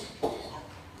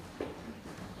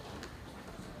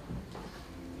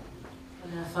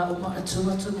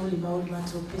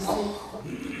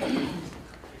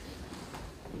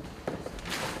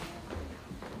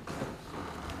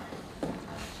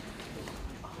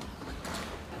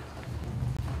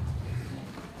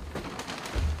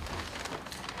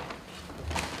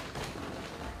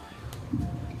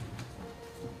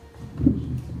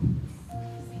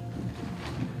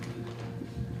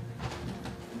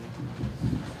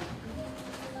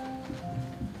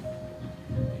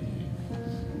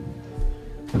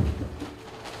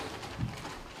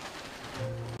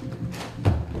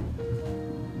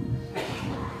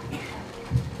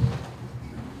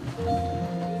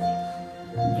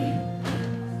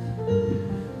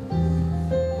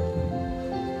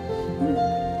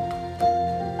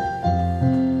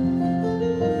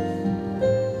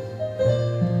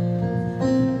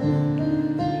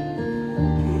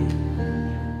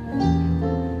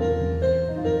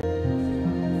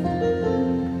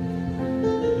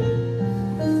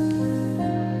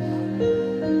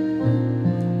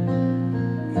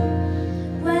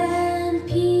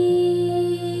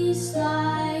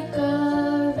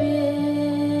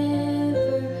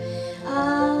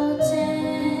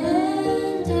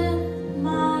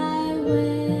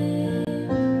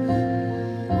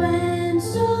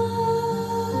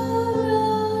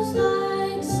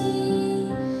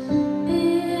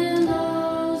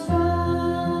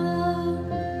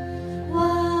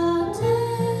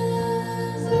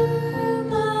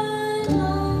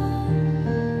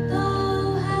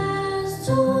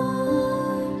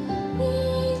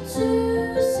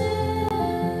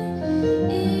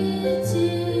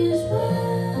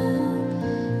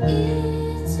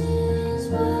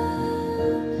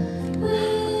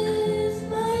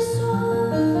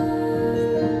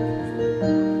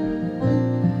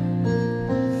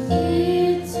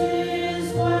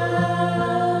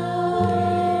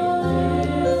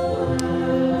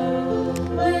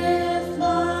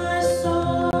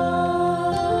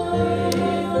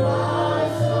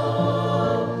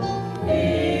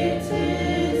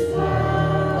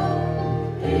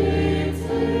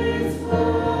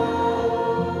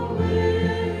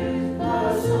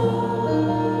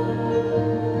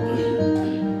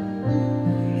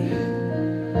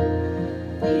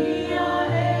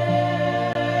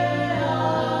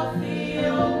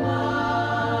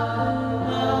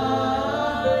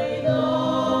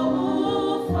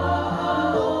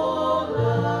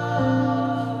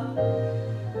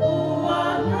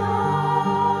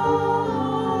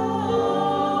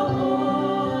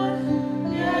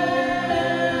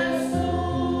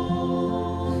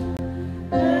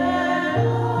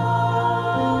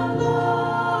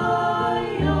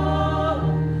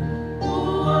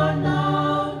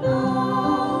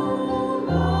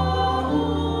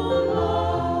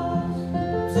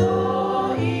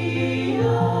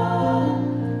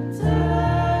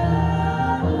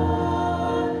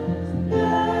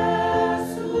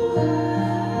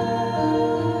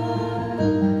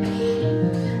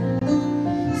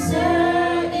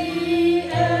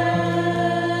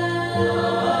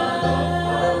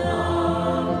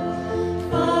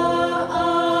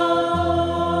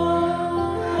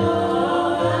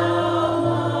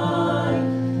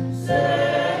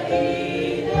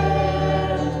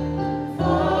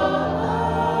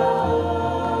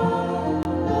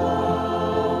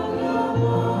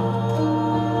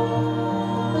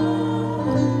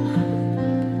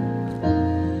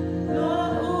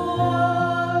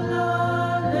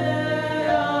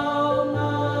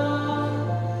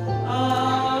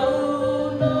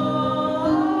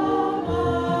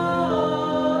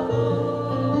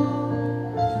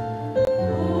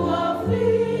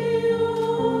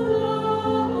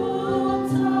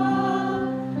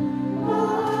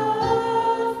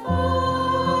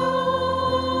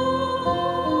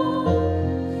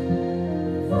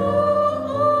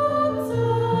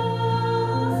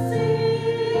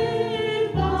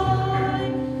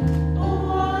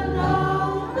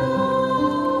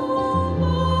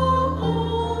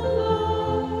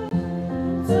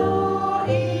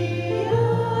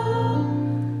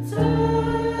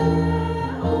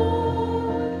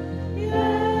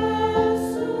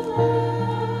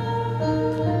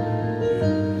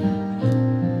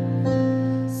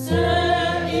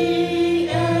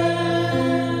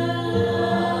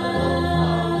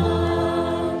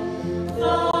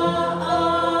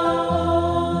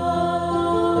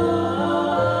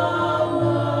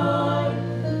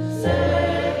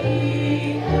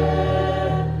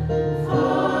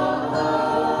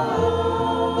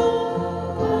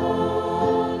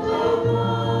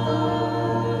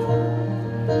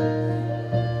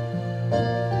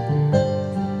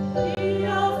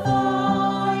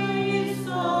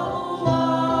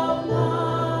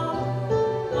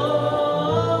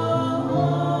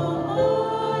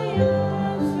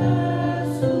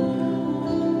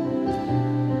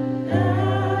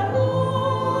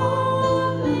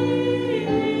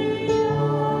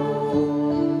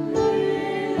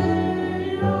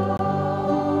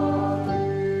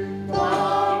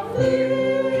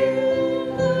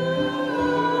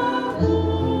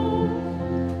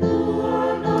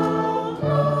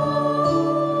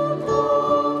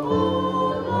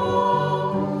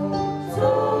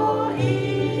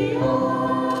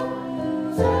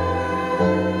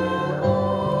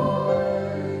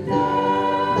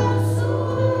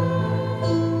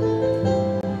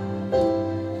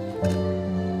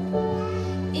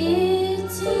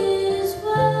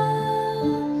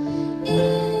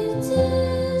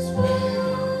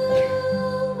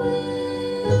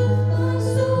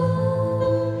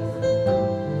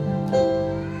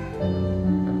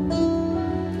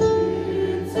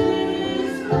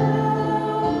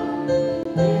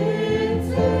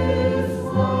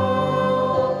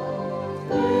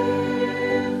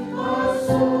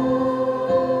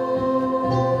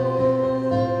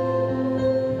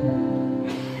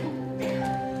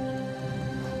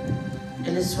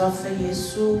 tafa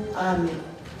Yesu. Amen.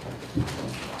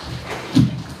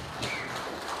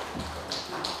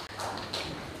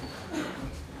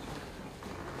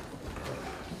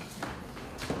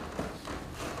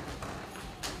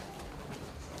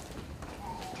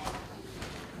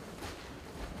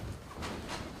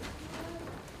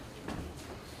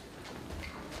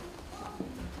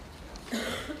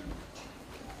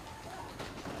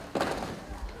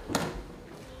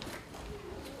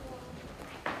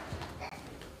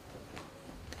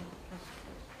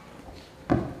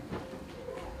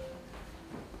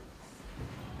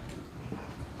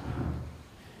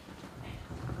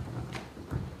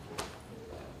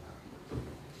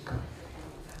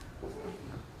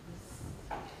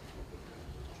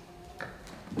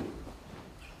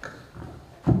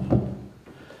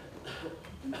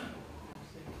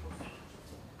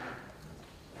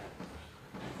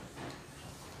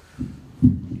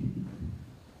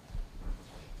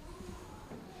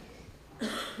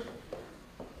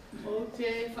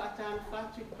 te whaatana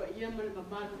whātu pa ia ma le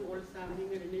mamalu o le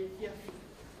sāminga le nei fiafi.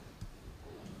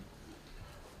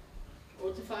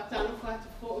 O te whaatana whātu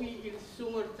fōi i le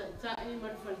sunga le taitai ma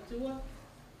le whalitua.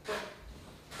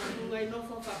 Nunga i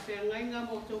nofa whawhea ngainga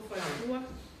mo tō whalitua.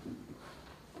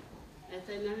 E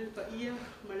tainane pa ia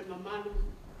ma le mamalu.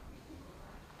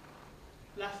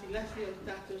 Lasi o le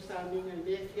tātou sāminga le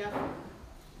nei fiafi.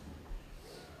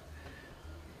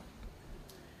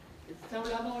 Tau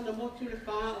lama o na motu le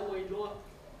pā o i loa.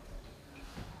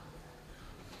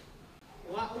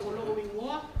 Wa o lo o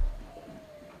ingoa.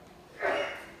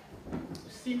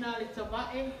 Sina le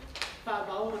tawae, pā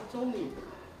Vaoga tongi.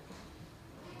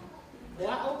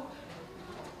 Wa o.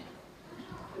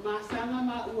 E māsanga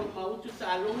ma ua mautu sa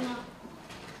alonga.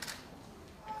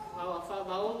 Awa wha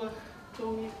Vaoga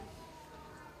tongi.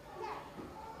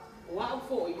 Wa o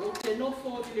fo i o te nofo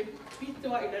i le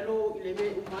pitoa i le lo i le me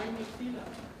umai ni sila.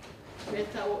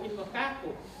 Meta o in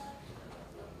makako.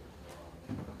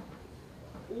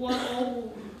 Ua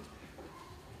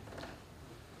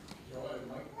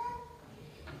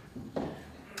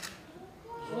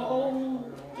o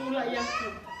tula i atu.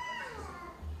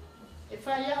 E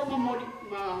whai au ma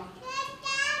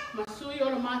sui o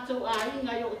la mātou a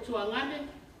inga i o tuangane.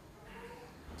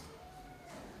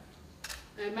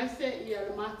 E maise i a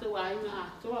la mātou a inga a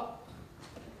toa.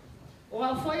 O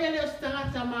au whai ele o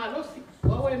stangata mālosi.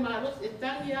 O e malos e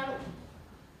tangi aro.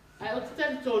 Ai o te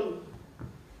tari tonu.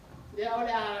 Lea o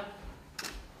le a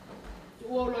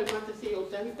ua loi mata se o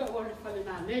tangi ka o le whale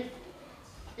nā nei.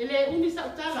 E le uni sa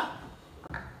utala.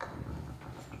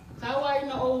 Taua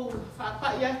ina o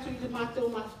whapai atu i le mātou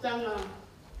mafutanga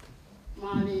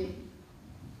ma le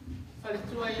whale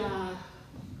tua ia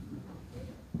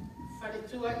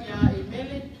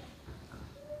Emele.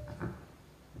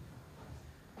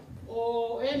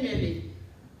 O Emele.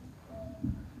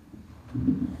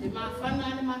 E mawhana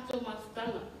ane mātou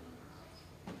mawhutanga.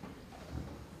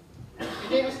 E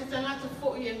leo se tangata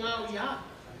fōi e ngāo ia.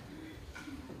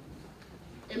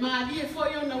 E maari e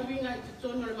fōi o na winga i te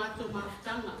tono le mātou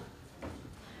mawhutanga.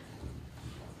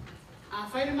 A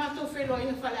whaere mātou whelo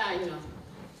inga whale ainga.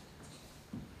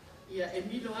 Ia e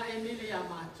milo a Emele a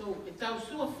mātou. E tau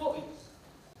sua fōi.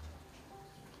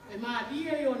 E maari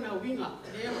e o na winga.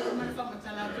 Leo o mani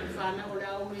whamatala to le whana o le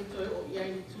au me toi o ia i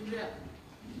tulea.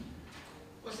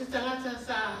 O se tangata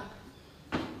sa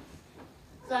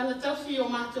na tausi o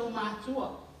mātou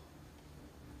mātua.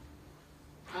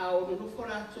 A o no nofo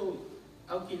rātou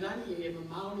au kilani e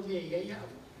mamao ni mea iei au.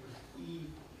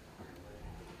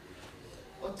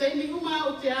 O teini uma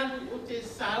o te alu o te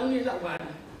sauni la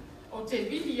wani. O te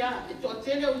vili ia e to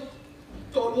tele o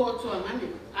tō rua tuangane.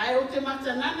 Ai o te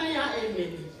matanana ia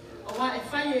Emele. O wa e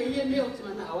whai e ia me o te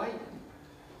mana awai.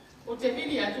 O te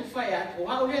vili ia tu whai atu. O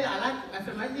wa o le la alatu a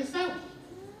whamai te sau.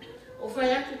 O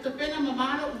whai atu te pena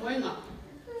mamara o moenga.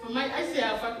 Whamai aise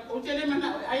a whai, o te le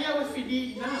mana, ai au e whiri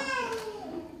i ngā.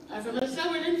 A whamai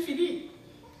sau e len whiri.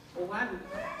 O wanu.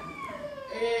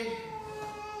 E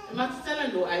matitala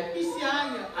no, a e pisi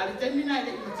aia, a le temina e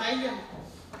le imataia.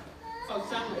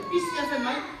 Whausanga, e pisi a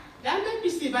whamai. Le ame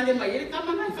pisi vale mai, e le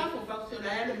kamana i whako, whauseo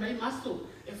la ele mai maso,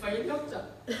 e whai e dokta.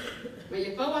 Mai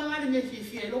e pauanga le me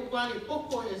whiwhi e loko a le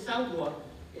poko e saurua.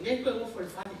 E le koe ngofo le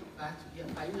whare. Ia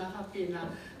paina hape na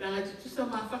ranga tutusa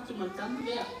ma whatu mantamu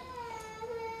lea.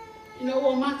 Ina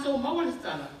o mātou maua le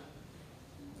tala.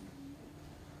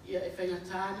 Ia e whainga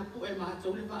tāna pu e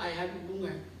mātou le wa ai alu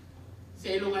lunga.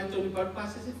 Se elonga e toni paru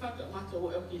pasa se whaka mātou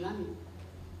o eo kilani.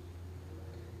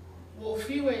 O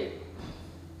whiwe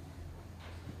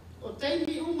o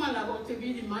teimi umana o te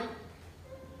viri mai.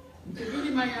 Te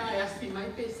viri mai a e asti mai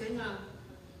pe senga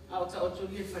a o ta o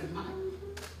toli e whare mai.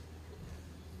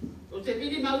 O te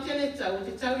vili mau te le tau, o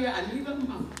te tau ia aniva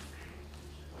mau.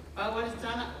 Pau ale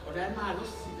tana, o lai maa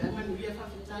losi, lai mani via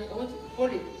whawhitai, o te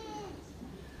pole.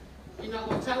 Ina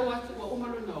o tau atu o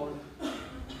umalo na ola.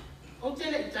 O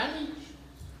te le tani,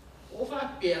 o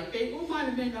whapea, pe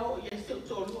umane me na o ia se o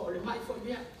tolu o le mai fo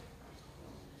mea.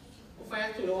 O whai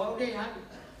atu lo au le hali.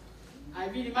 Ai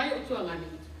vili mai o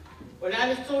tuangani. O le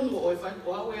ale tonu o e whai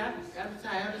o au e hali, e ale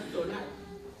tae ale tonai.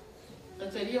 Ta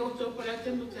te ria o tō pare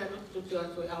te mo te aloto te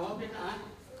ato e awa me na ai.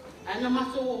 Ai na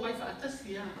mato o mai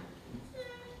whaatasi a.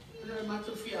 Ina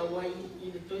mato fia wai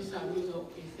I le toi sa minga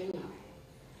o e senga.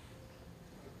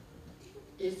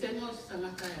 E senga o se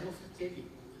tangata e alofa tevi.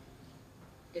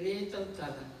 E le e tau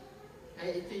tala. Ai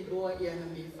e te iloa I ana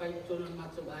me whai tona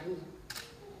mato aina.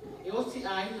 E osi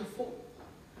aina fo.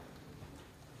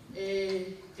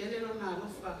 E tere no na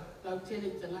alofa lau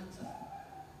tere tangata.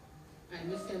 Ai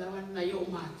me se lawa na yo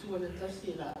mātua na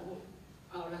tasi la o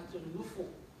a o lato na nufo.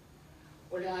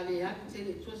 O le ale atu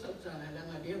tere tua sautana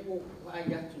langa lewo wa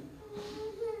ai atu.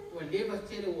 Wa lewa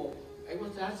tere wo. Ai wa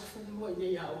taasi fugu wa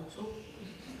ine ya auto.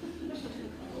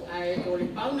 Ai o le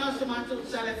pauna se mātua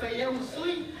sale whai eo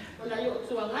sui. O na yo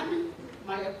tua ngani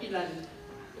mai a pilani.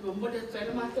 I ma mode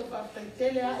tēle mātua whawhai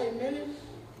tele a Emele.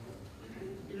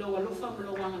 I lo walofa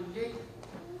mlo wangan lei.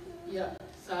 Ia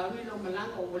sauni no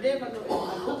malanga o lewa no e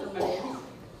maluta maleri.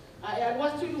 A e alua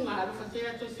tulu ngā alu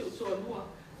whatea to se utoa lua.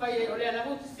 Whai e ole ala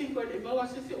hotu 5 e maua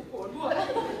se se upoa lua.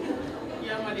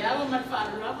 Ia mare awa mare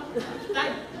whaanu lama.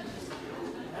 Tai.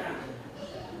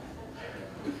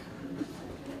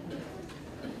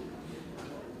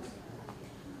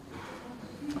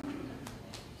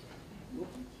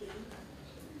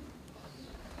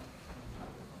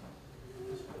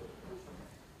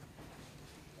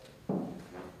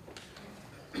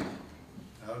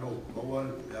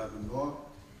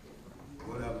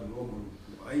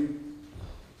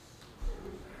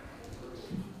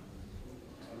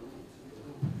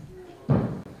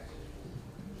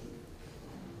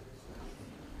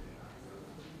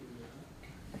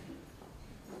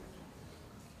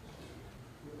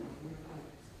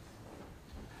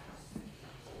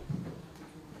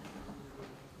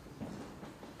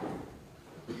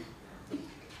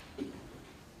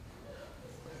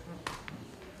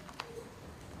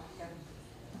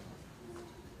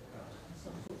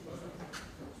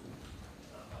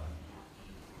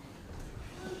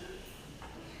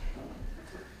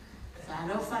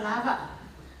 Alo falava.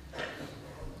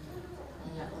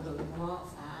 Ia o mo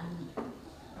fani.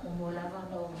 O mo lava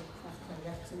no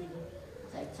fafaia tuile.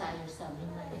 Tai sa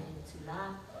mina e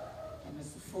tula. E me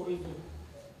se foi le.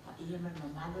 Pa ia me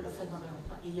mamalo la fa no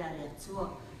pa ia le tua.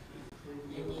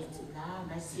 E tula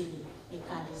ma se e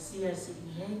kalesia se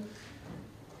nie.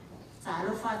 Sa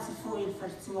alo fa se foi il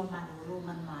fartua manolo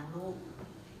mano.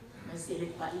 Ma se le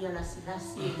pa ia la sila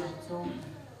se la to.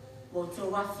 O to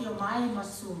wafio mai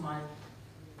masumai.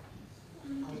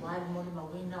 Awal mo ni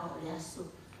mawina o le aso.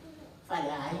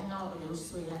 Fale ainga o le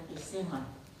uso ia ke senga.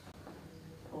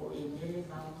 O Emele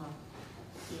Vaoga.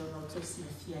 I o no to si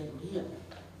fia I uria.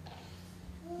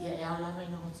 Ia e ala mai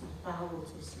no to pao o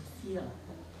to si fia.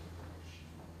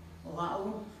 O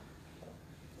au.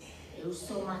 E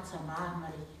uso mata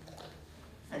mare.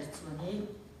 Fale tuanei.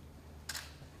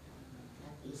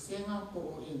 Ia ke senga po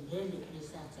o Emele le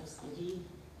sa tausiri.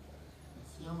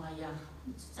 Fionga ia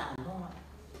tutalonga.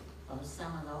 O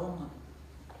sanga la onga.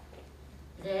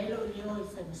 Relo leo I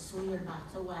whai masui al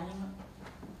mātou ainga.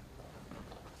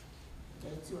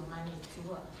 E tua mani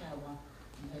tua kawa.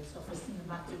 E tua whasinga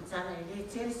mātou tala. E le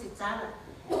tere se tala.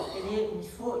 E le uni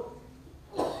foi.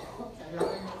 Ta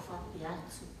lawe no whapi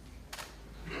atu.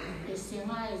 E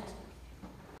senga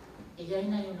e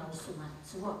yaina I una usu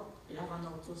mātua. E lawa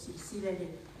no to sile le.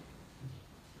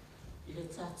 I le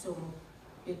tatou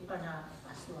e pana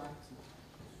aso atu.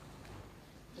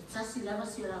 E tasi lava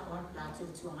si ora on plato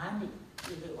tuangani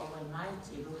I le oai mai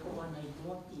te loko ona I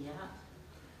mua pia.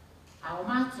 A o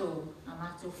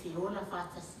mato fiola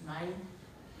fatasi mai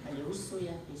a le uso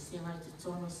ia pe senga I te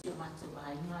tono si o mato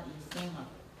ainga I whenga.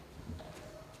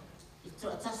 I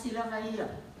to tasi lava ia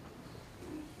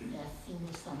e a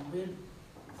fine Samuel.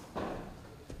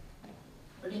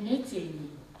 O le nete ni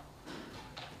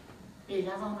pe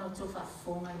lava ona to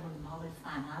whafonga I mon mau e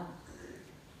whanau.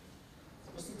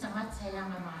 O se tangata e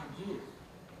anga maari.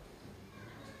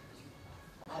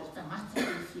 A le tangata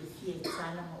I fia I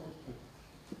tala ma upu.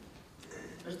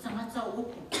 O le tangata o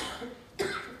upu.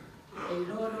 E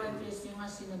lolo e pesenga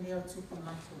sina mea tupu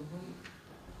mato nui.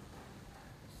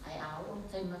 Ai ao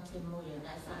tai mate mo e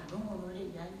nai whanongo no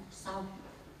le iai sau.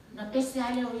 Na pese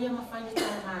ale o ia mawhai le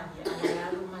tala maari. A le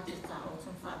alu mate ta o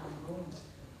ton whanongo.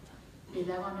 Le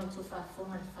lawa no tu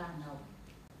whafonga le whanau.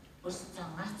 o se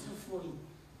tangata foi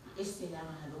e se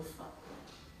langa halofa.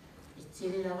 E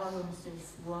tere lava o na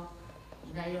soifua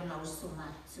ina i ona uso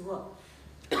matua.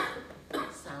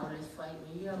 Sa ole fai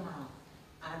ia ma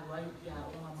aluai ia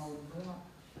o nga maununga.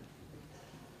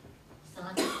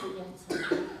 Sangata foi ata.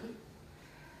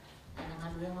 Ana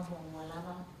ngaluenga mo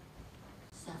ngwalava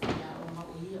sa fia o nga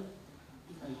uia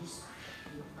i ka yusu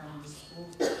i primary school.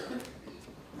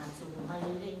 Matu mai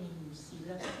ni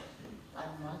musila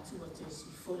anu atu o te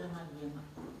sifola ngaluenga.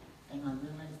 E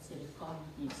ngaluenga ni telecom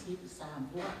ni sipu sa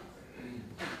ambua.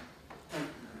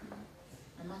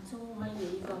 E matu mai le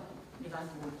iwa ni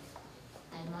valu.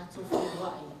 E matu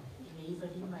fuwai i le iwa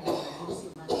lima i le si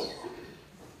matu.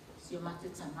 Si matu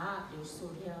tama e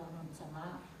usolea o non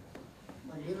tama.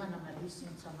 Mo leva na malisi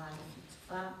o tama i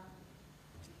fitufa.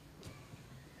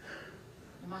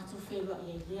 E matu fewa i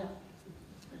e lea.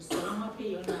 Sa uma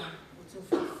pe ona o te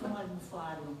whaafunga ni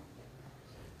whaaro.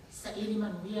 Sa iri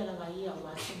manuia la ia o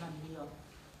ase manuia o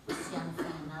se anu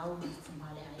whanau ni te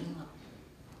male ainga.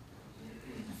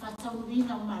 Na whatau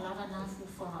wina o malava na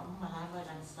fuwhanga o malava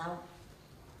lan sau.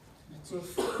 Na tue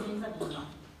whaiva lima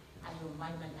ai o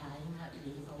mai mai la ainga i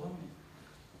le iwa ongi.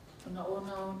 Ona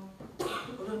ona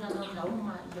na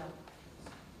uma ia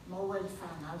maua i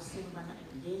whanau se mana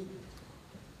i le.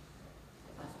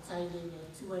 Whaftai le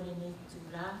tua le ne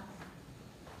tula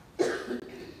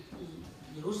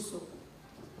i uso.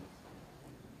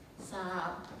 Sa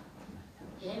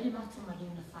ele matu mali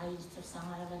na whai i te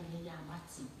sangarawa ni ia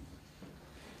mati.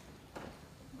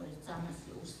 O le tama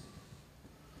si uso.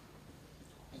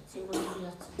 E te wai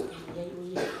atu i ei o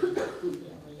ia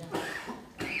o ia.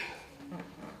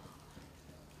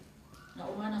 Na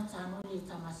umana tano le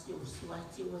tama si uso ai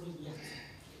te wai atu.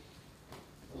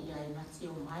 Ia e mati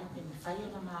o mai pe me whai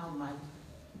ona maa o mai.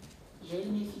 I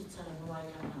ele ne fitara noa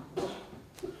ia na ua.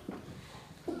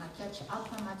 Ma catch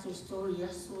up na matu story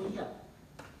aso ia.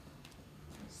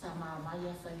 Sa maa mai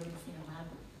a whai ona whina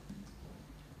malu.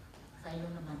 Whai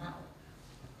ona manao.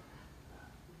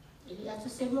 Ili atu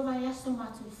se rua vai aso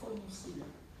matu i fo New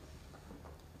Zealand.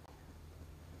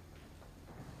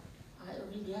 Ai o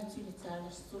vili atu i te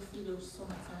ala stofi le uso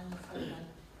matani whai mai.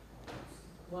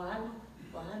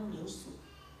 Wahalu le uso.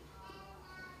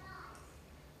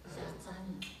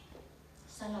 Zatani,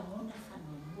 salamona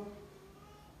whanonua,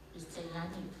 i te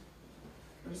iani.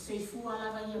 O soifu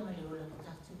alawa ia ma le ola ko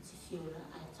tatu ti fiola,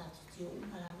 ai tatu ti o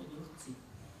umalawa le uti.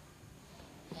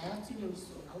 E atu le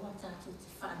uso, aua tatu ti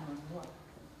whanonua.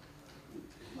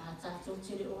 Ma tatu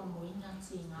te le oa moina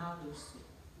ti ngā le uso.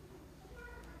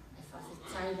 E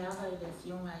whawhetai lawa i le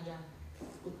fionga ia,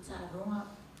 uta ronga,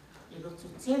 e roto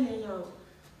tele ia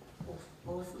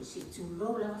o si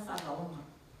tūlo lawa whakaonga,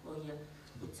 o ia,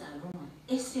 utalunga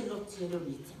ese lo telo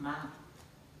ni te maa.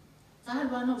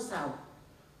 Tālu ana usau.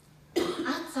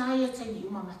 Ata ia te ni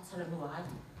uma matara no ai.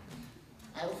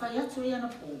 E o whai atu ia na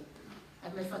pō. E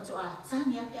me whatu a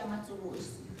tani api a maturu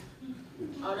isi.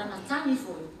 Aura na tani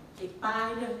foi. Te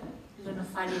pāile ilo na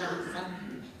whare la utani.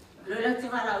 Lola te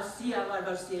wala o sia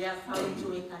wala o sia whau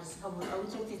tu e kari skamu. Au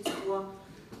tau te tukua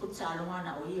utalunga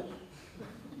na o ia.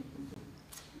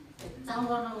 E tau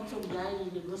ana o tau iai i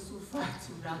le gosu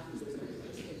whatu la.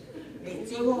 E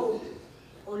te o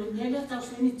le mele tau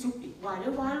suini tupi. Wa le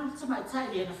walu te mai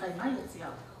tai le na whai mai e te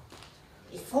au.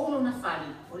 E wholo na whari,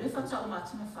 o le whatau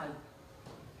matu na whai.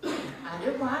 A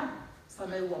le walu,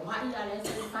 whamai ua mai a le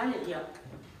te whale ia.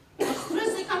 O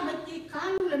stress e ka mai ki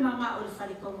kalu le mama o le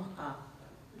whale kaumaka.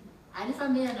 A le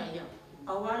whamea na ia.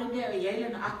 A wale mea i eile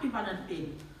na api mana na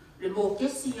peni. Le mō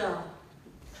kesi ia.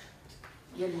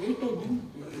 Ia le lepe nini.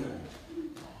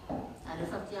 A le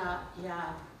whakia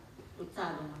ia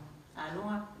utalunga.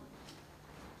 Talunga.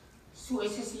 Su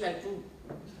ese si ai tu.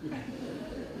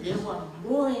 Le wa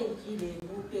moe ki le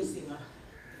mupe singa.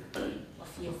 O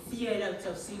fia lau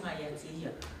tau singa ia te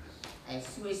ia. Ai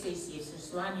su ese si e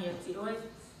susuani ia te oe.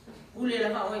 Ule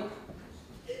lava oe.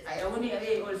 Ai aone a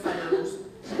e o le whare rosu.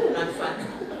 Lan whane.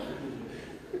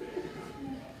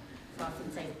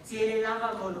 Whawhitai tere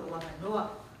lava molo o noa.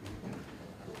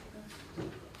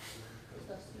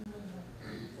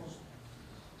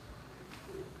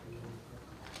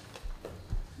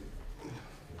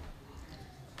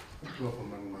 Tua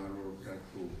pamangmalo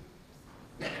tatu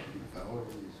tao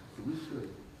is kuisa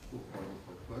o paro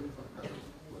papai papai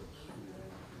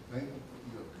pai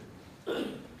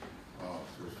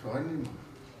so soani ma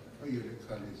ai le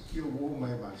kale sio o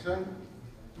mai basan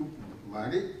tu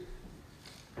mari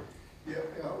ya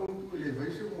o le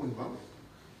vai se mo ma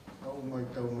o mai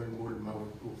tau mai mo ma o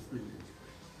tu fili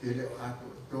ele ato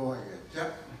toa ya cha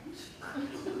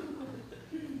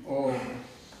o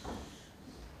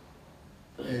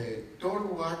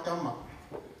tolu atama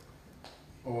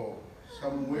o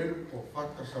Samuel o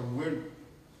fata Samuel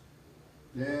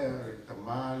le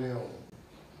tamale o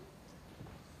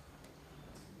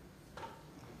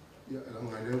ia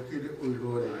langa leo kile o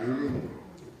lo le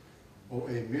o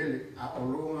Emele a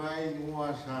olo ngai ngua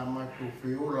sa matu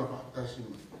feola fata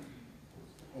sima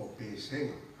o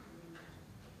pesenga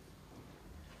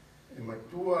e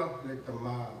matua le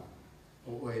tama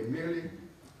o Emele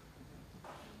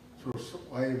so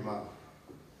ai ma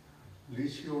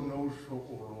lisio no so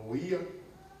o loia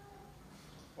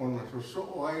ona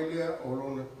so ai lea o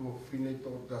lona tua fine to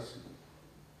tasi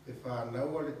e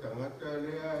whanau le tangata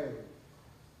lea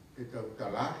e tau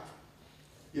talatu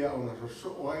ia ona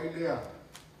so ai lea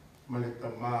ma le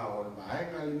tama o le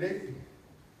maenga le nei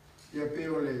ia pe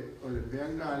o le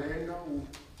meanga lena u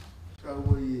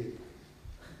tau i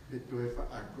e toe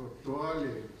whaatotoa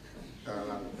le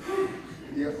talang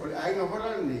ia o le ainga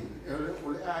hora nei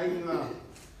o le ainga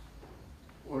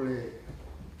o le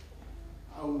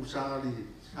au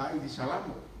sali sa di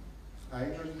salamo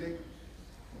ainga le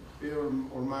pero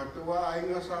o matua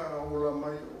ainga sa o la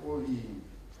mai o i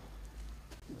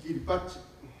kirpati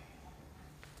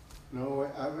no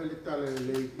avele tale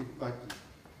le kirpati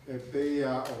e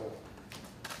peia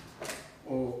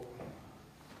o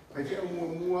ai ke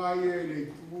mua ia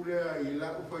le tule i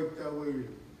la o fai tau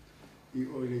i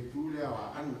o le tule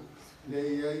a ana le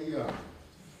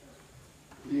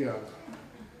ia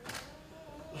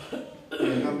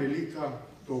na melika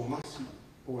Tomasi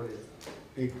o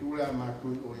le tule a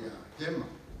matui o ia tema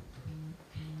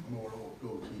mo lo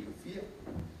to filofia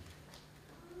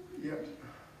ia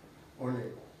o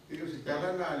le io si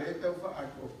tala na le tau fa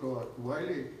o to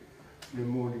atuale le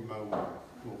moli mau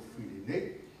to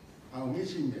filine a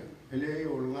ngisi mea ele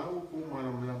o ngau ku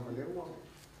mana mana lewa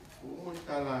o mo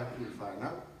tala ki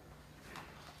fana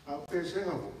a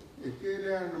pesenga bo e ke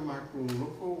le ana matu no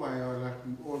ko wa la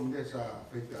ki o ndesa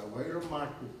feta wa ro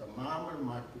matu ta mama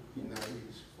matu kina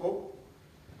is o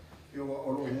yo o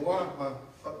lo moa pa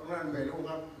na me lo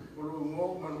nga o lo mo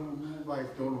manu vai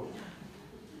tolo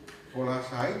o la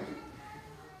sai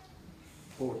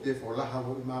o te fola ha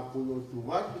bo ma pulo tu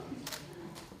wa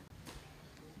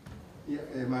ia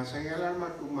e masangala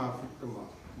matu ma futa ma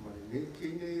ne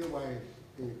kine wa e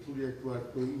tulia tua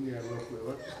toine a lo ko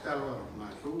wa stalo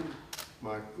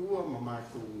matua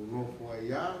mamatu no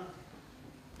foia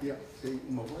ia se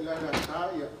mo la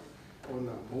sa ia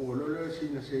ona mo lo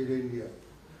sina se rendia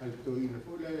al toina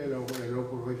fola la lo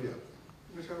por vecchia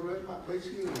no sa ro ma poi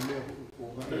si no me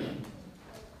ko va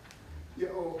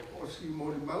ia o si mo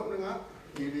mau nga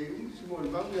ile si mo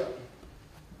mau ia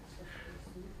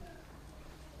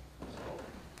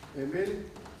Emele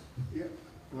ia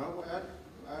nga wa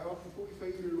ai o ko i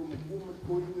fai lo mo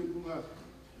ko i nga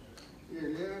ia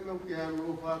le mau ke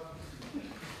alo fa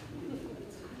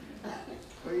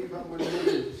pai va mo le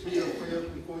si o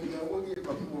ko ia o ki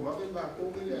pa ko va ba ko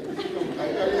le ko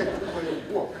ai ale ko i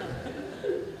ko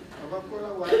va ko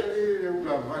la wa le u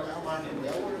la va la ma ne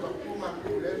ya o le ba ko ma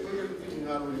ko le pe ki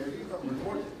nga lo le ri ka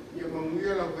mo ia mo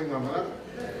ngia la pe nga mala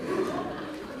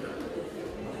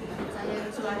saya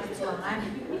tua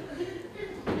ngani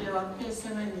le wa pe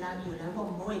se me la ni la mo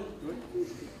moi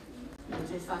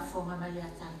je fa fonga ma ya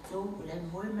tanto le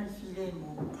moi ma file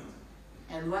mo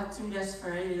e lo atu das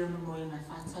fare le no moi na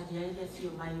fa dia ile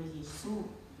fio mai Yesu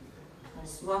ma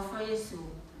sua fa Yesu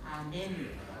amen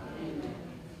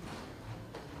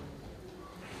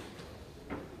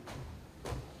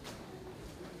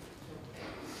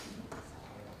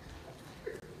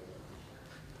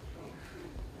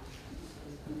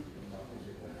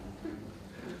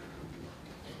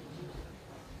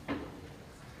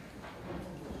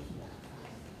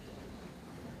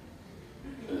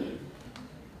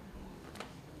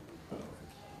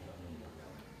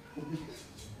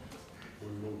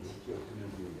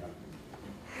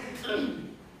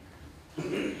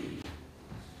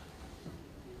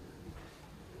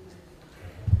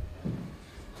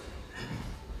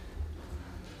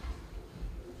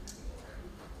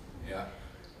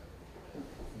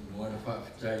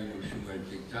tai o sunga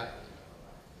te tai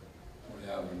o le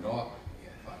awa noa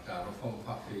whaataro wham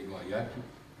whawhi wa iatu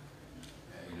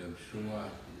i lau sunga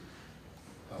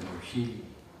whamusiri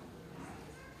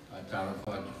whaataro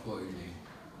whaatu ko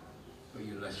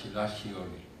i lasi o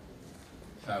le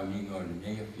sauninga o le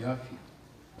nea whiawhi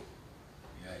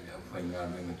ia i lau whai ngā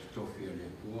menga tutofi o le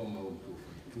tua mau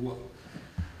tuwhi tua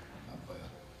apa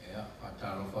ia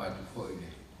whaataro whaatu ko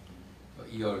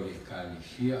i o le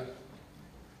kālisia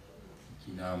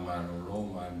kina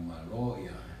manolo malo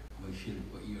ia mai sil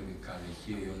ko io le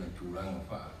kalesia io na tulanga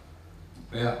fa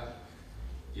pea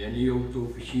ia ni o to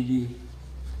fisidi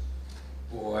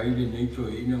o ai le nei to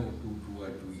ina o tu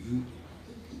atu i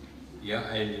Ia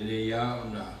e lele ia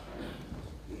ona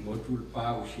motu le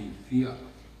pā o si fia.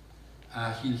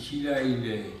 A silsila i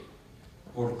le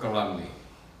porkalame.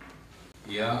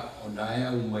 Ia ona e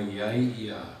au mai ai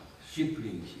ia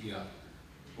siblings ia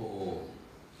o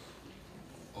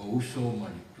uso ma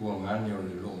le tuangane o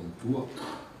le lo'o tua.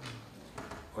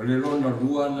 O le lona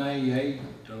rua nai ai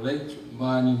te leit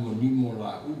manimo nimo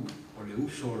la o le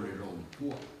uso o le lo'o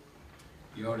tua.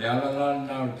 Ia o le alala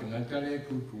na o le tangata le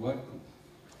kutu atu.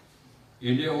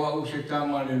 E le o au se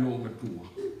tama le lo'o matua.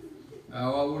 A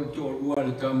au le to rua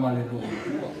le tama le lo'o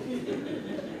matua.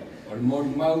 O le mori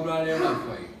mau la le la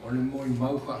fai. O le mori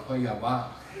mau whai a wā.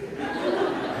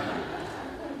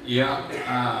 Ia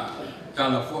a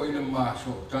tala fo i le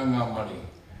maso tanga mani.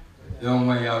 Leo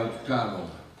mai au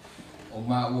tālonga. O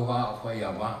mā ua wā o whai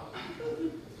a wā.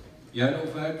 Ia no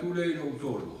whai atu le i no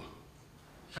tōrua.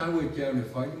 Sau e te au le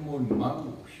whai mori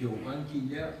mau. Sio anti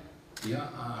lea. Ia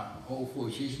a o fo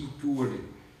i sesi tuare.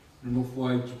 No fo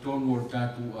ai ti tonu o le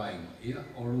tātu ainga. Ia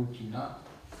o lo tina.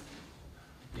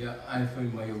 Ia ai whai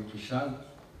mai o te sau.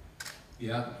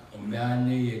 Ia o mea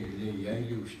nei e le iai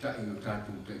le ustai o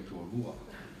tātu te tōrua.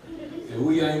 E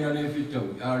ui aina le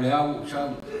whitau. Ia le au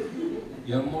sau.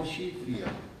 Ia mosi fia.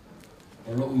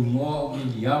 O lo ingoa o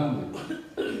ki amu.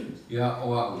 Ia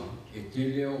o au. E te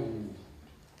leo u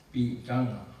pi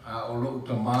tanga. A o lo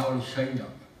utamao le saina.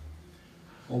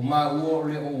 O mā ua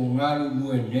le o ngaru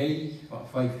mue nei,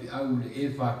 whai au le e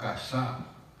whakasa.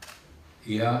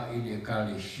 Ia i le ka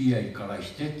le sia i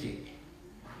kalaistete.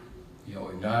 Ia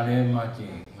o nā le ma te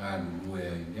ngaru mue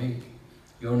ai nei.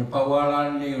 Ia o na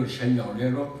pawala nei o le saina o le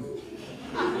rotu.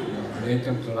 Ia o le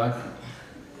tau talatu.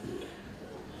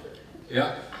 Ia,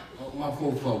 o mā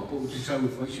fōwhau, po te sau e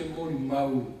whai se mori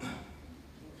mau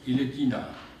i le tina.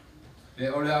 E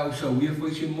ole au sa uia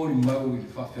foi se mori mau i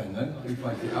whawhiangan, i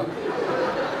whai au.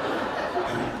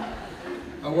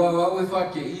 Awa au e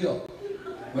whate ia,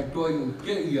 ma toa i o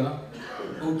te ia,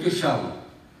 o te sau.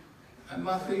 Ai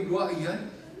ma whai roa i ai.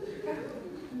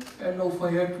 E no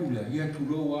whai atu lea, i atu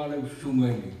ro wale u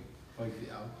sungani, whai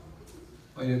au.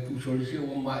 Whai atu sori se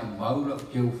o mai maura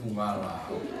te ufunga la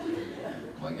au.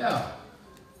 Ma ia,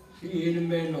 si ene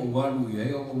me no walu i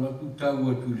ai, o la tu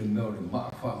tau atu le meo le maa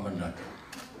wha manatu.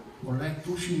 O lai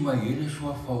tusi mai ele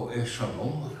sua whao e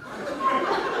salonga.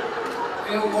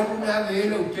 E o wanu na ave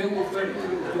ele o te o whenu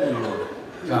o tōua.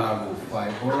 Tāro whai,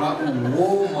 o la u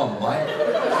o mamai.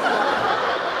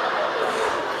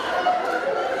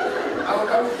 Au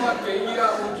karu whate ia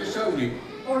o te sauri,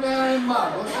 o le ae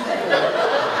maro si tōua.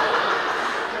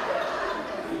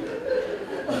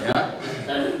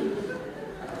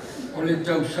 O le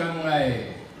tausanga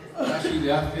e tasi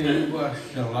le afe iwa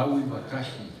sa lau iwa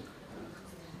tasi.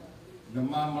 Na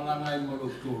māmalanga i moro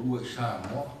tō rua i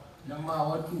Samoa, na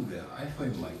māo atu lea, ai whai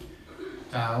mai.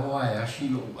 Tā oa e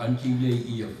asilo anti le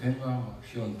i a whenga ma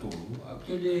sion tō rua. A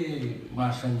ke le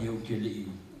māsani au ke le i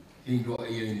hei roa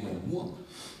i ai mō mua.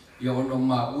 Ia ono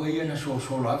mā ua i ana so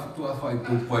sola afu tu a whai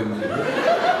pōpai mō mua.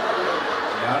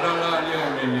 E ara la leo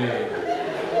le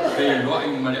hei roa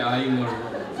i mare a inga roa.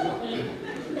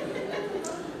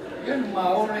 Ia na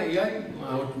māore i ai,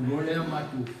 o tu lolea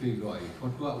matu whai roa i.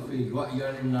 Whatua o whai roa i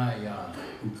are nā i a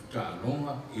ututa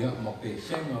longa, ia ma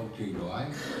pēsenga o te roa i.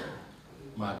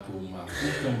 Matu ma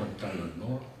kuta ma tana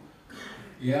noa.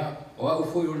 Ia, o au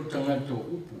whai o le tangata o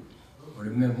upu. O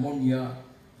le mea moni a,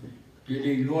 te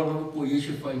rei loa raupo i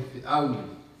ese whai au.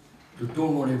 Tu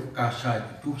tono le whakasai,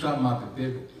 tu sa ma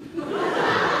pepero.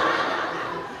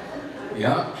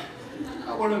 Ia,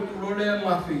 a wala tu lolea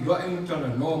ma whai roa i ma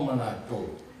tana noa ma nā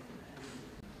tōru.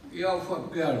 Ia o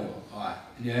whapealo,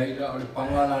 le aira o le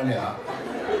pangana lea,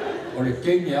 o le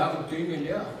teine a o teine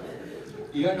lea.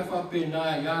 Ia na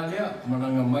whapena ia lea,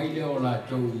 maranga mai lea o la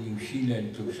tau i New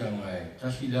Zealand tau sanga e.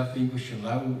 Tasi la whengu se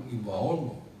lau i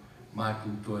waono,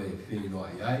 mātu toe whenua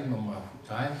i ai, ma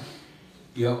mafutai.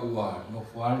 Ia ua no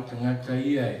whaare tangata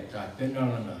ia e, tā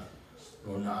penalana,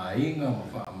 rona a inga ma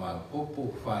wha ma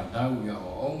popo, whanau ia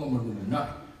o onga manu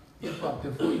nai. Ia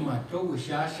whapefo i mātou e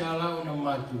siasa lau na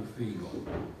mātu whenua.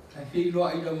 Ai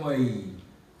whenua i la mai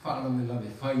whaala me lawe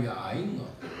whai a inga.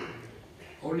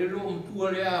 O le lo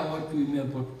mtua lea o atu i mea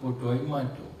poto ai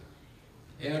mātou.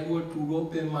 E anua tu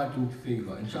rope mātou te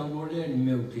whenua. En sau lo lea ni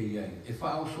mea o te iai. E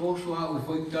wha o soso au e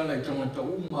whaitala i tangata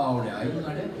uma o le a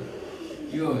inga lea.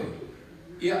 Ioi.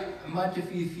 Ia, mā te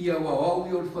whiwhia wa wau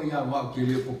i o le whai a wau te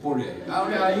lea popole ai. Au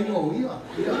le a inga o ia.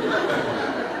 Ia.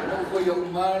 Whai au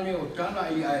māne o tala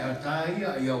i ai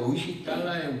ataia, ia o isi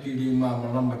tala e o te le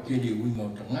māmalama te le uinga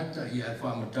o tangata, ia e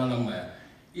whaamatala mai.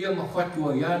 Ia ma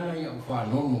whatua iana, ia o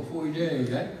whanono fo i lea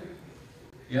i ai.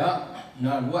 Ia,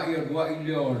 nā rua i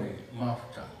leo le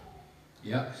mawhata.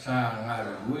 Ia, sa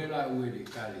ngāra uela ue le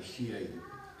kāle sia i.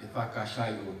 E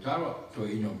whakasai o tala, to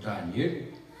ino tāni eru.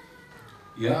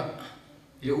 Ia,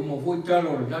 e umo fwoi tala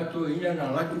o le nato ina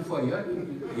na latu whai atu.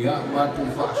 Ia, matu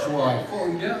whaasoa e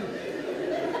fwoi lea.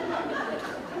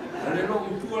 Ale lo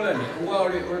mtua lane, ua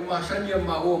ole masania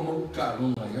ma o mau ka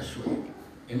longa yaso.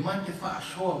 E mate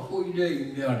whaasoa fwoi lea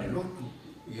i mea le lotu.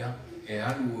 Ia, e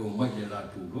alu o mai le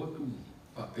latu lotu,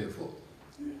 pape fo.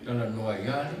 Tala noa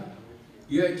iane.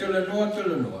 Ia e tala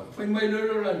noa. Whai mai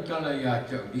lolo lan tala ia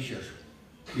te audicious.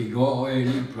 Te iloa o e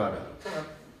li brother.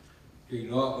 Te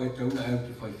iloa o e tauna au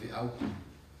te whai au.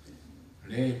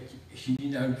 Le,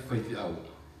 sinina au te whai au.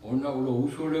 Ona ulo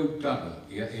uso leu tala.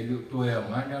 Ia e leo toe a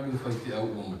mana leu whai au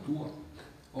o matua.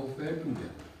 O whetu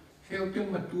lea. Se o te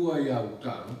matua ia au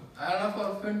tala. Ala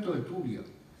wha whento e turia.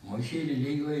 Mai se le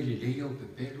leo e le leo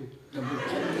pepero. Ta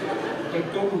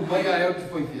tonu mai a au te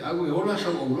whai au e ola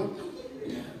sau au lotu.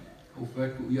 O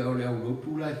whetu ia o le au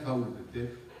lotu lai whau le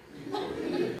pepero.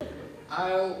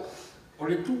 Au, o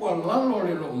le tua lalo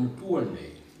le lo tua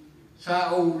nei.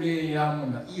 Sa o le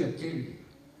amana ia tele.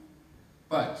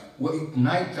 But, wa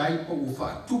ignite ai po u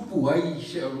wha tupu ai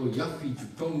se o lo yafi tu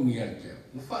tonu ia te.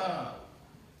 U wha,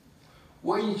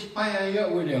 wa inspire ia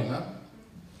ue leanga.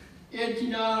 E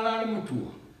tina ala le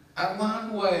matua. A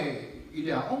wahanu ai i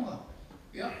le aonga.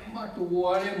 Ia, matu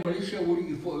wale Malaysia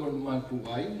uri i fo o matu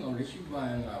ai, ngau le si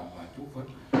vai ngā matu wha.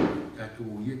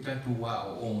 Tatu ia tatu wa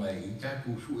o onga i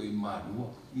tatu su e marua.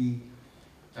 I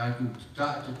tatu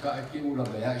ta te ula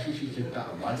bea sisi te ta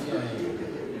mani ai.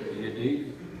 I le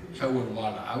dei, sau o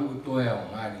mala au toe o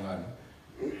ngāri.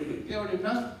 E o le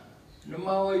nā, na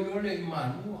mau ai ole i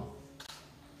marua.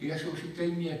 Ia so si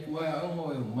teimi e tuai a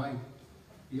ongo e o mai.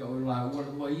 Ia o la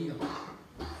ua ia.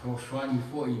 So swani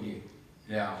fo i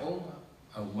le a onga.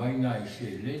 Au mai nā i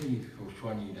se leni so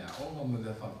swani le a onga me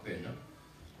le whapena.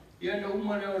 Ia na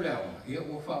uma leo leo, ia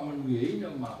ua whaamanu e ina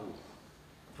mao.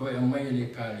 Toi a mai le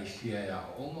kāle sia e a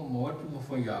onga, mo atu ma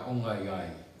whai a onga i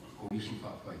ai, ko risi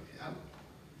whawhai te au.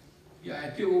 Ia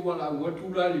e te ua la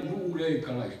atu la le nuu le i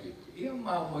kalaistete. Ia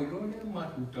mao mai lo le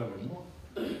matu tala noa.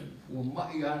 Ua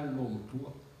mai ane lo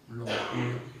matua,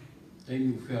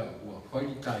 teimi uwhea, ua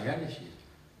whai tai ane si.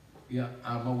 Ia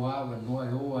a mawawa noa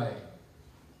e oa e,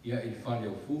 ia i whale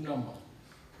o funa ma.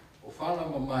 O whala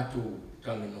ma mātou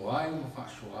tala no ai, ma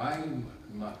whaaso ai,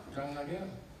 ma tanga lea.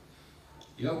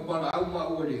 Ia upala au ma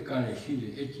ua le kane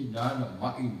sile, eti nāna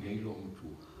mai nei lo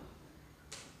mutua.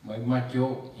 Mai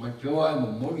mateo ai ma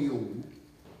mori o u,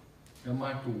 ia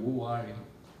mātou o ale.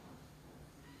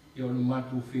 Ia o le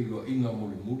mātou whigo inga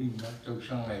muri, mātou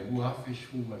sanga e rua hawhi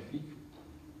sfu ma fitu.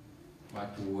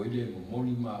 Mātou o ele ma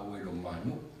mori ma o elo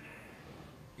manu.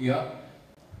 Ia,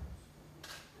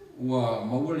 ua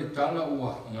maua le tala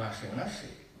ua ngase.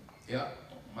 Ia,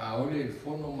 ma ole le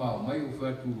fono ma mai u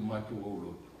whatu matu o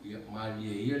lotu. Ia, ma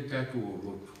lia ia le tatu o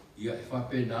lotu. Ia, e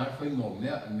whapena whai ngō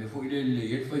mea, me fo ile le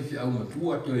e whai si au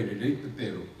matua to e le lei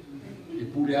pepero. E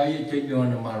pule ai e te mea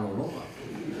ana maloloa.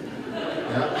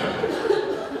 Ia,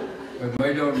 whai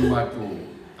mai leo ni matu.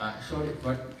 Sorry,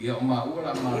 ia o ma ua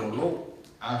la malolo,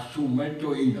 a su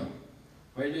mento ina.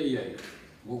 Whai le iai,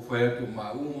 wo whai atu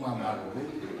ma ua ma malolo.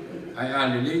 Ai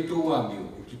ale lei tō amio,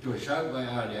 ki tō sau, ai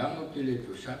ale anga te le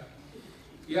tō sau.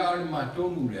 Ia ale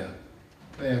mātonu lea,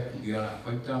 pai aku i ala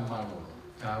whaita malolo,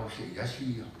 tā o se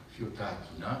yasi ia, si o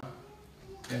tāti nā.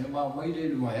 Ia na mau mai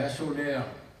le mai aso lea,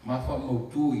 mawha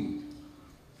mautui,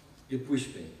 e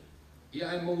puispe. Ia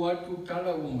ai mau atu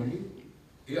tala o mani,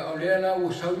 ia o lea nā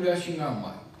o sau lea si ngā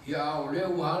mai. Ia o lea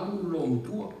o halu lo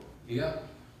mtua, ia.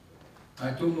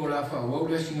 Ai tōno la wha o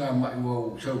lea si ngā mai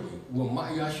o sau, ua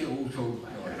mai asi o sau.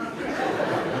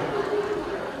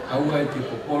 Aua e te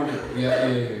popole, ia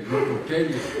e loto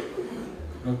tele,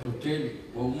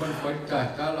 o umani whai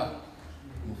tātala,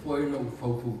 mo fwoi no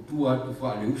whaufutua atu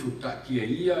whaale uso takia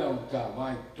ia, o tā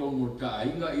vai tongo tā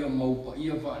inga, ia maupa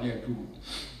ia whaale atu.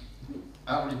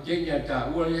 A le tenia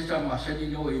tā ua le sa masani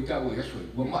no e tā o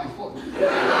yasoi, ua mai fwoi.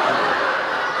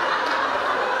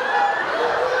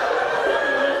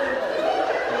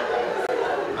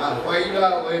 A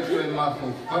whaila o e tu e mafo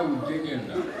pau tenia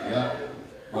na, ia.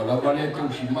 Wala wale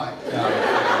tau si mai.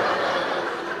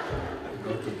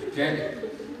 Loto tele.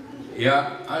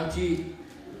 Ia, anti,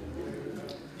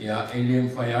 ia, ele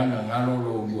mwhai ana ngalo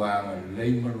lo luanga,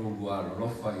 leima lo luanga,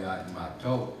 lofa ia i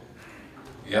mātau.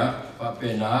 Ia,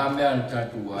 whapena a mea le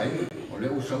tatu ai, o le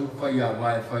usau whai a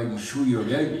vai whai msui o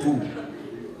lei pū,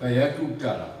 whai atu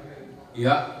tala.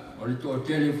 Ia, o le toa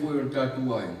tele fui o le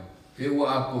tatu ai, te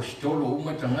ua apostolo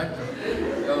umatangata.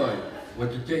 Ia, wa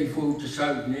te te i fo te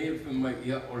sau nei fe mai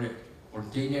ia ole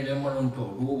tene le manon to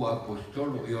ro wa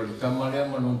apostolo i ole tama le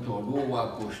manon to ro wa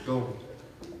apostolo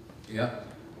Ia,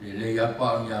 lelei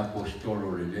apa o ni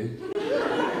apostolo lelei.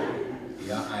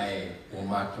 Ia ai o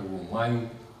mātou o mai,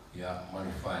 ia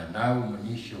mani whanau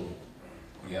maniso,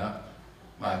 ia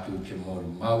mātou te mori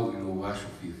mau i lo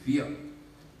aso fia.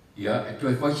 Ia, e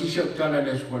toi whaisi seu tana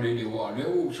le skwale ni wa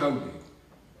leo o saune.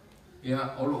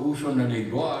 Ia, olo uso na nei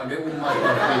roa leo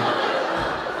mātou fia.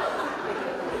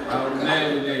 Au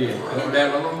mele lei, o le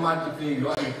lalo mātou fia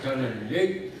roa i tana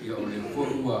lei, ia o le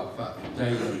fōrua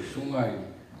whaafitai o le sunga i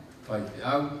whai te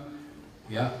au.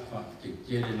 Ia, te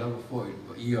tere lau fo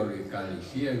i o le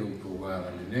kalesia lo to wa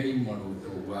le nei mo lo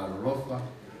to wa lofa.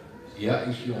 Ia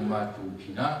isi o mātou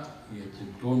tina, ia te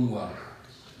tonua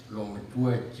lo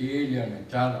matua tere ana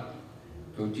tala.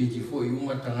 Tau titi fo i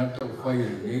uma tangata o whai le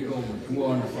nei lo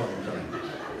matua ana whakatara.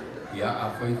 Ia a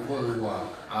whai fo i wa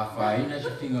a whaina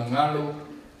sa tinga ngalo,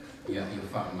 ia i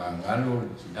wha ngalo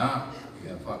le tina,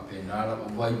 ia wha penala, o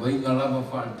wai ngalama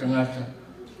wha tangata.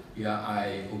 Ia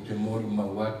ai o te mori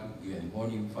mawatu, ia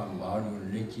mori whamaoni o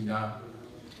le tina,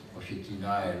 o se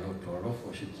tina e loto alofo,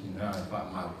 o se tina e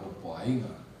whamakopo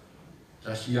ainga.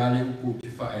 Tasi ale uku te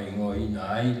whaengo ina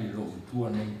ai le lo utua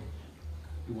nei.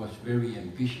 He was very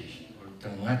ambitious, o le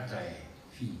tangata e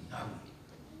whinau.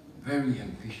 Very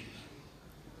ambitious.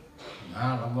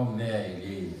 Ngā lama mea e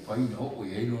le whaina hoko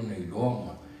i eilo nei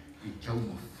loa i tau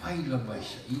ma whaila bai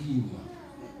sa ihi ma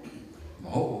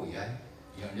hoko i ai.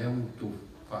 Ia lea utu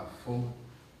whaafonga.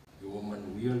 I o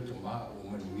manuia le tama, o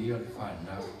manuia le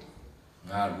whanau.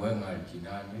 Ngā ruenga le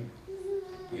tina nei.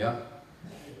 Ia,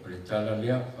 o le tala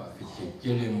lea, whaafite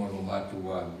tele mono mātua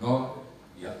wa noa.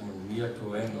 Ia, manuia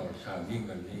to enga o le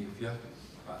sāminga nei fia.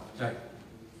 Whaafitai.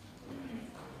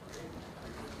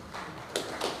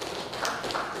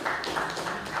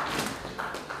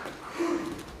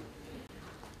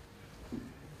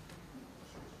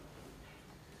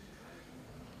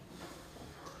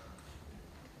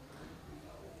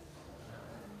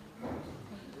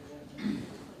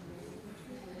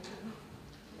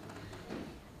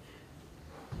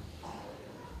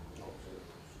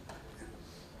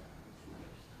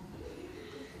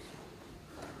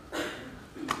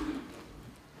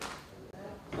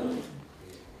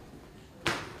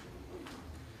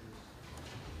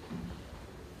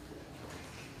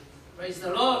 Praise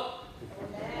the Lord.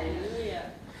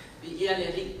 Hallelujah. Ia le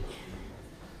ri.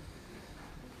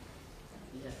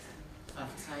 Ia.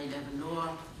 Whaatai lewa noa,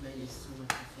 mai le sua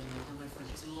te whenga mai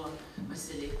whatua, mai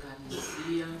se le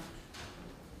kanisia.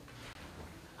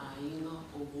 A inga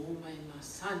o mō mai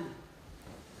masani.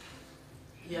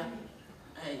 Ia.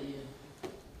 Ai ia.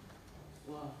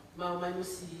 Wa, mau mai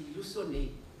musi luso nei.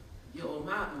 Ia o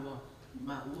maa ua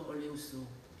o le uso.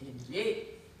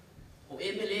 Emele. O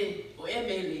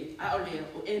Emele, a ole,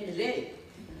 o Emele.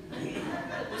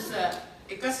 Usa,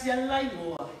 e kasi alai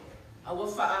moa, a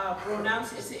wafa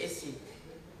pronounce ese.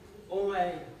 O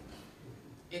mai,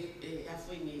 a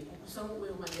foi ni, kukusangu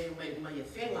e mai e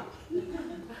whenga.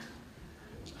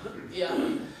 Ia,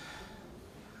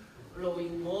 lo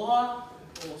ingoa,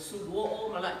 o suluo o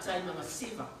malaitai mga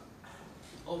siva.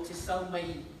 O te sau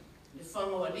mai, le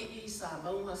whangoa liki sa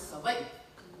maunga sawai.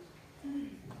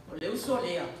 O le uso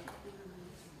lea.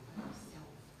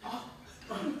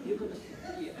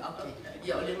 Okay.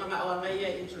 Ya, oleh mga awal mai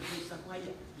ia introduce aku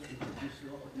aja. Ya, introduce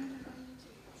lo.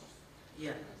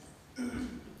 Ya.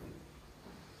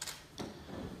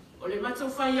 Oleh macam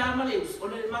faya maleus,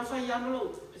 oleh macam faya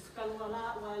malu. Sekarang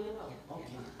wala waya lah.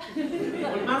 Okay.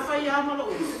 Oleh macam faya malu.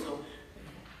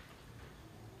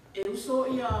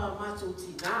 Uso ia macam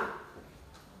tina.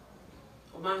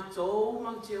 O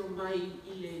macam mai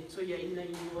ile toya ina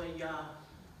iwa ya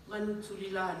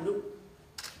manutulila nu.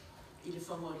 I le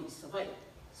whangori i sawai.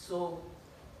 So,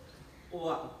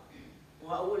 oa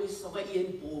le sawai i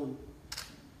en bōn.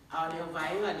 A leo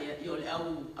vaenga lea, i o le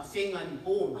au a whenga ni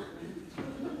bōn.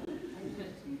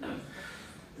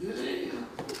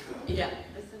 Ia.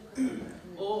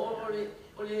 O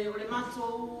le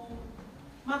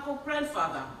mako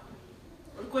grandfather.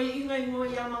 O le koe inga i ngoe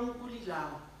ia mangukuli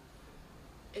lao.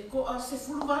 E ko a se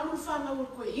fuluwalu whanga o le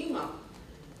koe inga.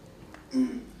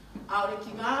 A o le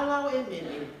ki ngā lao e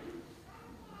mele.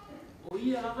 O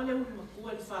ia lava le uli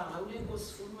makua le whanga, au le ko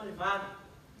sifuru ma le vāna,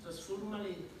 so sifuru ma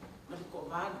le ko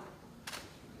vāna.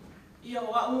 Ia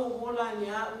o au o wola ni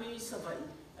a ui savai,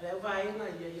 ale au vaenga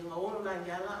ia i ngā ono na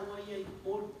ni ala ua ia i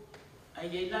polu. A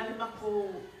ia ilale mako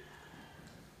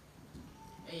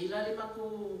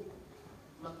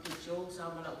makicho sa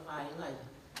mala vaenga ia,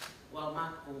 wa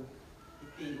mako i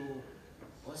pego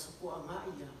o asako a ngā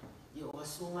ia o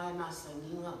asunga e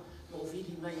nasanginga mo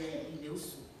vidi mai i le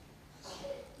usu.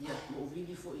 Ia, mo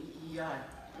vidi fo ia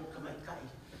o kamaikai.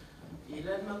 E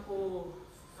lai mako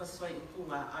fasfai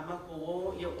punga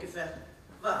amako yo ke fa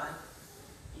va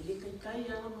ele kai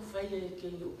anga ma fai ke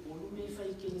yo olu me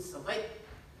fai ke ni savai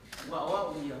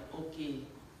wa ia okay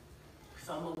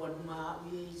fa mo wa ma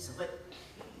wi savai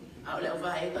au le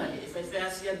va e ga le fai fa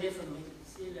sia de fa me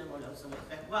si le wala so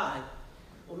fa va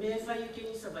o me fai ke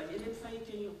ni savai ele fai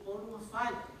ke yo olu ma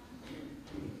fai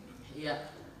ia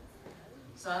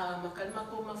sa makan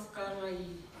mako mafkanga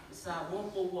I sa mo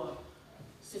wa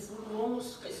se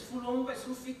fulongos ka se fulong ka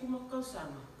su fiku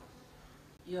makasama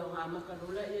ia nga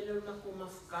makalula ele mako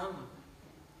mafkanga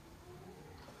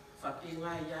fa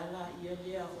pinga yala ia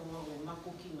le o mako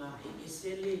kinga e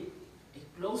sele e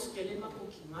close kele mako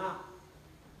kinga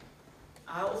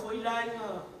a o foi lá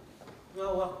nga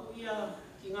waku ia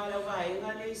kinga la vai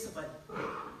nga le sabat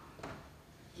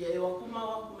ia e waku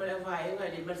ma la vai nga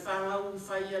le malfanga u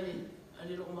fai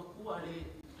ale lo maku ale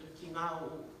kinga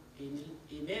o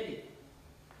Emele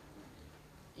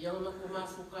yang mako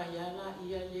mafuka yala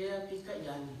ia lea pika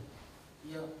yani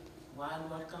ia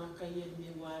walu kanga ia me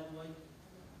walu ai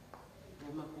o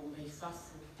mako mai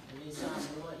fafu le sa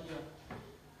moa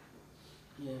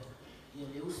ia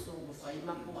le uso o fai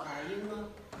mako ainga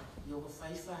ia o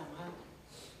fai fanga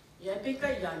ia pika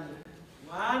yani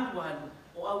walu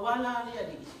o awala le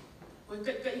ali ko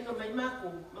ka inga mai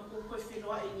mako ko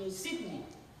filoa I Sydney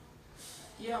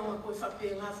ia nga koe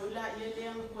whapenga whula ia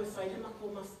lea nga koe whaile mako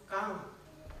mafukanga.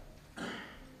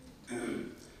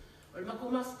 O le mako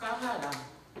mafukanga la.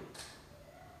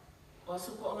 O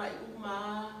asuko nga I uma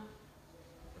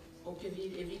o ke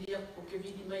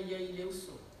vidi mai ia I le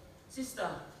uso.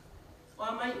 Sister, o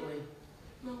amai oe,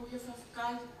 ma ue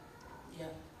whawhikai. Ia,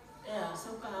 ea,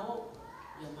 sau ka hao,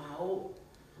 ia ma hao.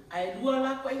 Ai lua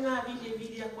la koe ngā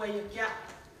vidi a koe ia kia.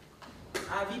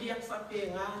 A vidi a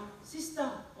whapenga, sister,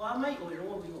 o amai o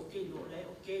rongo vi okay lo le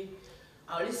okay.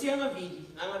 A le sia nga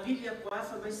vidi a kwa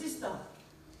fa my sister.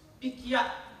 Pikia.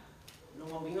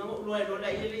 No vi nga lo la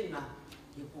ele nga.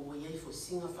 Ye ko ye fo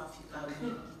singa fa fika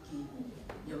ki.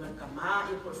 Ye man kama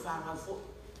ye por fa nga fo.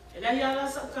 Ela ya la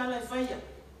sa kala faia.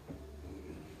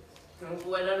 Kan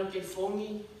ko ela no ke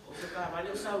fongi o se ka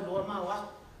vale o sa lo ma wa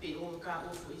pe o ka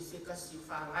o fo se ka si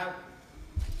fa nga.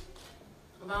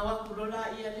 Ma wa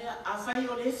kulola ia le a fai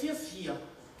o le fia.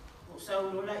 O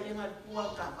saulola ia nga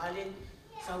kua ka vale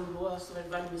sauloa sa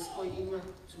vale misko inga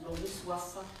sulo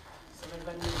miswafa sa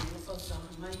vale misko sa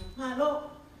mai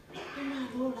malo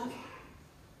la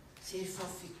se fa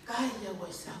fikai ya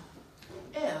wasa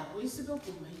o isi go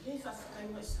ku mai e fa fikai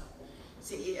wasa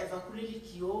se e ava kuleli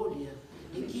ki olia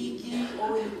e ki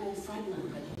o e ko fali o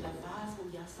kali la va fo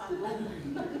ya fa lo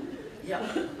ya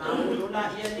ma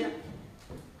lola ia le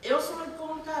e o so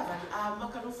ko ka vale a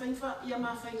makano fa ia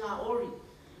ma fa nga ori.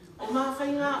 O ma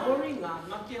fai ngā oringa,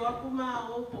 ma ke waku ma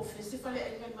o po festival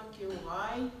e ngai ma ke o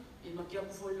ai, e ma ke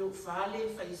aku folo fale,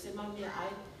 fai se ma mea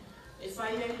ai. E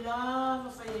fai ai lava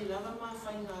ma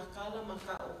fai ngā kala, ma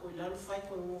ka o koi lalu fai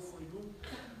koi ngō foi lu.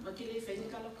 Ma ke le fai ni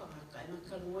kala karaka, e ma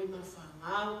ka ngoi ma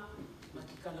whangau, ma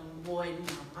ke kala ngoa i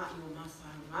ma i o ma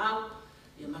whangau,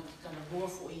 e ma ke kala ngoa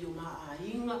fo i o ma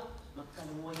ainga, ma ke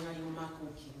kala ngoa i o ma ko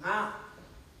ki ngā.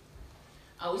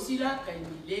 Au isi la kai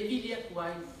ni levi lia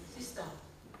kuai, sister.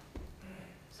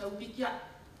 Sau pikia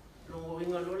lo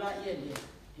winga lola ia le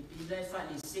e pila e fa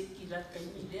le seki la kai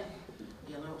ni le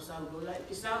ia nga sau lola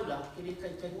e sau la ke le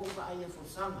kai ngo fa ai fo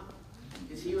sama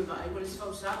ke si wa ai ko le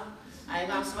fa sama ai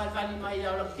nga sa va ni mai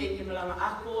la ke ni la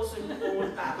ako so ni ko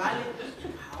ka vale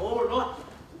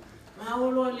ma o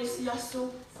lo le si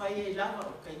aso fa ia la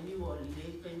kai ni o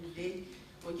le kai ni le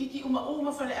o kiki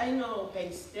uma fa le ai nga o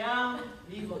Penstown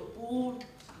Liverpool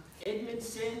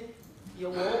Edmonton Yo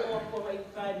mo ko mai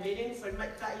ka meeting for mai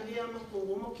ka ile ama ko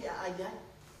mo ke aya.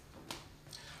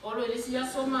 Olo ile sia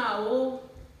so ma o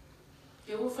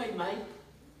ke o fai mai.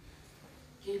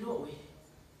 Ke lo we.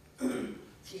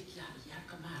 Fikia ia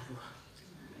ka maru.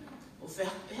 O fe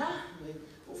ya,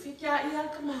 o fikia ia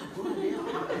ka maru le.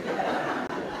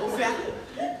 O fe.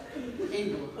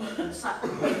 Eno sa.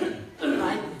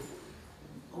 Mai.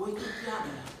 O ke kia.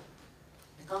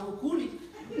 E ka mo kuli.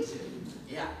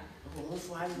 Ya. Como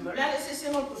foi? Olha, esse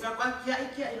não pode falar que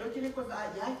aí ele tem que vai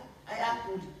aí a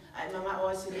tudo. Aí mama o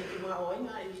assim que mama o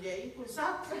ina ele aí por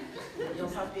sabe. Eu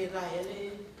fa pegar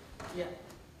ele e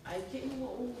aí que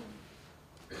o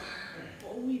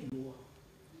ilo.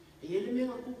 E ele me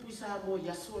não precisa mo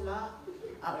ya sola.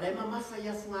 A mama foi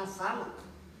a funga fala.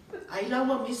 Aí lá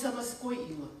uma missa mas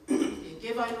coinha. E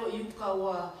que vai no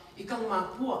iuka ikang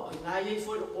mapua. Aí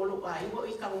foi o aí o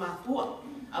ikang mapua.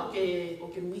 O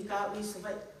que mika isso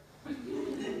vai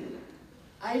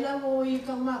ai la mo I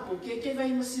ka mapo ke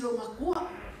vai masilo makua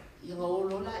I nga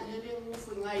olola ia le ngo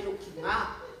foi ngai lo ki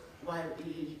nga Wai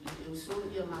uso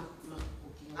ia ma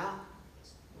kinga.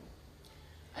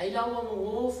 Ai la wa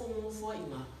ngofo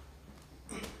inga.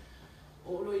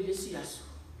 O lo ile si aso.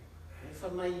 Fa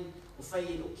mai o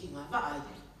fai no kinga va ai.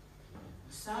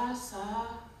 Sa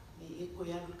e ko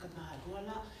ya ka ma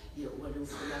dola ia o le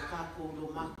fo ya ka ko lo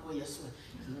ma ko ya so.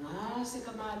 Nga se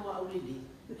ka ma lo au lili.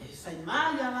 E fai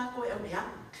ma ya la ko e o ya.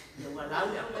 Ia wa la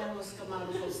ya o se ka ma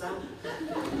lo fo sa.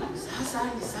 Sa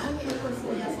e ko fo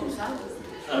ya fo sa.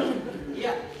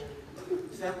 Ia.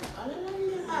 Fa ala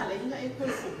ala inga e ko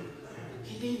fo.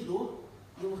 Kile lo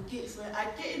yo ke fa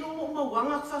a ke no mo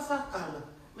wanga fa kala.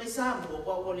 Mai sa mo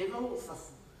o le mo fa.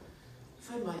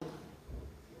 Fa mai.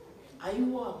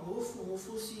 Aiwa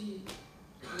mofo si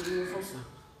o fosa.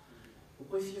 O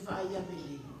ko fi fa ia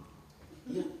Emele.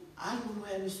 Ia anu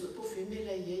e so po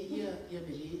femela ia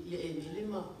Emele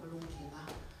ma longinga.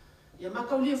 Ia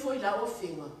makaulia foi la o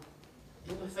fenga.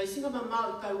 Ia ma fai singa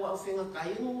mama ka o fenga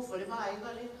kai no fo le vai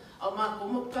gale. Au ma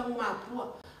como ka ma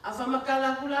pua. A fa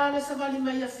makala kula le savali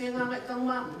mai a fenga mai ka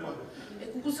ma pua. E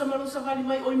kuku samalo savali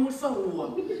mai oi mul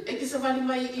faua. E ki savali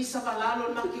mai I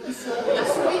savalalo na ki fo ya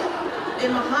soia. E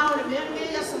mama o le mea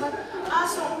ya savali. A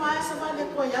so mai savali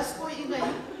ko ya sko I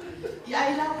ngai. Ya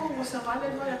ai la ko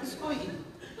savali no ya sko I.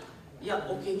 Ya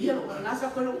o ke ia o na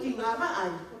sa ko lo ki nga ba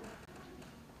ai.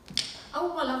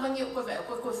 Au wala vangi ko ve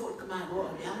ko fo ka ma ro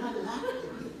ya ma la.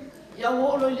 Ya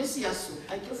o lo le si aso.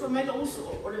 Ai ke fo mai lo uso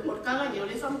o le portanga ni o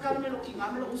le fam ka me lo ki nga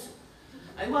me lo uso.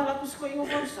 Ai wala ko sko I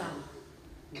ngo sa.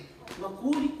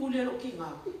 Makuli lo kinga.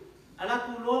 Ala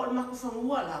kulo ma ku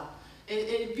fangua la.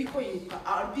 E piko inga,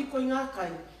 a piko inga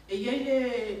kai. E ye le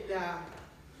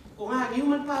ko nga ni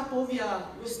man pa po via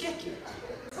uskeki.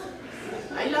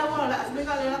 Ai la wala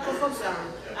afmeka le la ko fausa.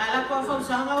 Ala ko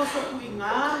fausa nga o so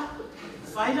inga.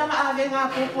 Fai la ave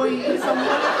nga po I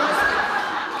fangua le ko.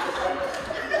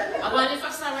 Awale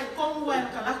fasa la ko wa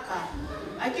kalaka.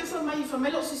 Ai ke fa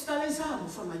mai lo sistale sa mo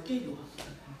fa mai ke yo.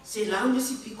 Se lá onde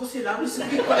se pico, le amo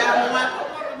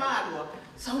água.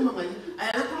 Só uma mãe. Aí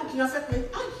ela colocou que café com ele.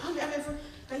 Ai,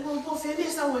 tem um pouco de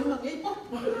essa mãe, mas pô.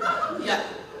 Ya,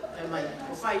 mãe.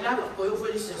 O fai lá, eu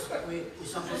vou dizer, o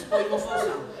só fosse coi não fosse.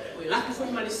 O lá que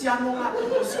foi maliciado, lá,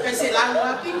 se cai se lá o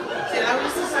api, se lá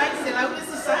onde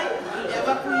se sai. E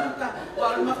vai cuicar, o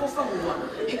alma com famua.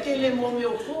 E que ele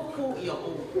meu coco e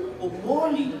o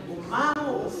mole, o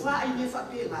mal, o fai me fa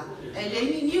pegar. Ele é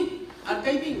inimigo. A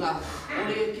kaipinga, o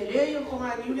le kelea ko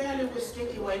nga ni le ale weske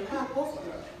ki wai pa ko.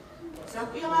 Sa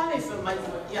ku ya le fa mai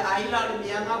ya ai la le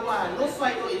mia nga wa lo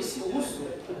fai no isi uso.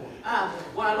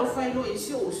 Wa lo fai no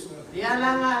isi uso. Ya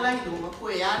la nga la no ko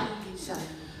ya ni sa.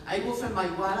 Ai mo fa mai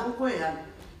wa la ko ya.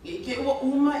 Ke o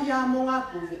uma ya mo nga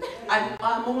po. Ai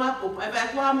mo nga po. Ai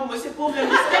ba ko mo se po le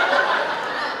weske.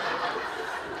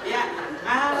 Ya,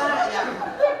 ala ya.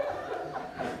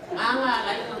 Anga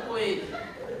la ko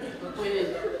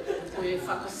e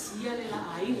whakasia le la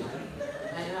ainga.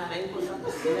 Ai la rei ko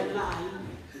whakasia le la ainga.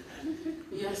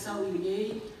 Ia sau I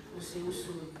nei o se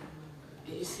uso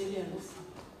e se le alofa.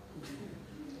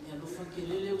 E alofa ke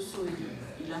le uso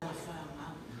I la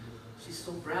whaanga. She's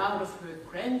so proud of her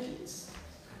grandkids.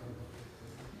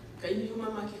 Kai ni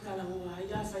uma ke kalango ai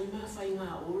a fai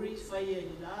nga ori fai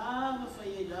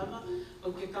lava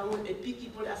o ke kango e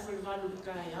piki pole a fervalu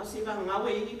kai. Au se va nga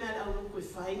we ni mea au ko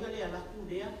fai nga le ala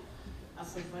kulea. A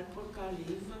fervat por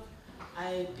kaliva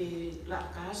ai pe la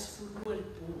kas fulu el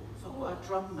pu fa ko a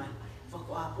drop mai fa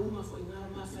ko a uma fo inga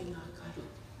ma fa inga ka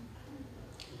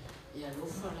ya lo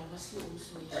fa la vasi o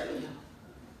so ya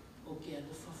o ke a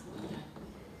lo fa fo ya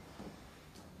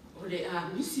o le a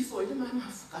misi fo le ma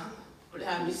fa o le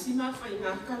a misi ma fa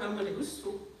inga ka la ma le gusto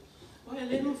o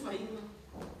le no fa inga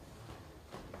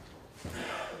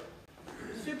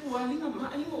se pu ali nga ma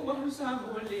ai mo ba lu sa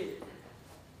mo le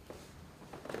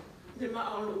de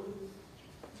ma alo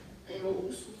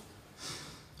uso.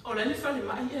 Ora ele fala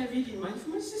mai é vidi mai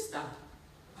foi sista.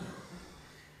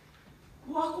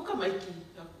 O aku ka mai ki.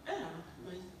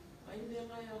 Mai me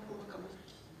mai aku ka mai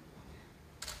ki.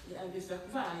 E a vefa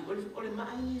vai, ole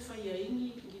mai fai ai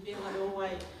ni ki be ngalo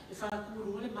wai. E fa ku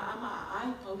ru le ma ai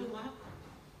pa le ma.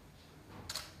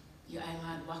 Ya ai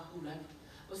nga wa ku la.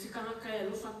 O se kanga ka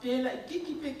lo fa pela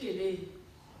ki pekele.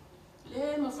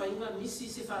 Le ma fai nga misi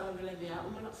se fa la le vea, o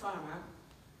ma na fa nga.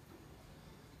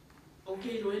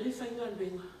 Ok, lo ele fai nga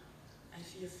benga. Ai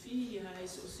fia, ai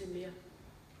so se mea.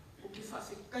 O que fa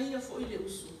se caia foi le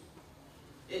uso.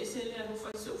 E se le no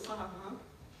fai so fa nga.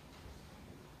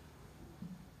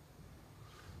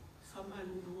 Fa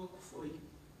malu ko foi.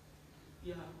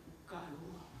 Ya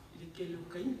kalo, le que lo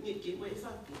kai ni que vai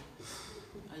fa.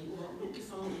 Ai o que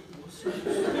fa o so.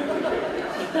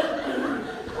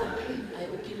 Ai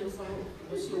o que lo fa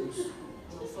o so.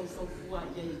 fua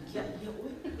ia I kia ia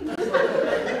oe.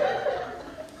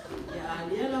 Ia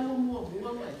alea la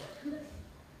mua mai.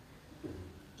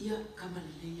 Ia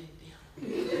kamalelea I pea.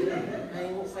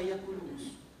 Mai o whai aku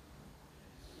lusu.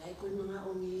 Lai koe mga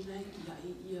o ngira ki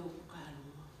ia o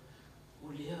kālua. O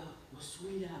lea o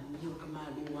sui la mi o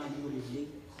kamalua ni o lelei.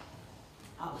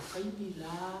 A o kaimi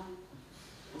la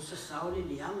o sa sao le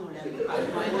leanga o lea o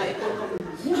kālua. E ngai koe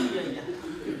kamuia ia.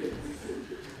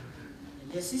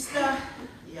 Lea sista,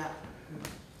 ia.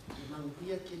 E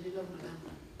manguia ke lela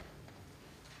malama.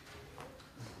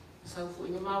 Sau fo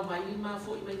ina mau mai ma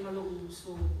fo I mai malo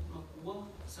so makua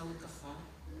sau ka fa.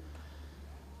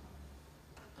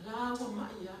 Ala wa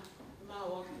mai ya ma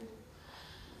wa ku.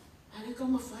 Ale ka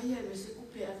mafai me se ku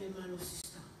pe ave malo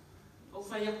sista. O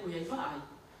fai aku ia vai.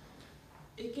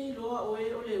 E ke loa o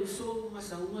le uso ma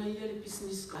sau mai le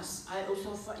business class ai o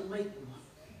sa fa I mai ku.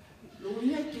 Lo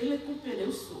ia ke le ku pe le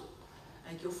uso.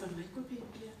 Ai ke o fa mai ku pe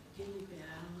ke le pe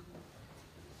a.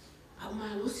 A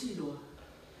ma lo si loa.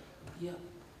 Ia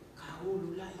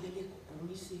kaulu la ia le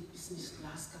kukongi se business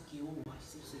class ka ke o wa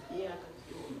se ia ka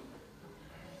ke o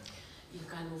ia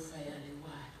ka no fai ale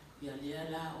wa ia le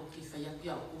la o ke fai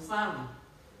ia o fama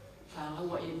fama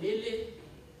wa Emele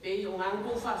pe o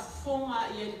ngango fa fonga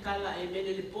ia kala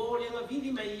Emele le pole ma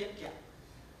vini mai ia kia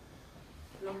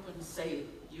not gonna say it,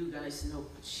 you guys know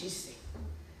what she said.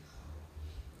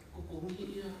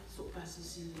 Kukongi ia so pasi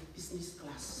si business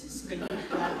class se kaya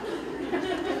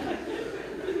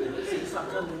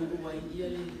whakaungu ai ia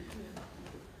le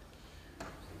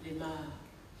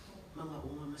mga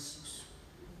unga masiusu.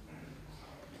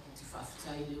 Te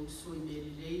whaafitai le uso I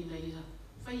mele lei na ia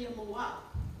whaia moa.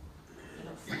 I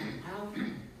lau whahangau.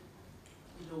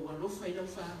 I lau alofa I lau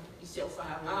whahangau. I se au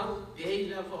whahangau. Pei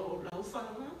lava o lau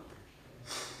whahangau.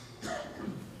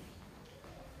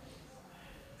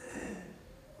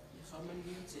 Ia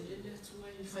whamangia te lele atua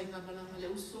I whainga malanga le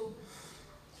uso.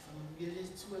 Whamangia le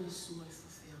atua le sua I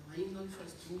Ainga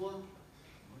whastua,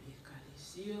 o le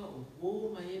kalesia, o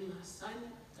wō mai e mahasani,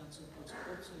 tato poto I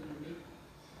me,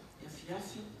 ia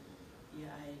fiafi, ia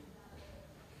ai,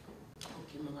 o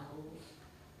ke mga o.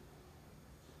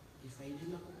 I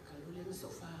whailima ko kalule na sa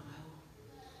whahangau.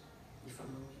 I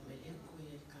whamangi mai lea koe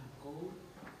e ka kou,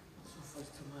 so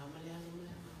whaitama male alo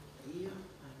male ia,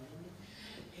 amen.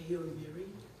 Hail Mary,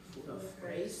 full of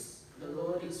grace, the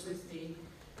Lord is with thee,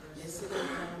 blessed art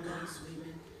thou amongst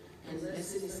women, and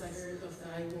blessed is thy fruit of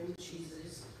thy womb,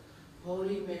 Jesus.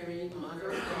 Holy Mary, Mother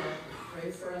of God,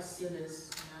 pray for us sinners,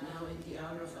 now and the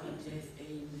hour of our death.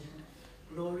 Amen.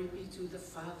 Glory be to the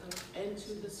Father, and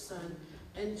to the Son,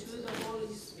 and to the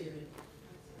Holy Spirit,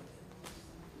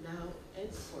 now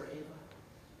and forever.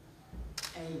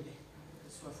 Amen.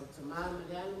 Swafotama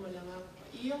Malalu Malama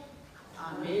Ia.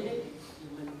 Amen.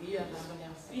 Imanuia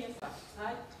Lamala Fia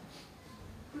Fatai.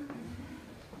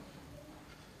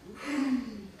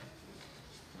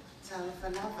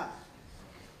 Talafanava.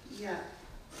 Yeah.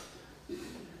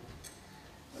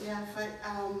 Yeah,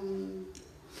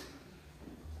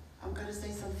 I'm going to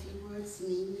say some few words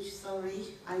in English, sorry.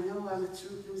 I know I'm a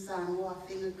true Blue Samoa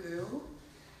finger girl,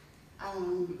 but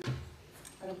I'm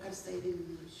going to say it in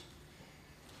English.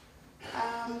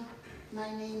 My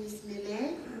name is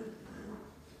Emele.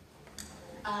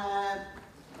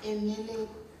 Emele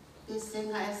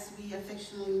Besenga, as we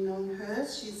affectionately know her,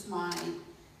 she's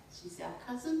our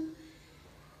cousin.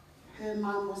 Her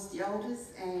mom was the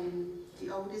oldest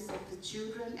of the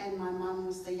children, and my mom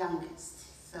was the youngest.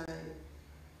 So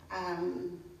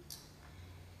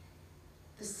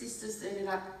the sisters ended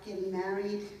up getting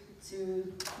married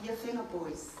to Yafenga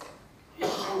boys.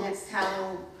 And that's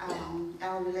how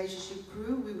our relationship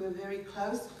grew. We were very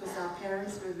close because our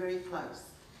parents were very close.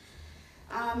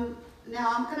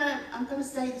 Now I'm gonna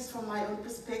say this from my own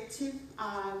perspective.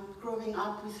 Growing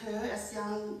up with her as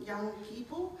young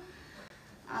people,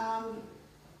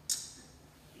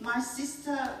 my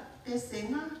sister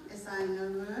Besenga, as I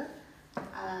know her,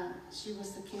 she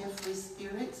was a carefree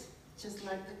spirit, just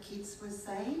like the kids were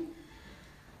saying.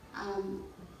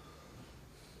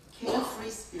 Carefree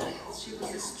spirit. She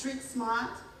was a street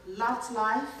smart, loved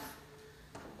life,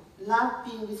 loved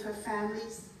being with her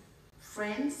families,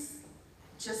 friends,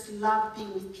 just loved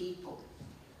being with people.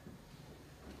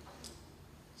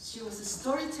 She was a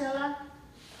storyteller.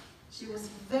 She was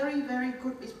very, very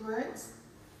good with words.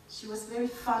 She was very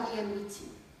funny and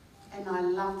witty, and I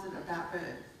loved it about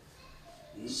her.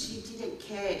 She didn't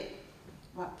care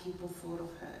what people thought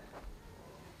of her.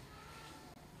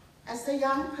 As a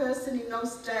young person in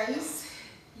those days,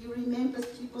 you remember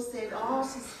people said, oh,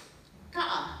 she's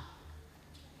ka'a.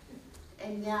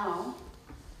 And now,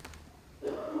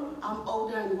 I'm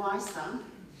older and wiser,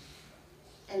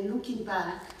 and looking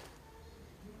back,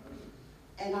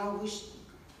 and I wish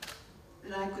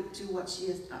that I could do what she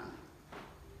has done.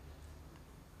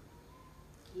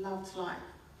 Loved life,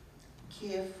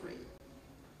 carefree.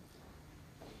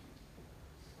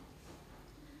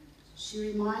 She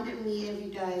reminded me every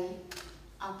day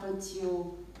up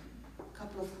until a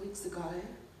couple of weeks ago.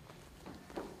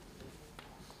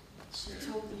 She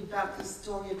told me about this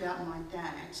story about my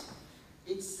dad.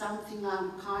 It's something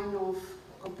I'm kind of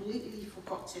completely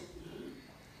forgotten.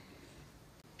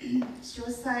 She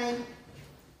was saying,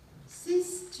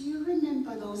 "Sis, do you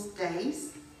remember those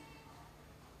days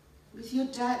with your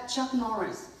dad, Chuck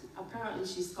Norris?" Apparently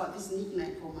she's got this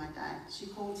nickname for my dad. She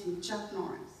called him Chuck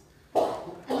Norris.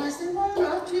 And I said, "Why on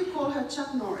earth do you call her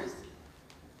Chuck Norris?"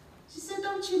 She said,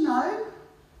 "Don't you know?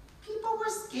 People were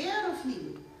scared of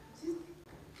him.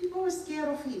 People were scared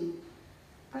of him.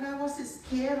 But I wasn't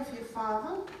scared of your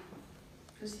father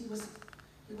because he was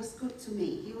good to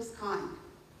me. He was kind."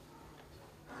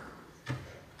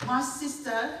 My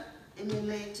sister,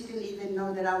 Emele, didn't even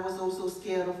know that I was also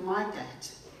scared of my dad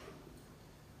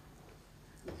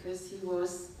because he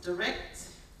was direct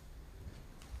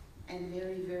and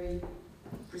very, very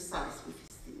precise with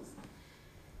his things.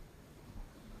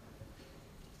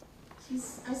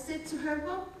 I said to her,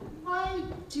 "Well, why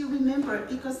do you remember it?"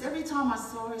 Because every time I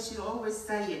saw her, she'd always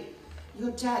say it.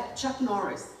 "Your dad, Chuck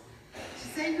Norris." She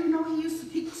said, "You know, he used to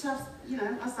pick us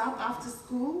up after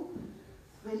school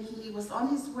when he was on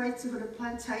his way to the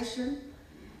plantation.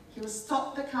 He would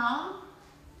stop the car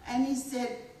and he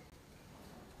said,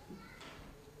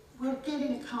 we'll get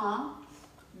in a car,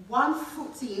 one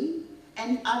foot in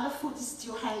and the other foot is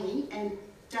still hanging, and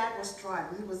Dad was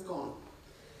driving, he was gone.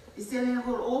 He said, and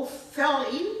we all fell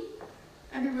in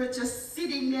and we were just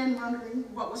sitting there and wondering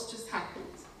what was just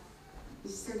happened." He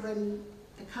said when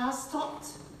the car stopped,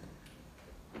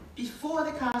 before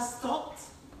the car stopped,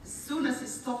 as soon as it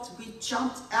stopped, we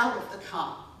jumped out of the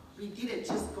car. We didn't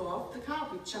just go off the car,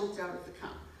 we jumped out of the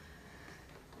car.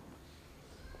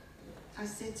 I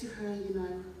said to her, you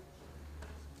know,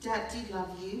 Dad did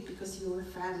love you because you were a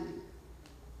family.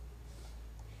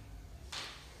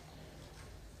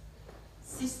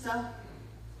 Sister,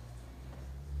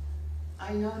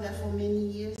 I know that for many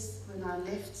years when I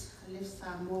left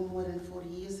more than 40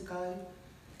 years ago,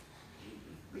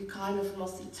 we kind of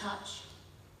lost in touch.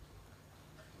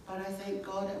 But I thank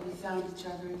God that we found each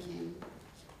other again.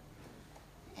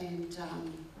 And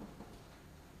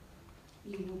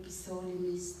you will be sorely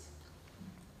missed.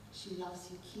 She loves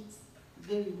your kids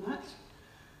very much.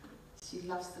 She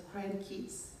loves the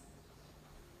grandkids.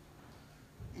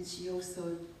 And she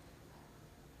also,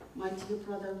 my dear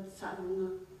brother,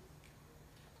 Sarunga,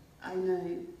 I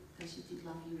know that she did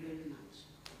love you very much.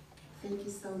 Thank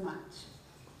you so much.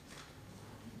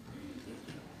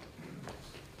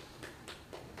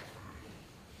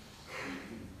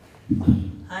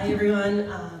 Hi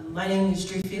everyone, my name is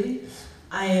Drew Feely.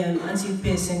 I am Auntie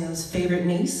Pearsinger's favorite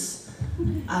niece.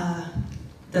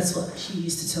 That's what she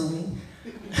used to tell me.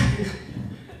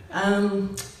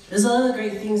 There's a lot of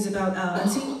great things about our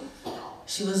auntie.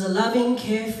 She was a loving,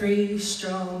 carefree,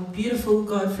 strong, beautiful,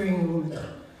 God-fearing woman.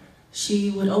 She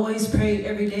would always pray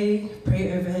every day,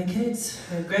 pray over her kids,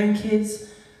 her grandkids,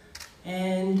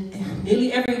 and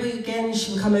nearly every weekend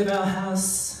she would come over our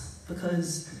house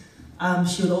because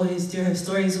she would always do her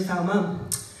stories with our mum.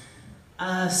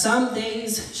 Some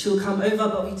days she would come over,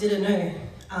 but we didn't know.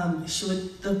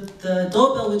 The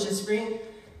doorbell would just ring,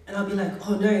 and I'll be like,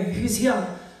 oh no, who's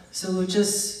here? So we'll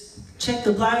just check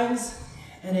the blinds,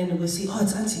 and then we'll see, oh,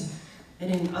 it's Auntie.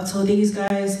 And then I'll tell these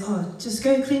guys, oh, just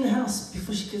go clean the house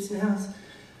before she gets in the house.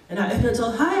 And I open the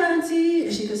door, hi Auntie,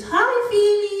 and she goes, hi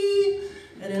Feely.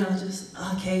 And then I'll just,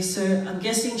 okay, so I'm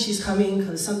guessing she's coming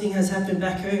because something has happened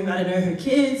back home. I don't know, her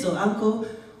kids or uncle,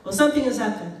 or something has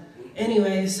happened.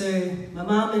 Anyway, so my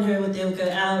mom and her, they would go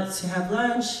out to have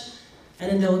lunch,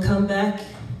 and then they would come back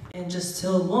and just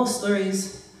tell more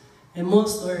stories, and more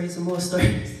stories, and more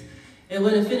stories. It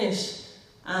wouldn't finish.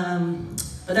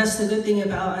 But that's the good thing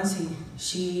about Auntie.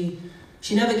 She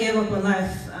never gave up on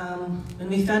life. When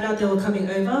we found out they were coming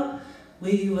over,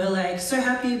 we were like so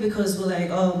happy because we're like,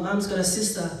 oh, Mom's got a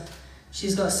sister.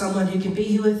 She's got someone who can be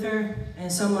here with her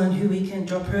and someone who we can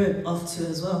drop her off to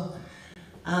as well.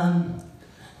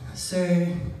 So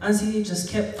Auntie just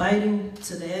kept fighting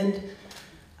to the end.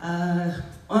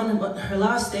 On her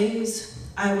last days,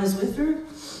 I was with her.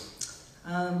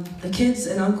 The kids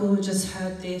and uncle just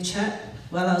had their chat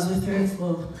while I was with her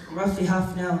for roughly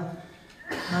half an hour.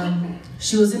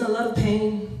 She was in a lot of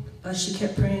pain, but she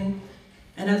kept praying.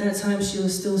 And at that time, she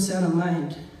was still sound of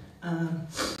mind.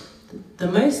 The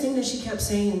most thing that she kept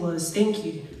saying was, thank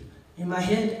you. In my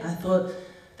head, I thought,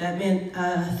 That meant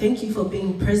thank you for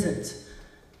being present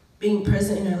in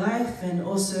her life and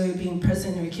also being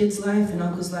present in her kid's life and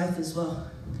uncle's life as well.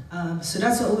 So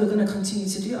that's what we're going to continue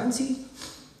to do, Auntie.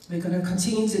 We're going to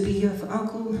continue to be here for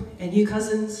Uncle and you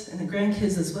cousins and the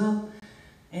grandkids as well.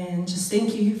 And just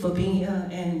thank you for being here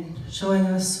and showing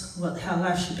us how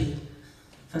life should be.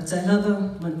 We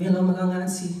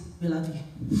love you.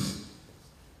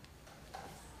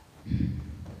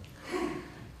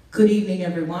 Good evening,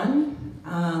 everyone.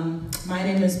 My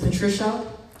name is Patricia.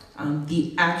 I'm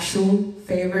the actual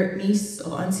favorite niece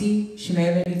of Auntie. She may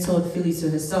have only told Philly to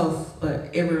herself,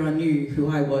 but everyone knew who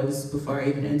I was before I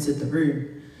even entered the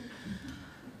room.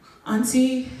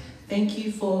 Auntie, thank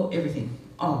you for everything.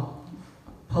 Oh,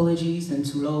 apologies and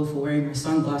tulo for wearing my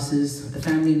sunglasses. The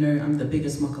family know I'm the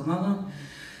biggest makamama,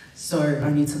 so I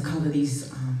need to cover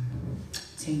these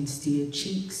tainted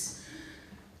cheeks.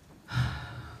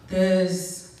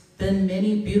 There's been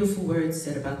many beautiful words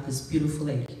said about this beautiful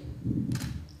lady,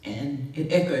 and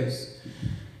it echoes.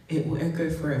 It will echo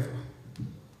forever.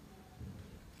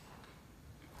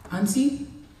 Auntie,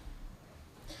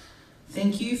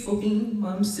 thank you for being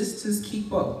Mum's sister's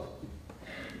keeper.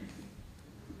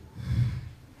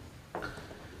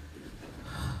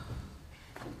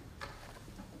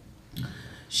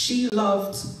 She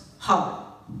loved hard,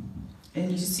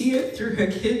 and you see it through her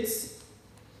kids,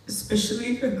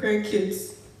 especially her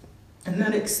grandkids, and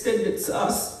that extended to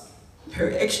us,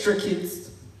 her extra kids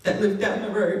that live down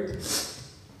the road.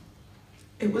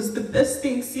 It was the best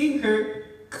thing seeing her,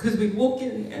 because we'd walk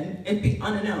in and it'd be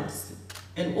unannounced,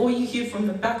 and all you hear from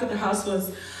the back of the house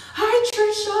was, "Hi,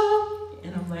 Trisha,"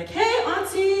 and I'm like, "Hey,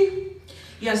 Auntie."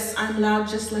 Yes, I'm loud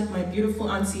just like my beautiful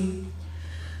Auntie.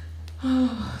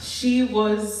 Oh, she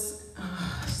was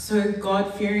so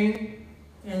God-fearing,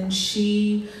 and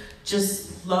she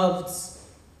just loved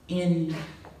in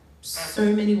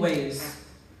so many ways.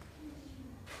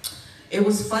 It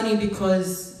was funny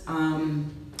because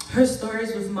her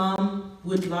stories with Mom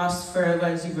would last forever,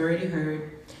 as you've already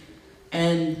heard.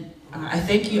 And I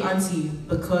thank you, Auntie,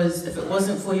 because if it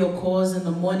wasn't for your calls in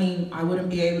the morning, I wouldn't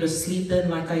be able to sleep in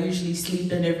like I usually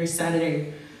sleep in every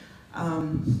Saturday.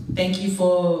 Thank you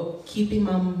for keeping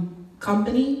Mom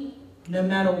company, no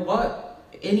matter what,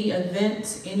 any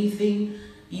event, anything,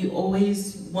 you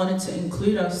always wanted to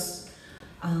include us.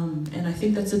 And I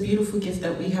think that's a beautiful gift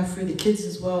that we have for the kids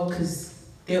as well, because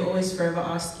they're always forever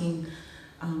asking,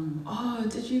 oh,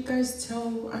 did you guys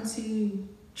tell Auntie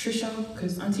Trisha?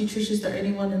 Because Auntie Trisha's the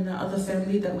only one in the other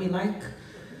family that we like.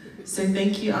 So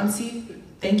thank you, Auntie.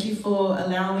 Thank you for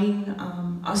allowing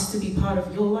us to be part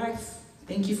of your life.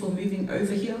 Thank you for moving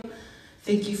over here.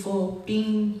 Thank you for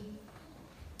being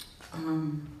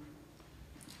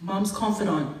Mom's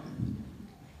confidant.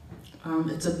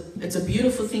 It's a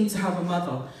beautiful thing to have a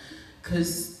mother,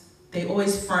 because they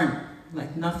always front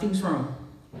like nothing's wrong,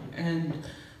 and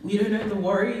we don't know the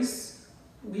worries,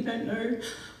 we don't know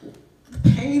the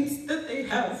pains that they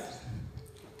have.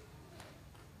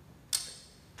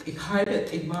 They hide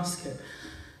it, they mask it,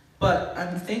 but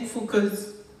I'm thankful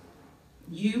because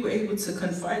you were able to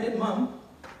confide in Mom,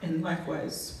 and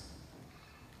likewise.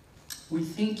 We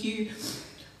thank you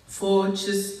for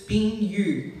just being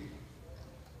you.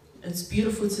 It's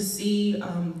beautiful to see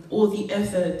all the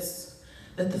efforts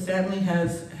that the family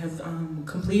have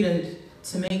completed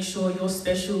to make sure your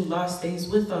special last days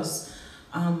with us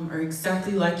are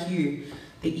exactly like you.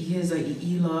 The ears are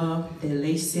Iila, the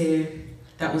lace,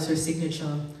 that was her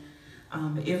signature.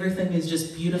 Everything is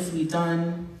just beautifully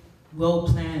done, well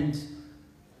planned.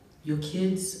 Your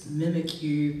kids mimic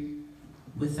you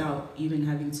without even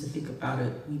having to think about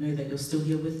it. We know that you're still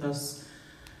here with us.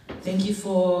 Thank you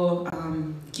for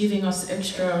giving us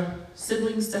extra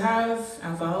siblings to have,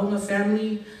 our Vaoga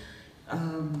family.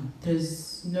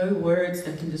 There's no words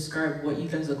that can describe what you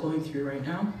guys are going through right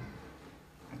now.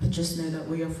 But just know that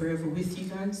we are forever with you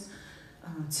guys.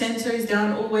 10 toes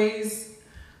down always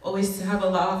to have a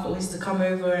laugh, always to come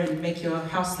over and make your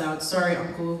house loud. Sorry,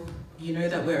 Uncle, you know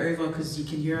that we're over because you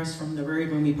can hear us from the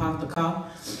road when we park the car.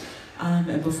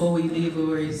 And before we leave, we're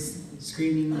always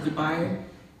screaming goodbye.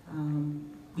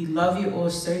 We love you all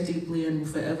so deeply and will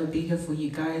forever be here for you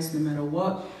guys no matter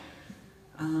what.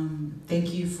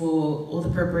 Thank you for all the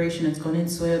preparation that's gone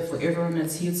into it, for everyone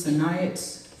that's here tonight,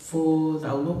 for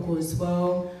the local as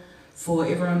well, for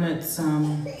everyone that's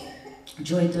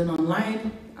joined in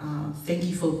online. Thank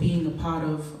you for being a part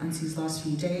of Auntie's last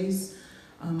few days.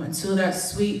 Until that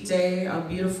sweet day, our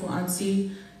beautiful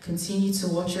Auntie, continue to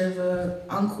watch over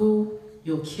Uncle,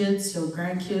 your kids, your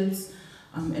grandkids,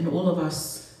 and all of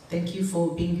us. Thank you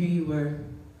for being who you were.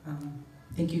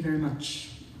 Thank you very much.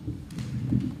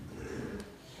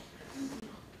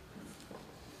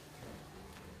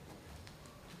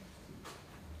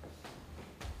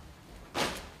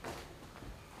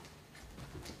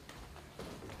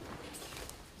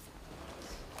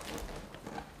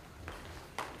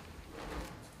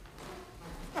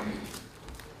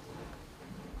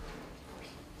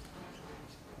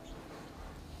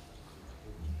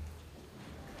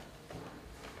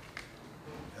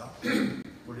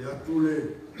 tule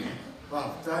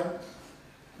whaftai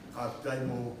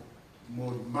mo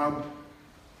mau.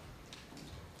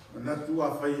 Mana tu a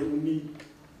whai uni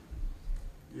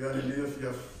ia le lea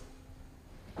fiaf.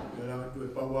 Ia langa tu e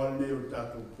pawale o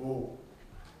tātou pō.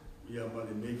 Ia ma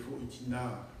le nei fo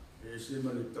itina e se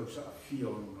ma le tau sa fia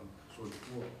o na so le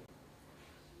fua.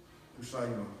 Tu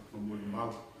saima mo le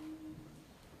mau.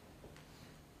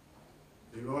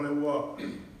 E loa le ua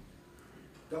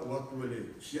ta watu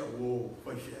ele sia o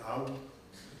whai fe au.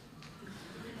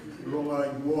 Longa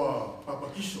i mua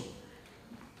papakiso.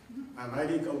 A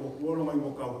ngai ka ua kua longa i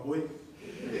mua kau koe.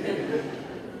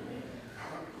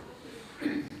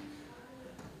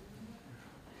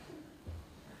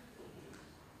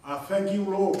 I thank you,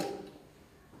 Lord,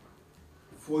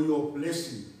 for your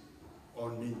blessing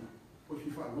on me.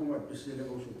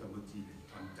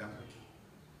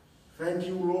 Thank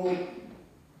you, Lord,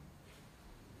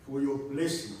 for your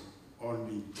blessing on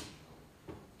me.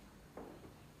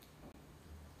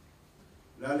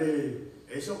 Lale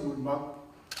esa ulma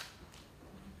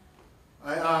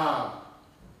ai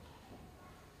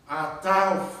a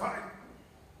tau fai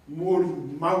mori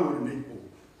maur nei po.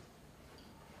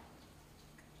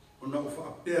 Ona o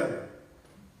whaapea,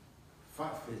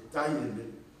 whaafetai e mele.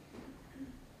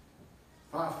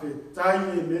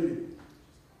 Whaafetai e mele.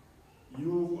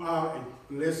 You are a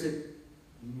blessed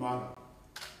mother.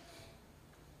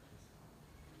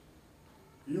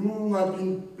 You have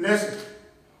been blessed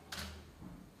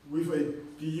with a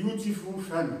beautiful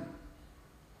family.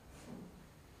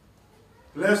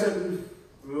 Blessed with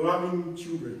loving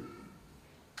children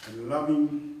and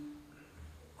loving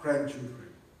grandchildren.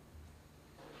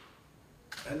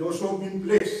 And also been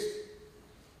blessed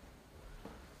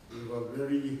with a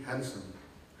very handsome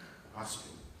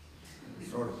husband.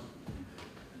 Sorry.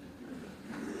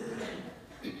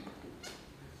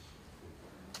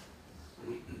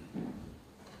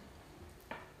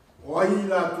 Oi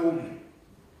la tobi.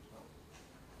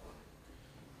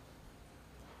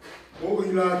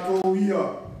 Oi la tobia.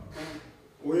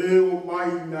 Oe o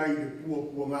mai nai de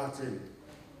pua ngā tene.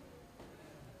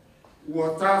 Ua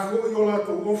tāfo i o la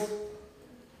to ofu.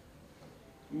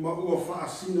 Ma ua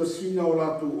whaasina sina o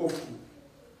lātou ofu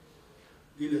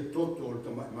i le toto o le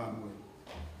tamai mamue.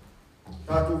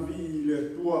 Tātou vi i le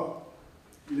tua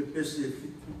i le pese e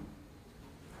fitu.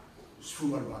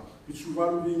 Sfumarwani.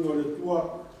 Pitsuwaru vi o le tua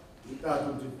i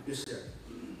tātou te pese.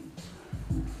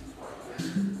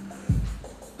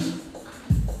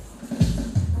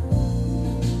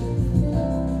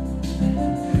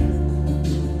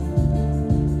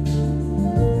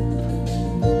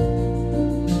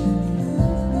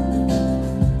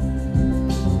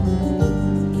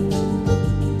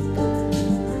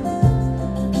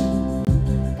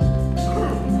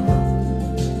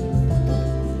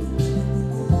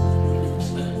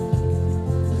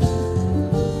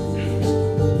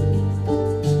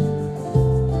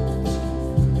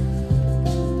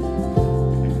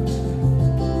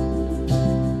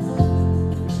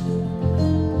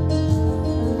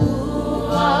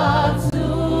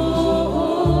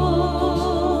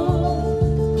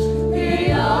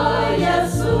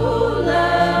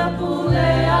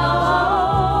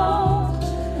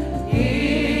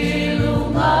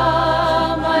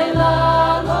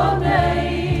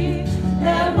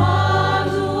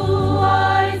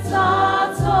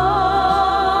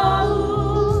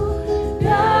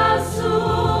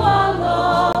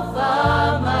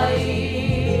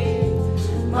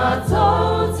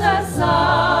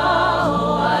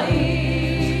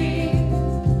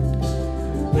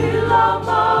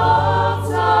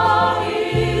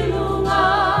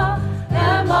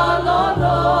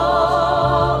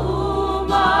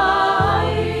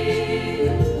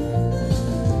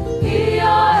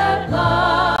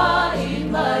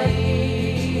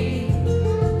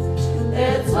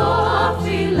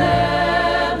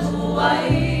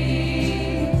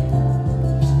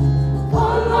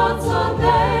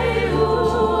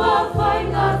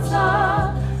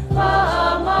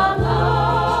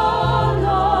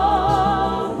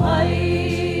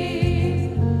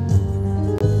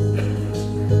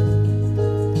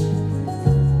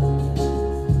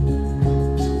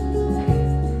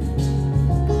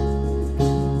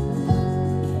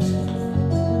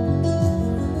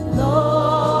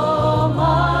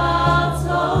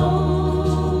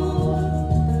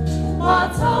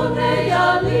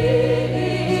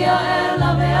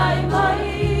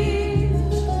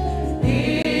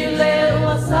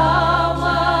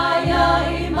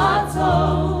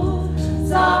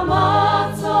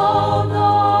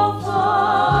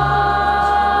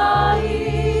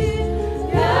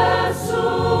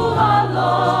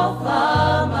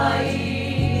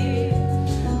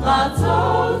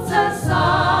 Told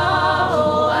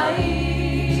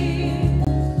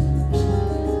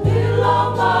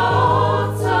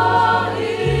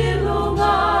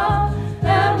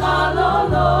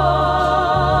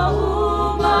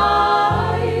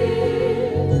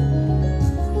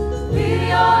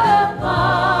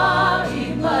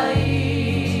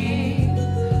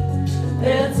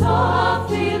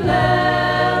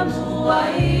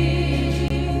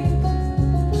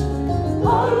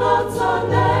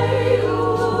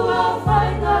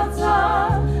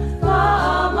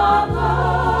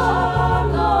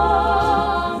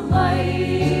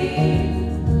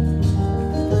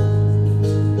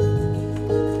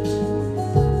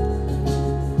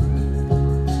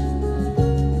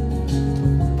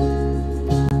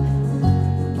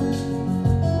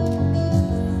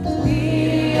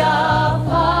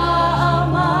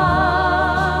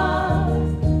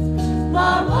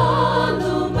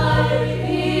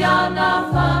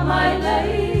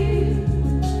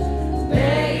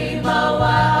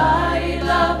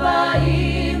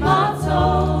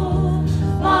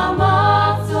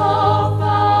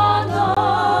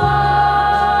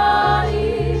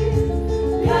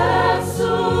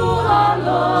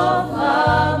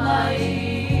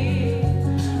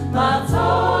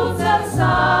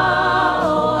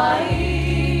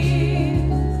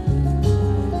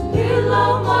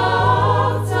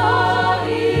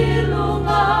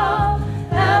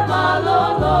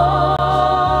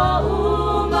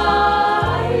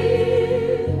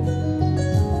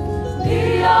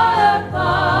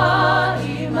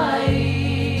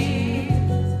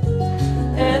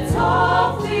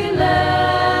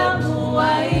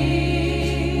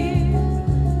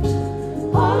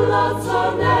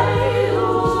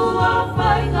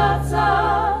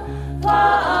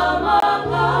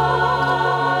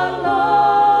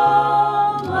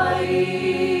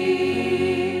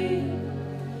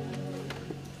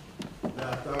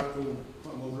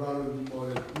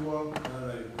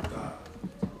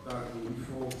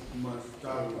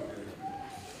Mastaro.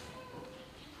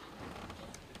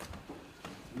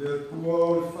 Le tua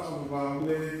o le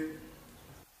whaamawale,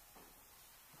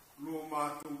 lo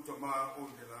mātou tama o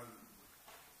le lani.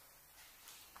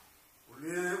 O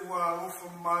le ua alofa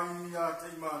mai a te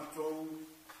mātou,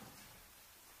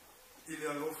 i le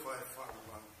alofa e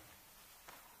whaamawale.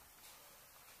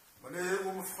 Ma le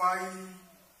ua mawhai,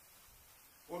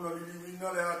 ona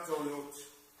liliwina le ato le oti.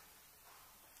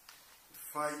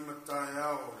 Whai matai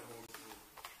ao le oti.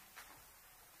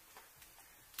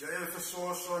 Ia e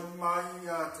whasoasoa mai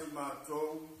a te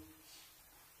mātou.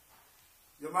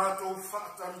 Ia mātou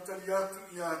whaataritari atu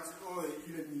i a te oe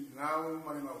i le ni ngāo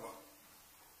mani mawa.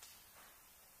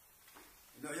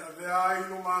 Ina ia vea ai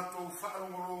no mātou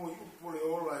whaarongolongo i upo le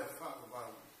ola e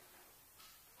whaarongau.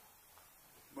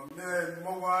 Ma mea e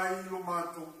maua ai no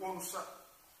mātou onsa.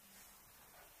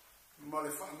 Ma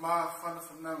le wha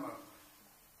whanawhananga.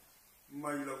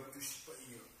 Mai lau tusi pa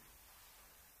ia.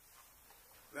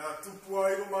 Le atupu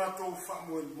ai no mātou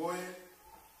whamoe moe.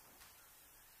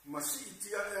 Ma si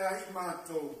itia e ahi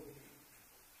mātou.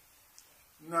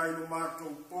 Nai no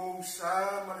mātou pōng sā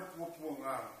ma le puapua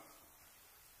ngā.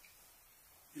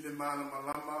 I le malama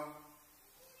lama.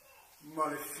 Ma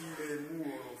le file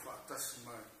mua o whaatasi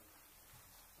mai.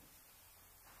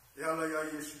 E ala ia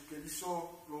Yesu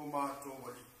Keriso lo mātou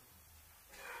wali.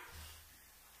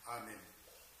 Amen.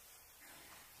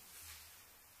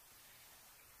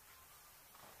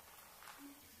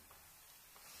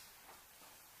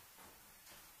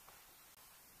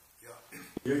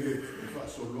 Ia e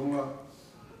whaasolonga,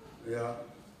 ia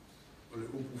o le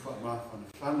upu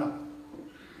whaamawhanawhana,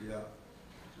 ia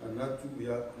anatu,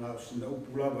 ia nga sina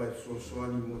upu lava e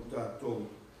soasoani mo tātou,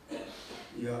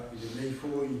 ia i le nei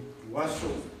fōi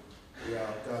waso, ia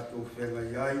tātou whenga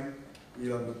iai,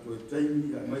 ia matoe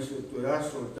teimi, ia maiso toe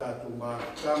aso tātou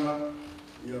mātanga,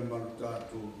 ia manu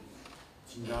tātou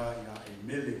tina ia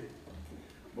Emele.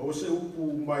 Ma o se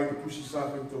upu mai le pusi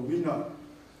sāwhai tau wina,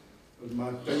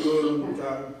 ma tayo no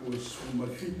ta ko suma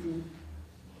fitu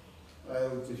ai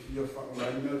o te fia fa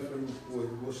ngaina fa ko e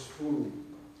bosfuru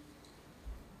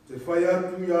te fai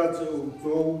atu ya te o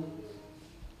tou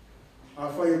a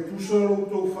fai tu solo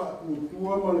to fa tu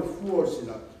tua ma le fu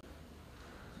sina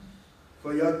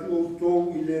fai atu o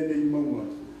tou i le nei mama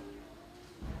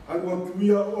agua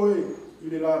tuia oi i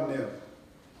le la nea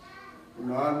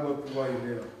una agua tua i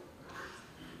lea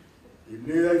i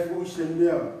lea i fu se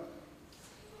nea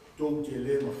tō te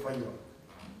le mawhaia.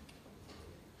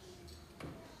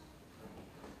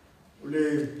 O le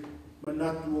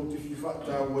manatu o te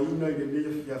whiwhata waina i le lea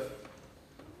whiafi.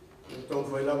 O tau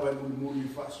whailawa e muri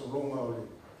i whaasoronga o le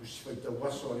tusi whaita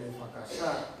waso o le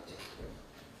whakasā.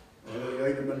 O le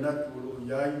ai le manatu o lo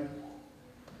iai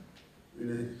i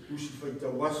le tusi whaita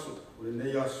waso o le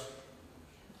nei aso.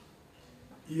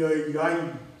 Ia i ai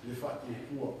le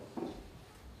whaatua.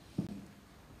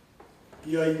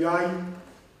 Ia i ai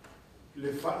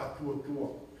le whaatua.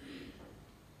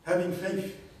 Having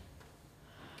faith.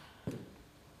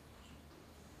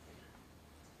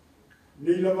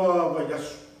 Nei lava vai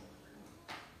asu.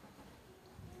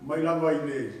 Mai lava i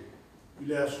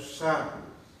le asu sā.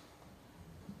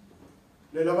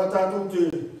 Le lava tātou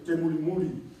te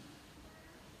muli.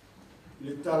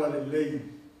 Le tala le lei.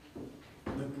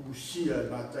 Na tuusia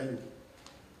e mātainu.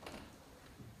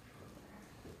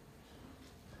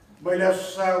 Mai le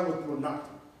asu sā ua tuanaka.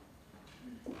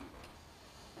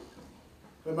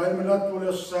 Pe mai manatu le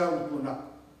sa utuna.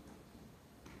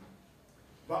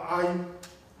 Pa ai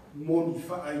moni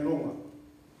fa ai longa.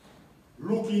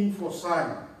 Looking for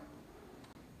sign.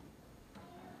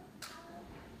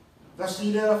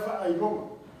 Tasi lea fa ai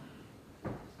longa.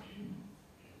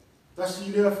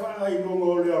 Tasi lea fa ai longa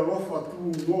o le alofa tu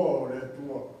ngoa o le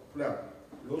tua. Plea,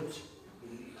 loti.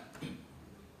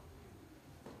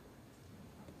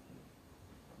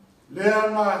 Lea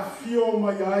na fio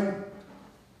mai ai.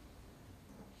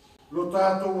 Lo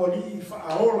tātou wali i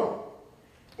whaaola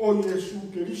o Yesu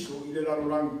Keriso i le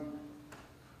larolangi.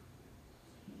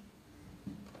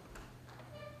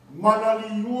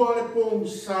 Manali ua le pōng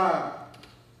sā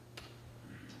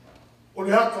o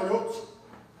le ata le oti.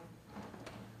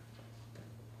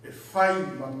 E whai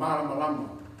ma malama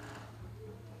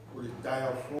o le tai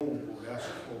au fōu o le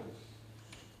asa fōu.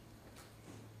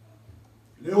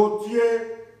 Le otie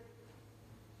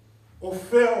o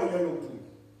whea o iai o tū.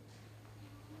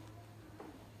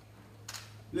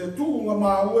 Le tūnga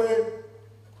maue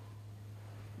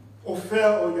o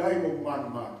whea o iai mo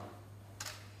mana.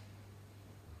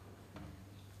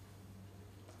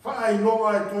 Whaai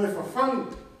longa e toe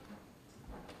whawhangu.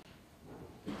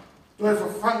 Toe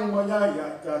whawhangu mai ai a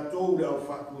tātou le au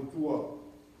whakuatua.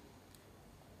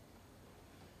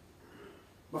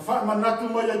 Ma wha manatu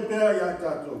mai ai pēr ia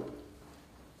tātou.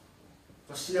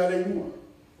 Ta sia le mua,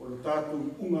 o le tātou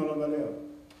unga langa lea.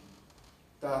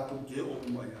 Tātou te o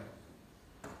mai ai.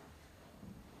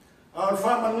 A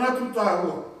wha manatu tā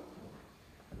hoa.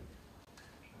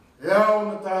 E au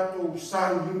na tātou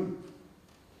sāngu.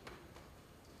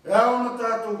 E au na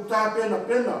tātou tā pena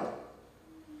pena.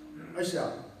 Ai sia.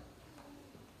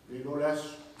 E lore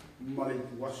asu, male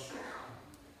tu asu.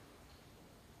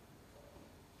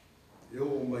 E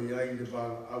o mai ai le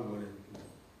wāga aua le tu.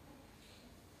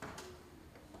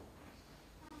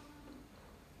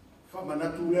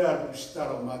 Whamanatu lea tu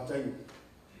stara o mātai.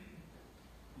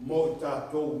 Mo i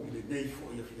tātou i le nei fo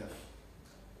i a whiafi.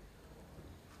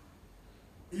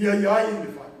 Ia iai le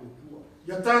whātua.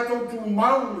 Ia tātou tū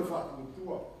mau le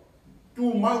whātua.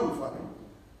 Tū mau le whātua.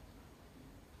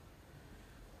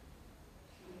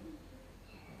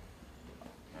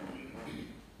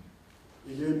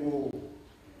 I le mo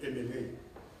Emele.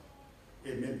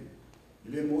 Emele. I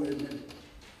le mo Emele.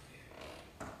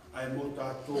 Ai mo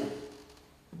tātou.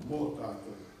 Mo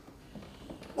tātou.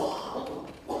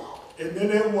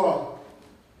 Emele ua.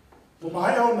 Mo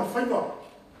mahai au na whaiwa.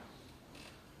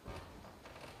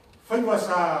 Whaiwa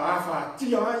sa awha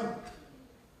tia ai.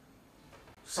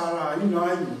 Sa la ina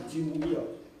ai timu ia.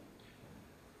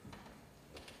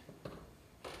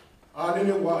 A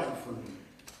lele ua ai whanu.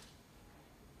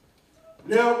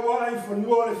 Lea ua ai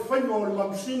whanua le whaiwa o le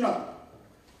mamusina.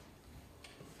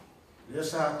 Lea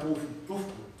sa tofu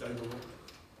tofu taino.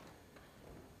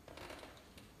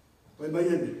 Pai mai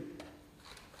ene.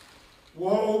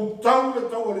 Ua o tau le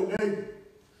tau le nei.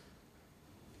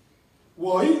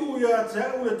 Ua iu ia te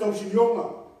au le tau sinionga.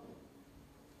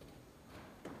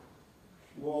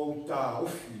 Ua o tā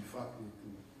ofi whaku tu.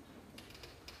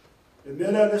 Le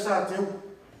mele le sa teu.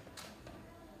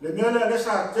 Le mele le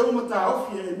sa teu ma tā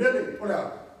ofi e mele.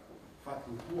 Olea,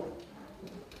 whaku tua.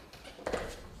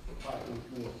 Whaku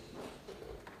tua.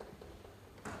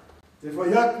 Te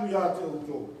whai atu ia te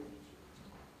auto.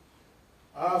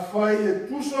 A whai e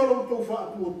tusaro tau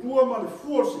whaku tua ma le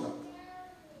fuosina.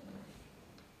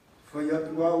 Whai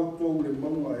atu au tau le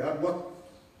maunga e aduat.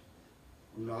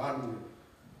 Una anu.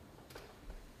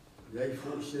 Iai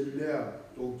fo se lea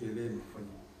tau te le ma whai.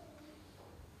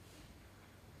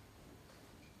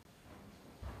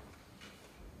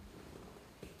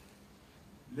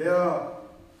 Lea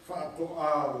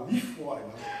whaatoa o ifua i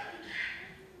lalo.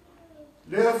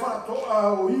 Lea whaatoa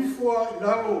o ifua i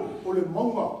lalo o le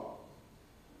maunga.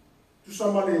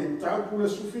 Tusamale tau pule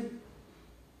sufi.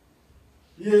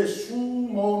 Iesu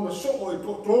mo na so o e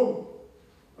tōtōru.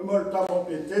 E ma le tama o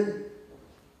Peteni.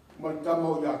 Ma le tama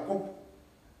o Iakob.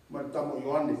 Ma le tama o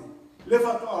Ioane. Le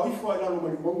whaatoa o ifua i lalo ma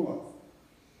le maunga.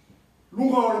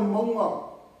 Lunga o le maunga.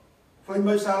 Whai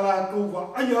mai sa la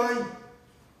tōwa ai ai.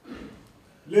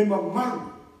 Le mamaru,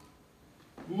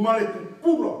 ma le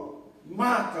pupura,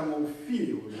 mata mo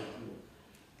fie o le atua.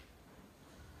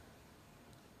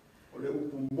 O le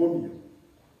upu monia,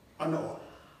 ana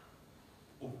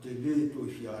o te le to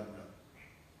fiana.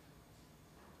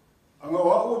 Anga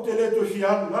o te le to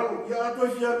fiana, nalo, ia to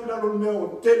fiana nalo mea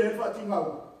o te le whati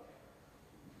ngau.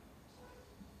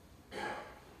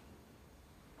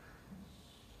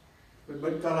 Pe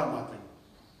mai tala matai.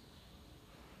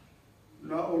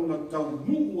 Na ona tau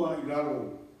mua i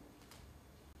lalo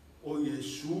o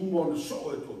Iesu mo na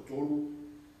so e tōtolu.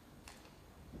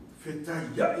 Whetai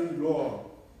iai loa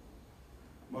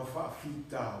ma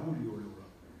whaafita huli o leora.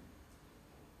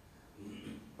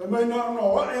 Pai mai na ona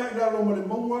waea i lalo ma le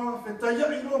maunga, whetai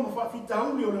iai loa ma whaafita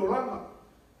huli o leoranga.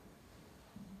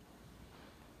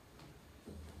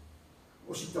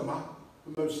 O sitama,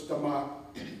 pai mai sitama,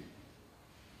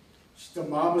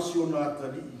 sitama ma si o nā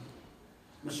tali.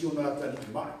 Masiona tali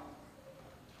mai.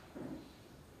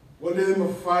 Wale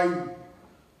mawhai.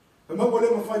 E ma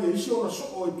wale mawhai e isi o na so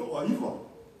o e toa iwa.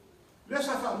 Lea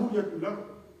sa wha muri atu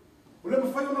laro. Wale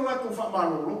mawhai o na lato wha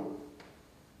manoro.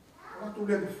 Lato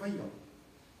lea mawhai au.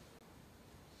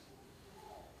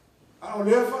 A o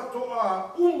lea wha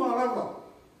toa umarawa.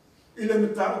 I le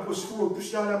meta o pasifu o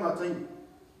tusiara matai.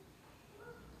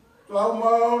 Toa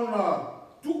umaona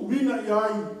tu wina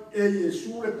iai e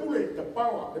Iesu le pule, le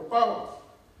pawa.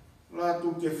 La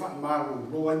tu te wha maru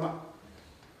roa ima.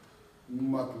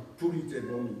 Ma tu turi te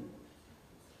noni.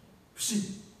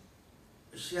 Pisi.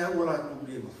 E se awa la tu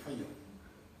le mawhaia.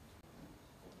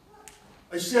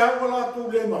 E se awa la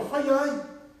tu le mawhaia ai.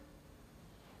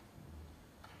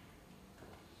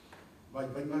 Vai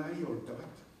ngai o le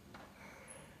tawata.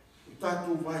 O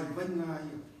tātou vai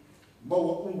ngai.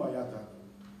 Maua uma ia tātou.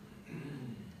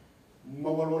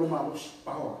 Maua lole marosi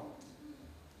pawa.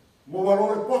 Maua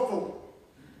lole poto.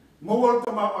 Maua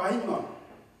te maa inga.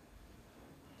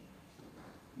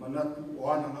 manatu o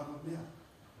ana ngaka mea.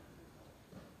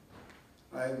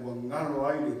 Ai ua ngalo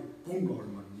ai le punga o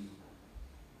le manuia.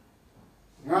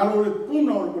 Ngalo le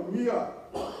puna o le manuia.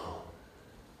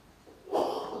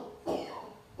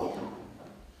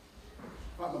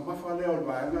 Mafa leo le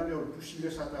vaenga leo le tusi le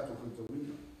sa tatou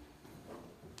whaitawina.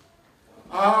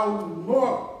 Au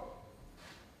noa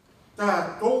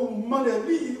tatou male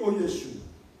li o Yesu.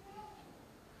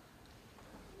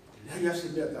 Lei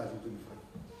ase mea tatou tunu whai.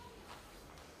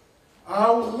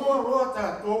 Au noa roa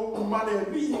tatou male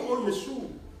li o Yesu.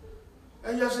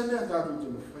 Ei ase mea tatou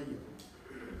tunu whai.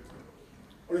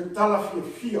 O le tala fia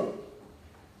fia.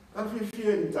 Tala fia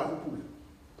fia ni tahupule.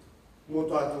 Mo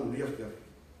tatou lia fia fia.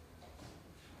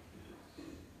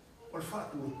 O le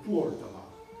whātu o tua o le tama.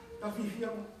 Ta whiwhia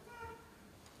mo.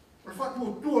 O le whātu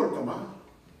o tua o le tama.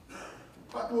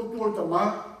 Whātu o tua o le tama.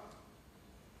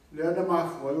 Le ana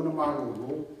mafua i ona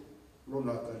maroro.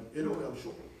 Lona tari. E lo e au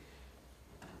soko.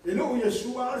 E lo o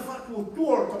Yesua. Le whātu o tua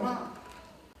o le tama.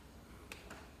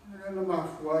 Le ana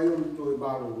mafua i ona toi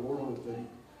maroro. Lona tari.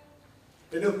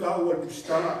 E leo tau al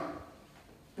pistala.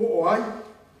 Po o ai.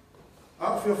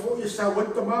 A o whia fo i e sa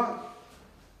wai tama.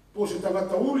 Po se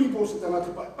tangata uli, po se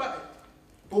tangata pae.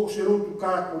 Po se rotu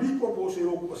kākoriko, po se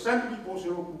roku asani, po se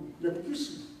roku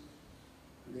lepukisi.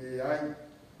 Le ai.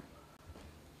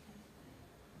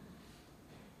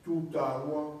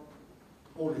 Tūtāua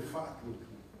o le whātuatu.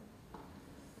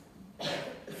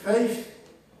 Faith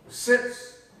sets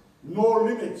no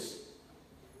limits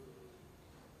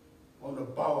on the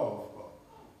power of God.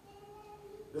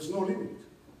 There's no limit.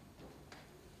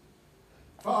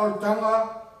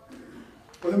 Whaautanga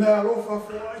o le mea alofa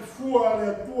fua i fua le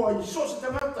atua i so se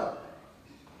tangata.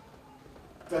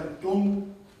 Tani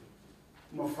tonu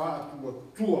ma whaatua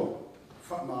tua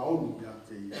whaamaoni a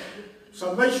te ia.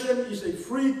 Salvation is a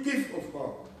free gift of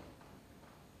God.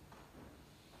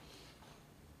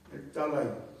 E talai.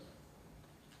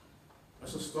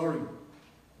 That's a story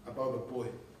about a boy.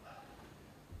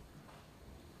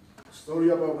 A story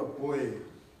about a boy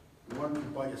who wanted to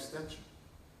buy a statue.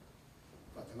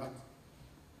 Patangata.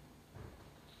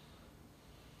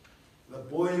 The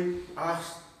boy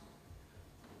asked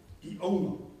the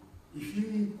owner if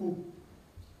he could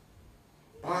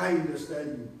buy the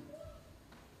statue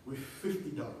with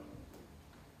 $50.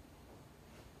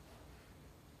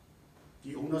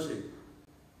 The owner said,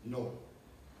 no.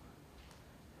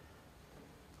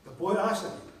 The boy asked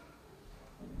him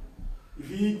if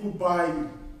he could buy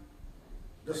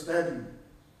the statue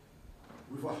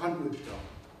with $100.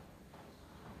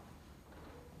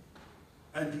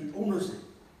 And the owner said,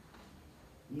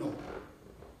 no.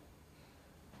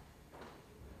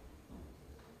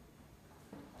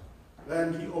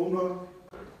 Then the owner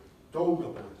told the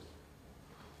boy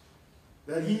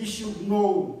that he should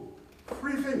know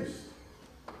three things.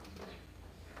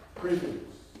 Three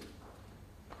things.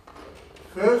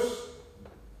 First,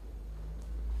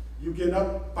 you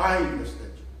cannot buy the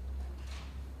statue.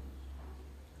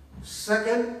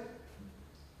 Second,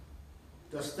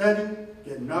 the statue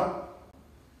cannot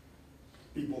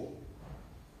be bought.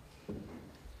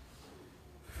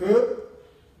 Third,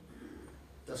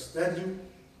 the statue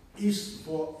is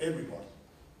for everybody.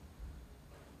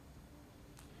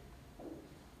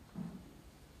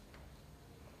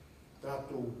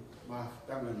 Tātou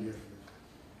mahtanga ni e.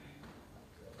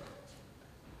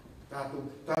 Tātou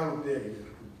talo pēr i e.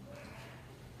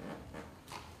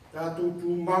 Tātou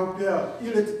tū mau pēr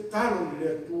i le te talo i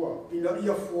le tua. Ina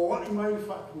ia fōa i mai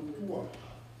whātou tua.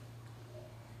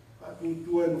 Whātou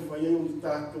tua e mwhai e o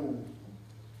tātou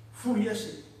furi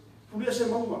ese. Furi ese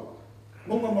maunga.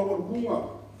 Maunga mawarunga.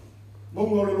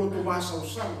 Maunga o le roto māsau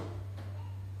sang.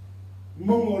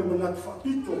 Maunga o le manatu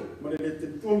whapito. Mane le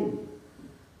te tonu.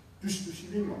 Tusi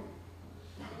lima.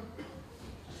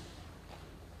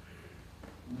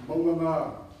 Maunga ngā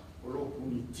o loku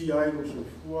ni ti ai no so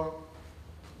fua.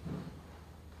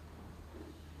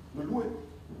 Ma lue.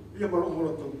 Ia maro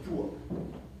mora tau tua.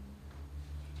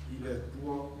 I le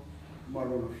tua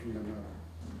maro na whina ngā.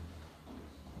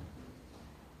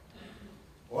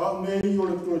 O a mei o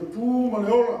le toi tū ma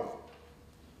le ora.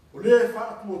 O le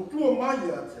whaatua tua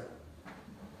mai a te.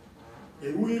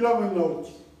 E ui lawa i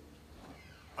nauti.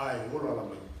 Ai ora la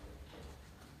mai.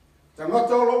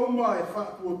 Tangata o lau mai e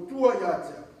whaatua tua i a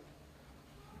te.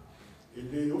 E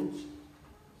le oti.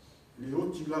 Le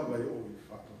oti lawa i o i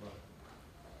whaatua.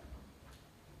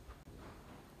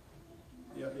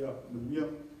 Ia,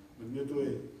 me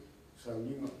toi sa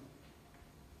nginga.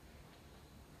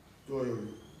 Toi o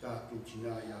tātou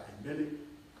tina ia Emele.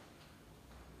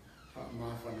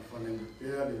 Maa whanawhanau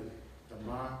pēr le ta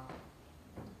maa.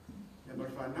 E mar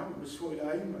whanau, me soi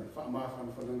la ima, maa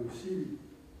whanawhanau siri.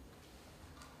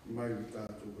 mai le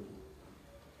tātou.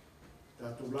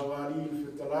 Tātou lawari i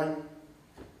whetalai,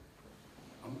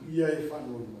 am ia e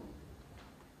whanonga.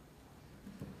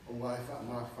 O wai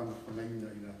wha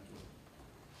whanaina i nātou.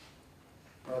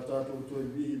 Para tātou toi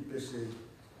vihi pese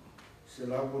se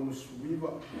lawa no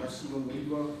suiva, a sino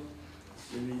nuiva,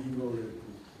 e ni ino le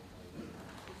tu.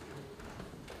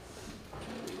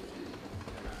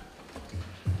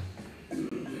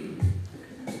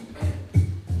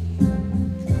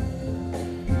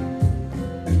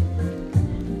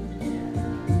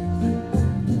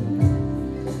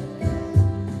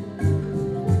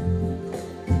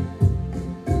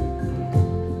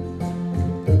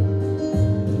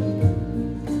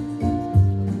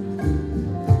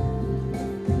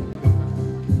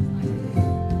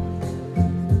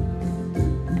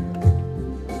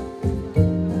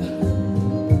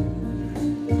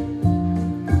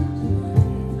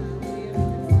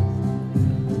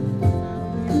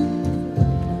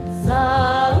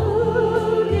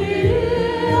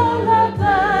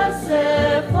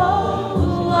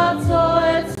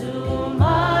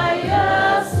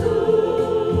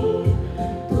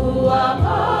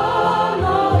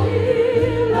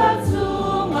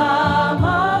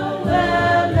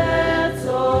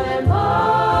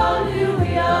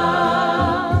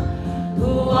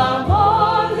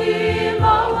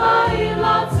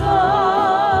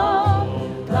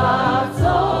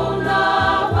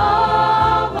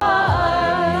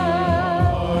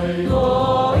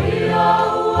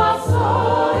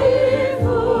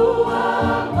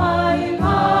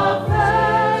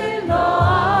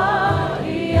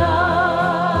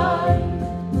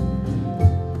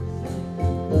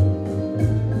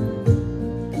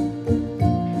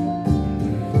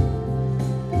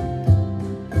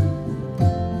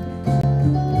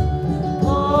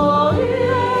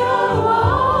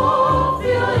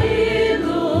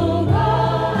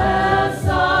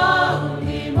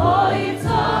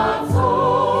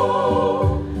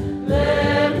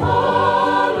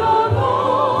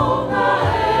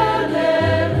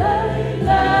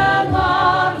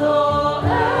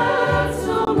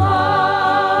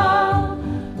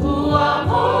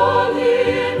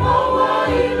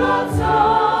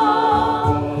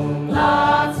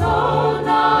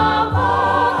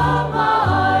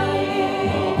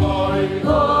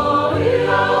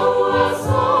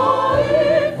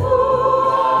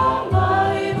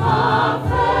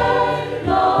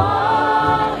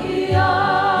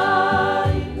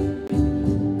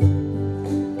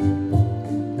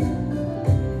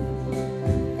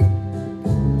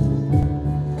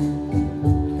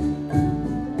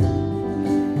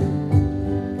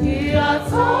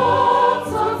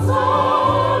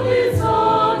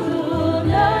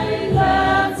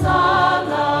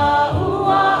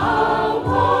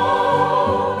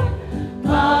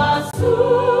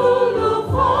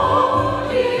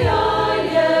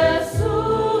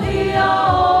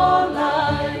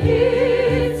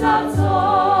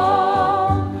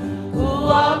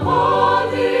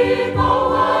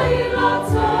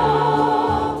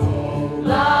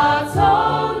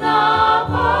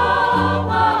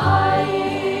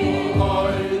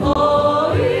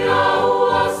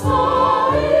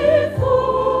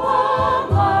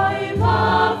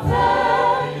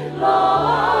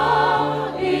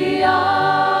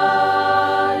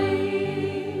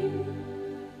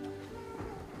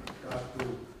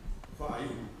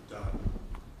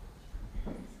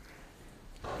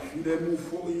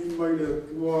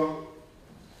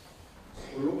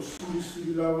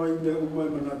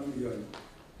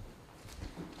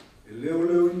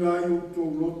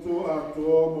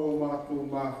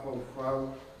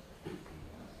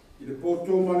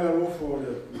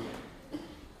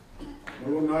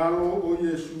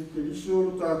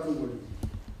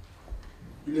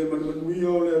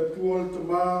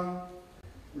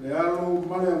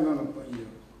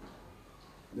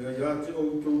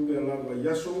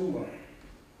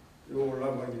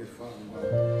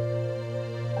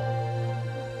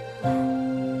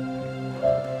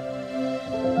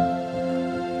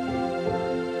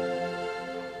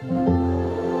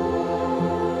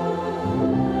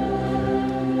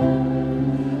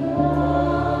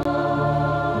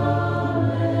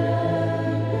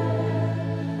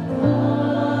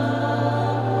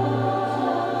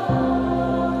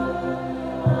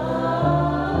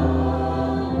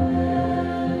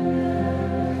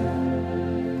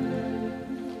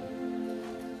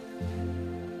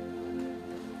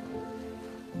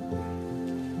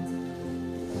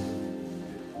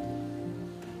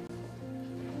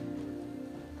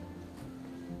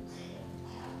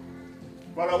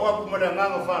 Para wapu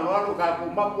madanganga whanoano ka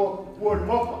kumako puon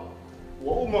moka.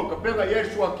 Wa uma ka pega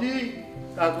Yesu aqui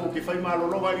Tākou ke whai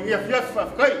mālolonga i ia fiaf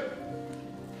whafkai.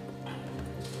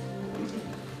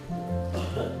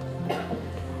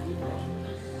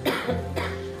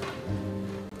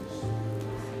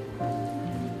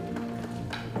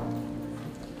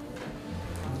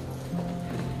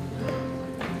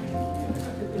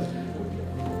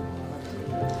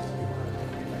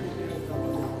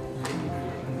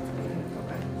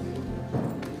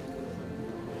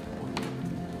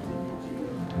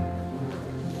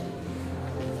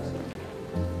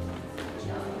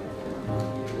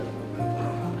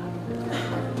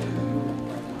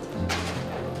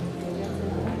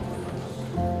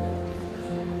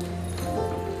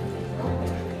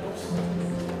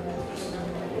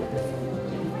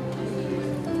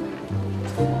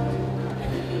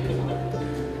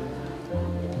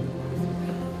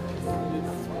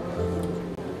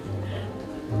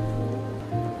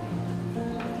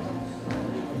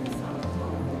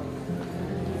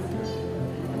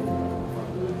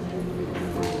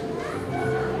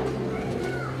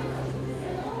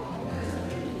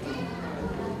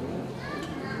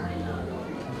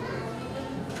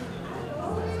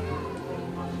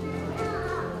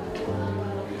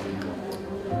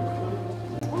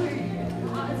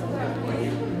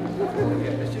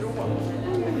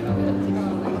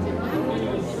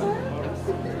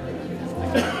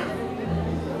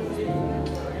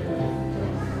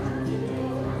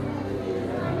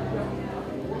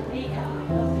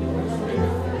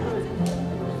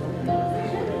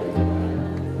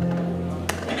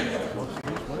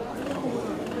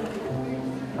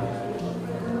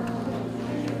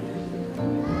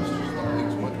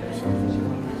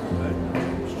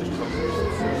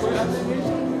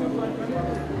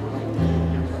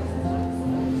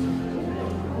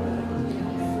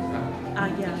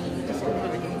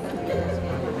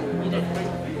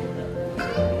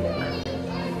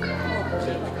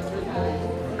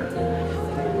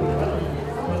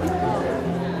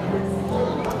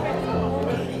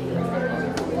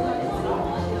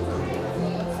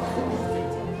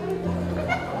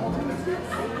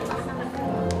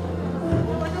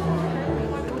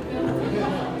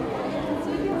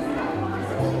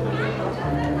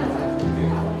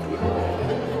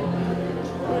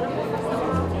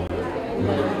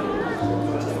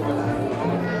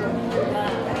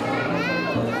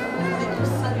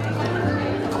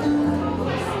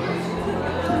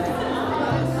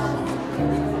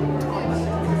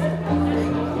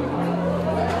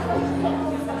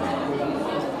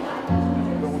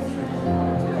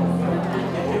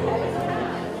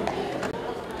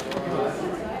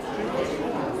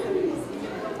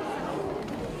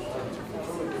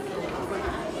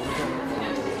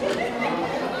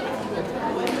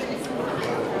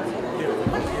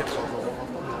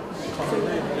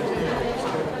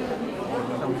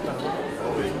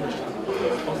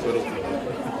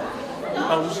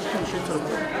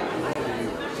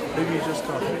 Maybe you just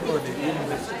start recording in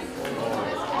this.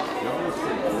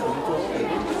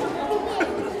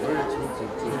 Very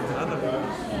expensive. I don't know.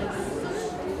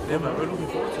 Yeah, man, we're looking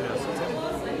forward to it.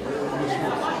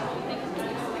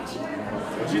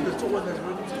 See, the two one that's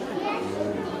ready to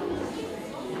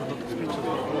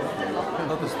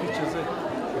not the speeches,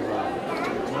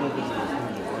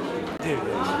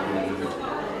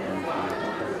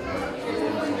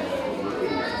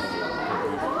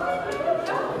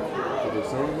 The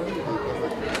ceremony?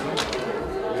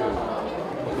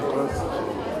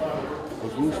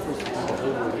 Because we were supposed to do the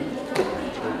whole week, but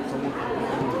someone from the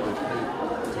family, they paid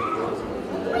 $10,000.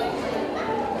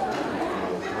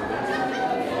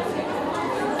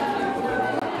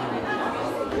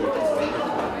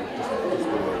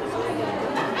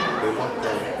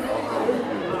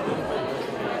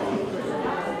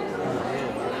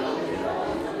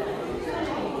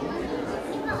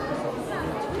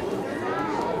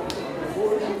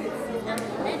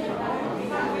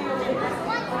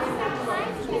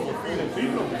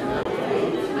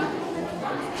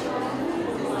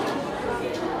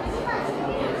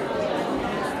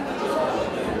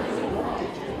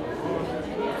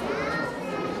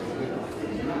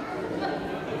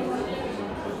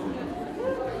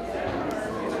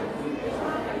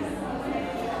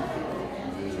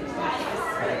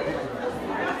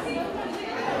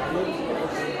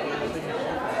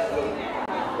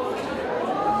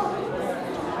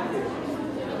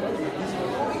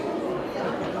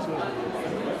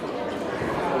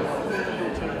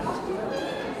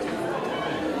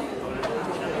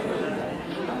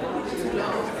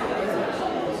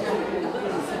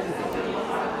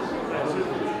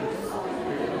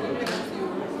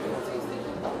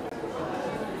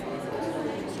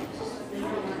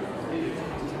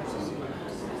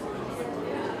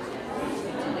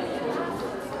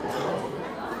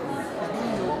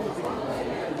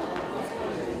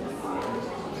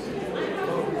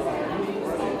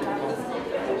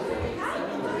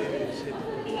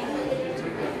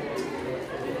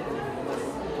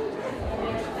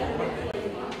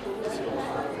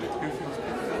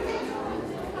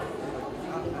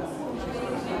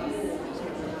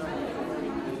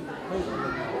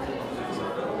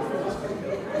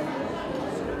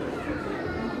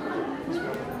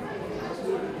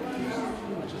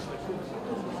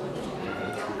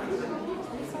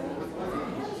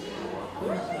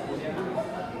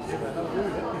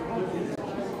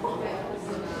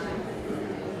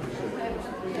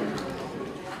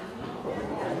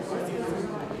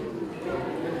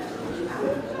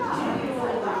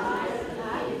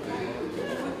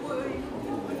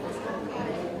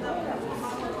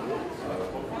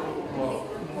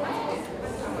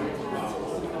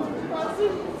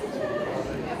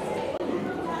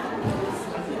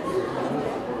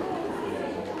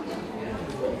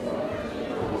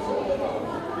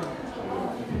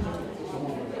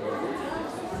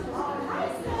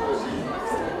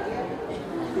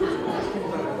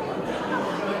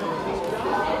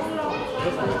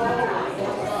 That's